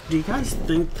cantrip, do you guys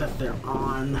think that they're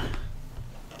on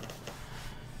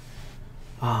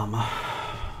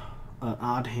an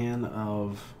odd hand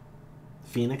of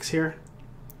Phoenix here?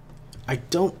 I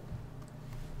don't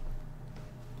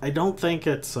think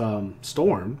it's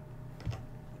Storm,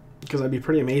 because I'd be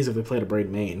pretty amazed if they played a Braid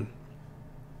main.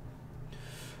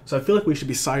 So I feel like we should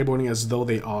be sideboarding as though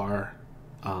they are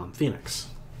Phoenix.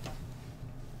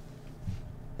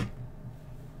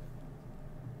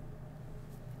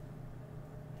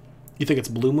 You think it's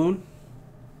Blue Moon?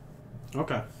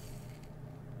 Okay.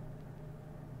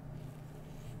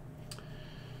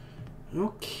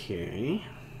 Okay.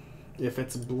 If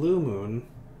it's Blue Moon,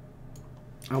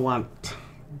 I want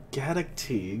Gaddock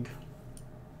Teague.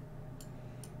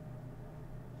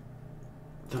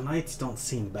 The Knights don't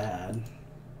seem bad.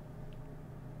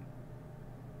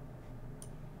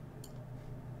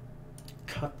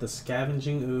 Cut the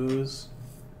Scavenging Ooze.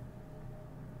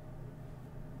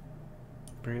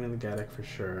 Bring in the Gaddock for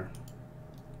sure.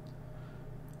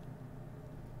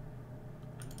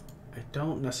 I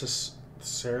don't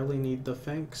necessarily need the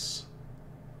Finks,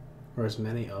 or as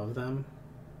many of them,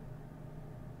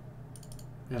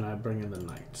 and I bring in the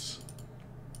Knights.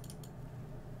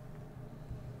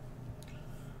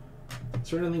 Is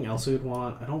there anything else we'd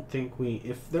want? I don't think we,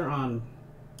 if they're on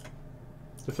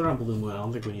Blue Moon, I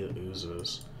don't think we need the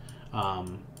Uzus.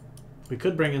 We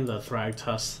could bring in the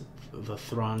Thragtusk, the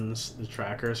Thruns, the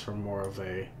Trackers for more of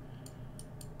a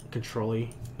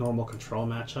normal control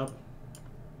matchup.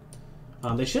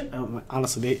 They should,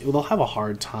 honestly, they'll have a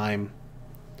hard time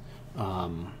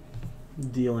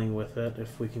dealing with it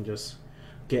if we can just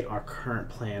get our current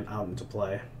plan out into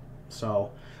play.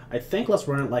 So I think let's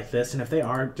run it like this, and if they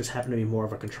are just happen to be more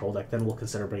of a control deck, then we'll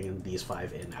consider bringing these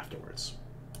 5 in afterwards.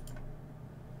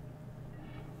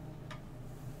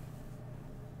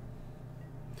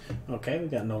 Okay, we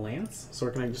got no lands, so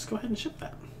we're going to just go ahead and ship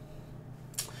that.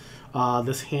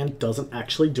 This hand doesn't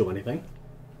actually do anything,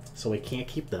 so we can't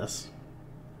keep this.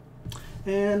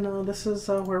 And this is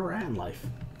where we're at in life.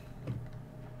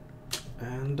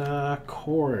 And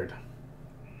Chord.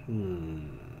 Do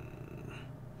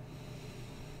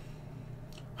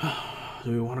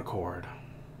we want a Chord?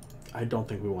 I don't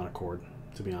think we want a Chord,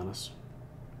 to be honest.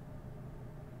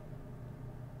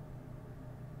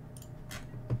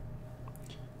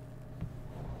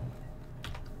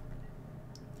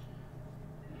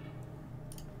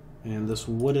 And this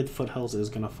Wooded Foothills is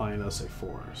going to find us a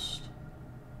forest.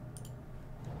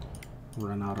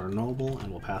 Run out our Noble,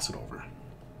 and we'll pass it over.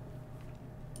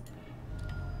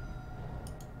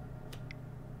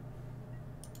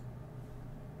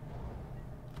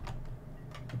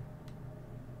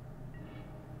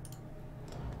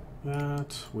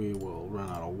 That, we will run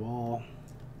out a wall.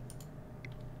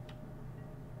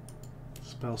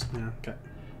 Spell Snare, okay.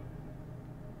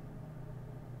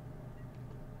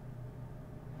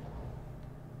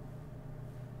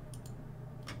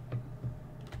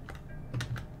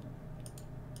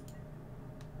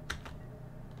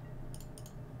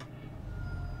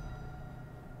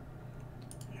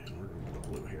 We're gonna go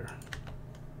blue here.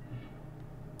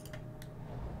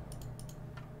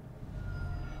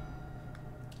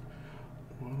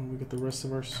 Why don't we get the rest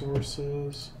of our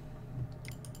sources?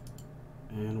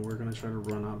 And we're gonna try to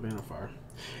run out Vannifar.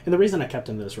 And the reason I kept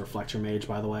in this Reflector Mage,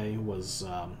 by the way, was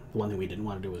the one thing we didn't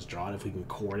want to do was draw it. If we can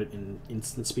cord it in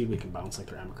instant speed, we can bounce like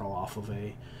their Emrakul off of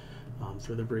a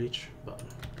through the breach. But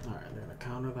alright, they're gonna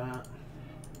counter that.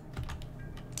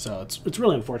 So it's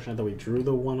really unfortunate that we drew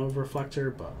the one of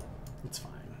Reflector, but it's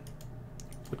fine.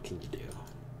 What can you do?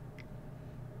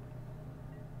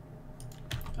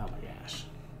 Oh my gosh.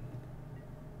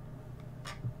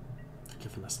 They're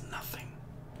giving us nothing.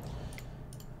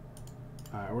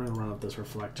 Alright, we're gonna run up this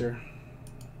Reflector.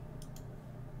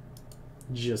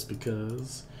 Just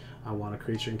because I want a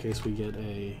creature in case we get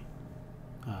a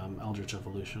Eldritch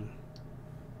Evolution.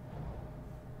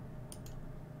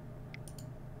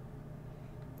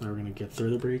 Now we're gonna get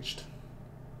through the breached.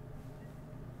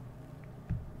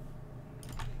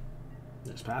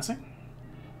 There's passing.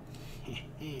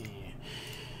 I'm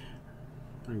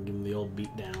gonna give him the old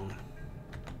beat down.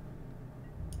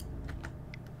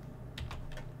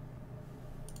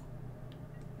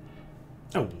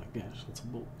 Oh my gosh, that's a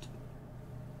bolt.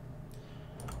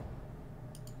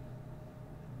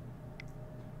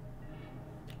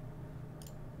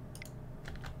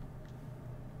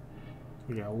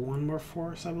 We got one more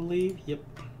force, I believe. Yep.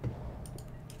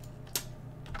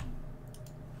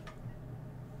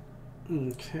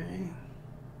 Okay.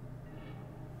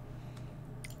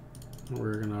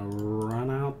 We're gonna run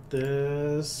out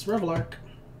this Revelark.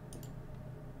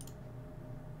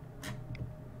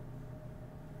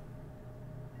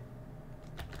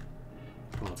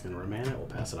 Well, it's gonna remain it. We'll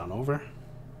pass it on over.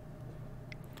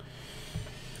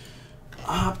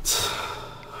 Opt.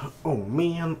 Oh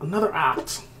man, another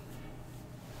opt.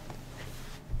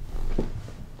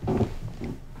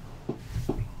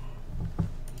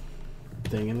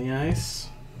 Thing in the ice.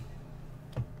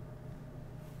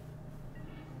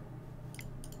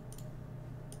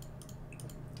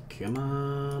 Come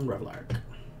on, Revelark.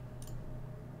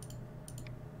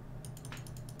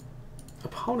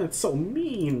 Opponent's so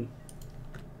mean.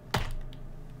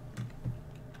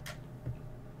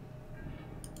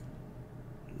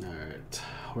 Alright,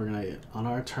 we're gonna, on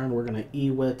our turn, we're gonna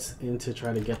E-Wit in to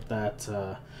try to get that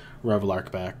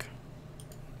Revelark back.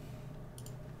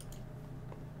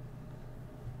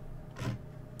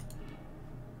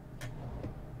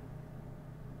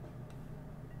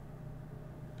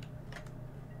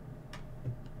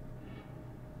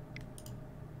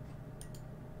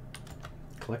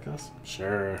 Click us?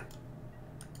 Sure.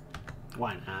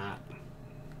 Why not?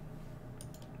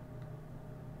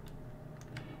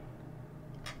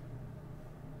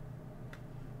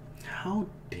 How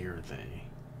dare they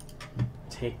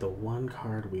take the one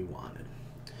card we wanted?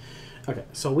 Okay,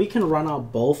 so we can run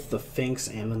out both the Finks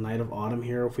and the Knight of Autumn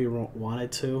here if we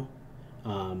wanted to,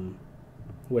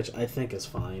 which I think is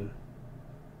fine.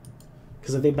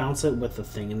 Because if they bounce it with the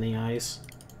thing in the ice,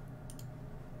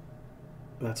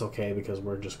 that's okay, because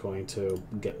we're just going to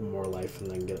get more life and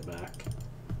then get it back.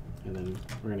 And then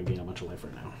we're going to gain a bunch of life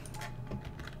right now.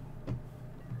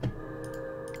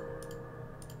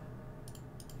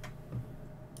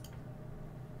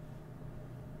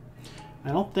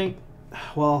 I don't think...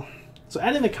 Well, so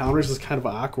adding the counters is kind of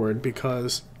awkward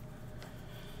because...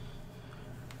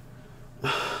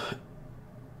 if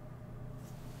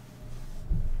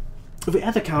we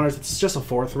add the counters, it's just a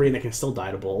 4/3 and it can still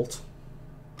die to bolt.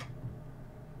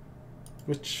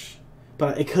 Which,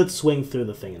 but it could swing through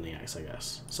the thing in the ice, I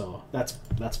guess. So that's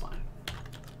fine.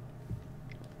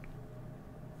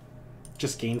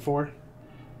 Just gain 4?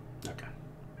 Okay.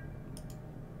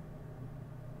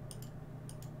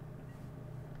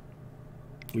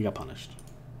 We got punished.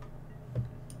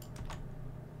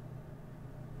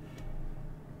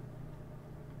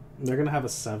 They're gonna have a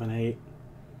 7/8,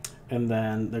 and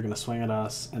then they're gonna swing at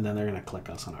us, and then they're gonna click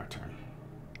us on our turn.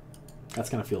 That's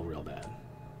gonna feel real bad.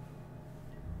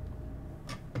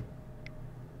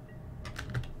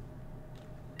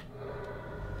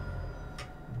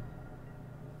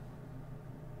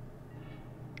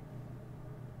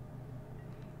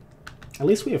 At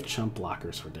least we have chump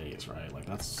blockers for days, right? Like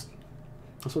that's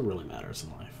what really matters in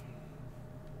life.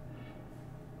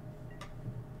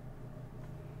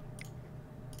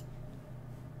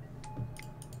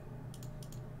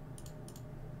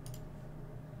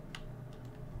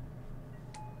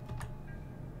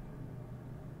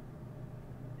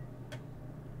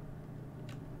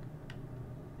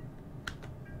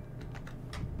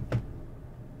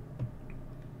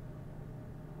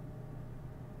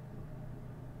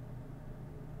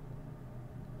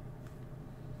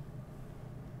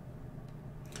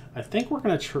 I think we're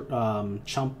going to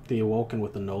chump the Awoken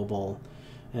with the Noble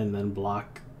and then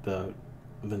block the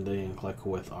Vendilion Click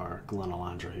with our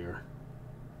Glenalandra here.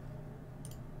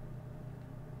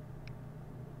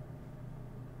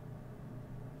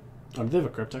 Oh, do they have a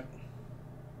Cryptic?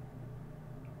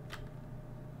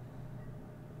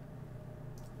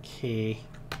 Okay.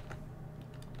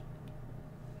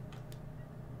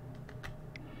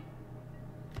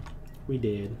 We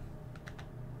did.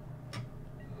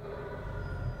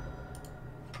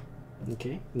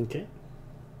 Okay, okay.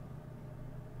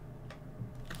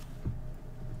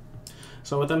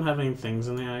 So with them having things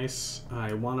in the ice,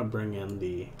 I want to bring in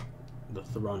the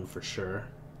Thrun for sure.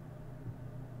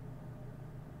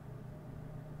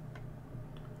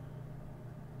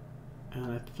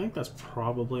 And I think that's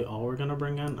probably all we're gonna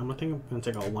bring in. I'm gonna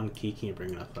take out one Kiki and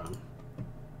bring in a Thrun.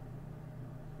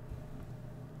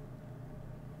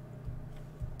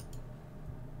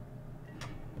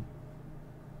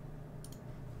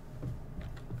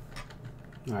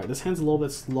 Alright, this hand's a little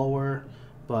bit slower,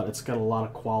 but it's got a lot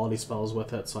of quality spells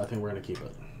with it, so I think we're going to keep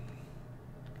it.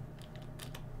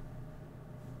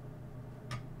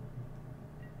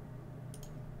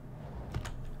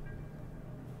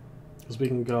 Because we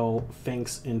can go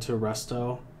Finks into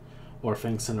Resto, or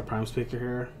Finks into Prime Speaker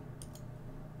here,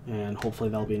 and hopefully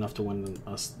that'll be enough to win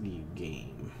us the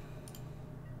game.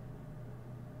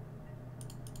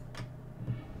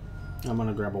 I'm going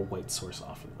to grab a white source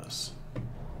off of this.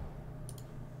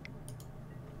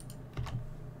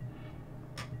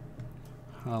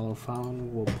 Hollow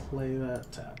Fountain will play that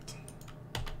tapped.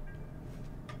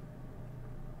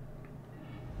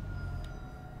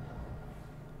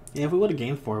 Yeah, if we would have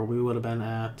gained 4, we would have been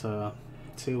at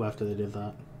 2 after they did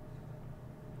that.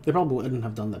 They probably wouldn't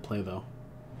have done that play though.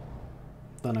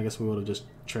 Then I guess we would have just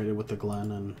traded with the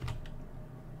Glen and...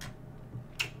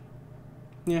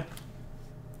 yeah.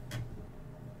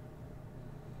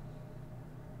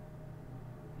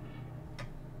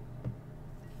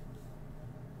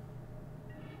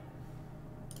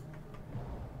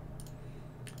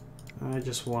 I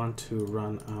just want to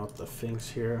run out the Finks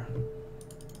here.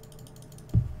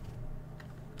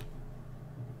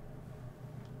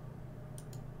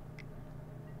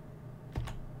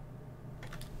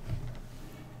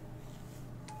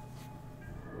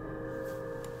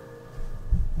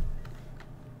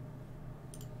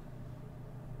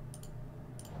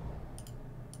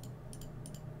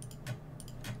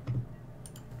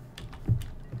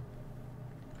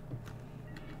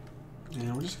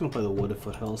 And we're just gonna play the Wooded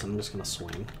Foothills, and I'm just gonna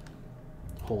swing.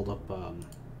 Hold up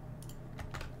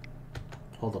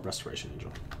Restoration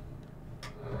Angel.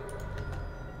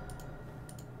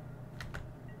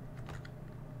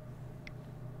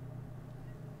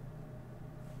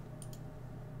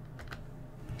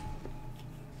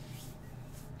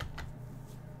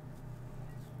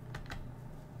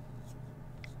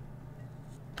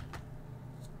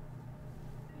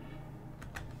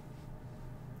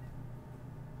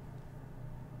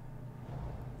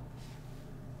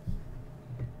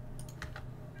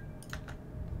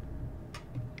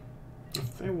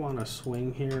 If they want to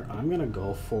swing here, I'm going to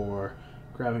go for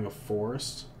grabbing a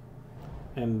Forest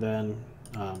and then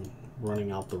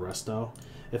running out the Resto.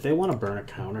 If they want to burn a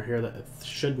counter here, that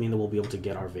should mean that we'll be able to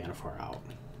get our Vannifar out.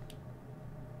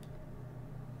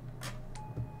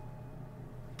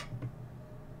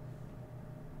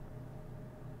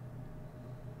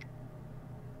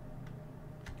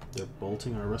 They're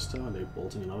bolting our Resto. Are they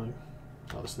bolting another?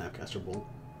 Oh, the Snapcaster bolt.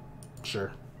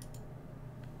 Sure.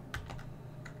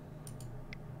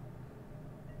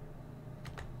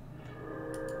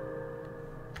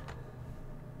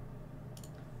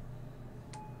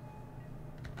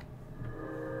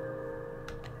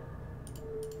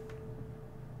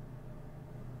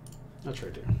 That's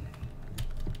right there.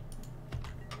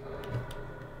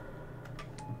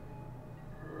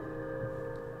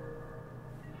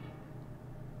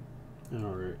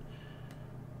 Alright.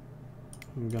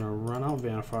 I'm gonna run out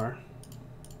Vannifar.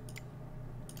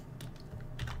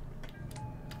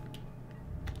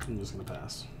 I'm just gonna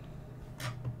pass.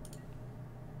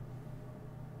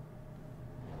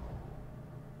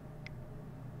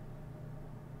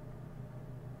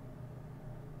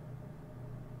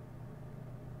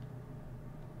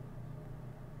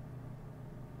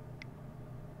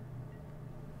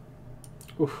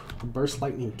 Oof, Burst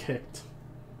Lightning kicked.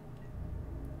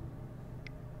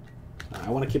 I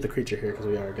want to keep the creature here because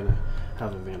we are going to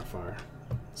have a Vannifar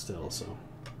still, so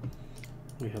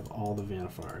we have all the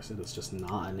Vannifars. It is just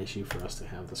not an issue for us to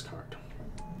have this card.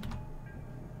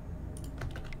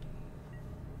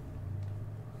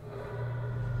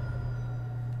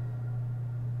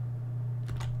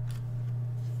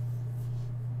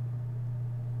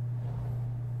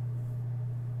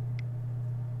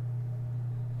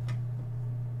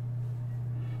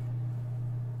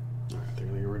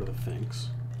 Finks.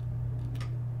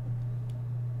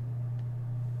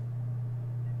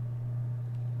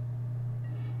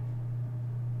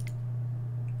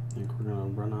 I think we're gonna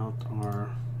run out our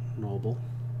noble.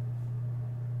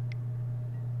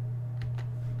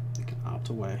 You can opt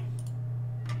away.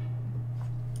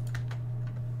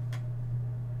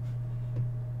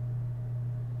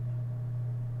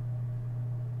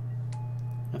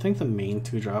 I think the main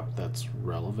 2-drop that's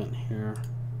relevant here.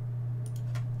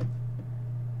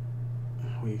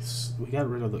 We got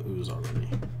rid of the ooze already,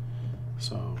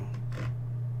 so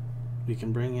we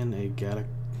can bring in a Gaddock.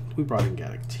 We brought in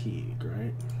Gaddock Teague,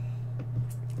 right?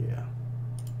 Yeah.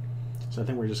 So I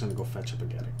think we're just gonna go fetch up a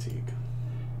Gaddock Teague.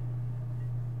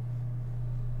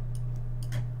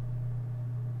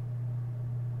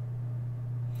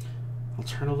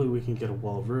 Alternatively, we can get a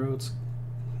Wall of Roots.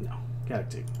 No, Gaddock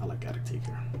Teague. I like Gaddock Teague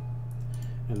here.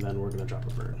 And then we're gonna drop a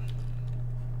bird.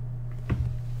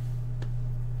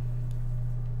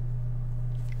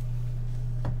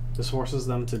 This forces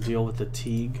them to deal with the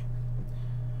Teague.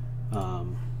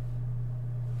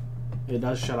 It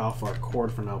does shut off our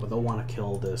cord for now, but they'll want to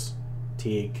kill this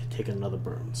Teague, take another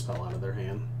burn spell out of their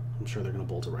hand. I'm sure they're going to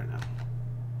bolt it right now.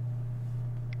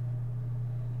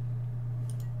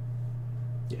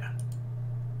 Yeah.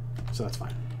 So that's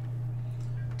fine.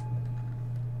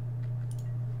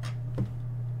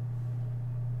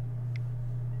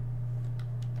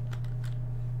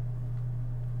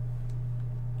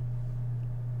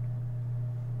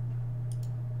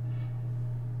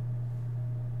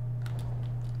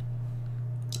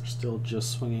 Still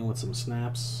just swinging with some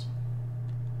snaps.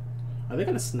 Are they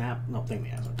gonna snap? No, thing the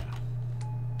ass. Okay.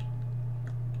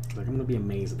 Like, I'm gonna be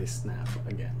amazed if they snap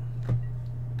again.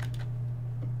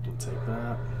 We'll take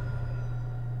that.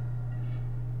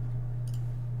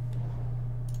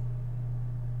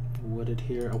 Wooded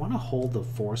here. I want to hold the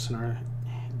force in our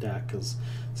deck because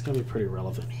it's gonna be pretty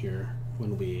relevant here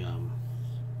when we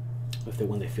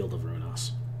when they Field of Ruin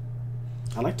us.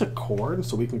 I like to cord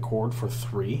so we can cord for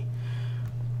 3.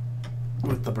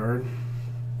 With the bird,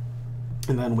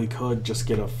 and then we could just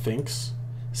get a Finks,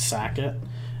 sack it,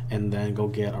 and then go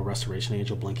get a Restoration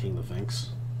Angel blinking the Finks.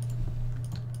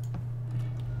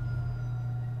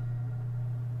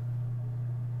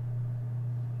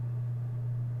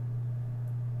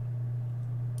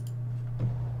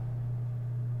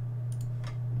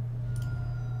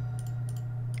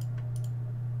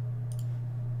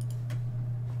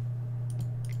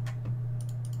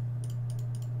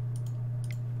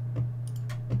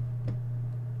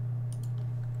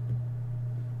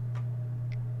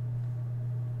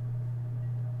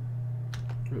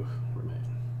 Ooh, remand.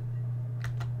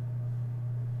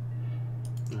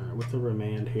 Alright, with the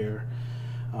remand here,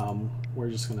 we're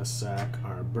just going to sack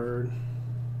our bird,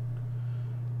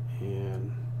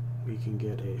 and we can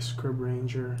get a Scrib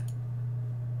Ranger.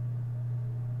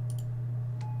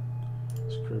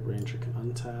 Scrib Ranger can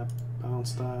untap,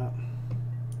 bounce that,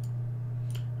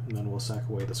 and then we'll sack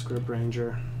away the Scrib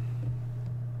Ranger.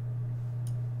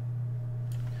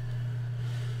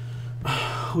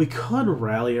 We could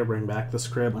rally or bring back the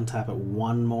Scrib, untap it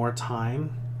one more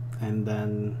time, and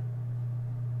then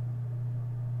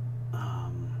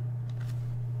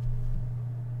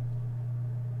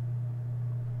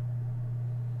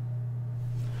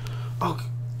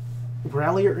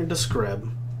Rallier into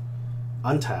Scrib,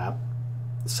 untap,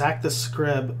 sack the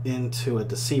Scrib into a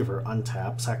Deceiver,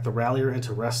 untap, sack the Rallier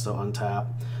into Resto, untap,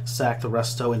 sack the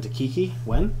Resto into Kiki,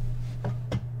 win.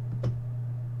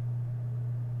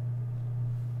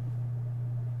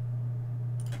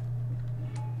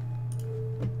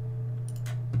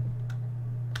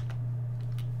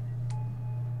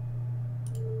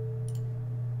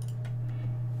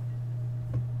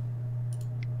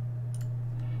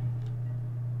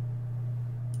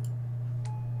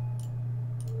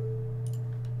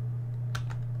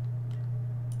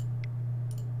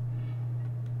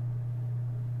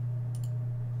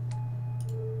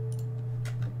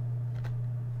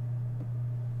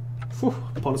 Whew,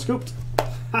 opponent scooped.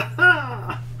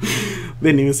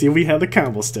 Didn't even see we had the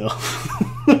combo still.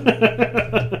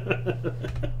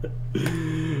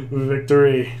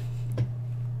 Victory.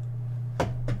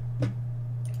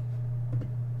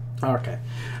 Okay.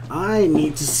 I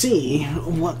need to see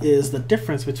what is the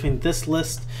difference between this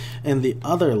list and the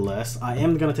other list. I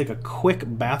am going to take a quick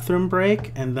bathroom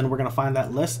break, and then we're going to find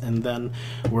that list, and then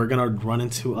we're going to run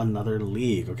into another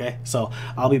league, okay? So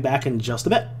I'll be back in just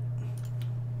a bit.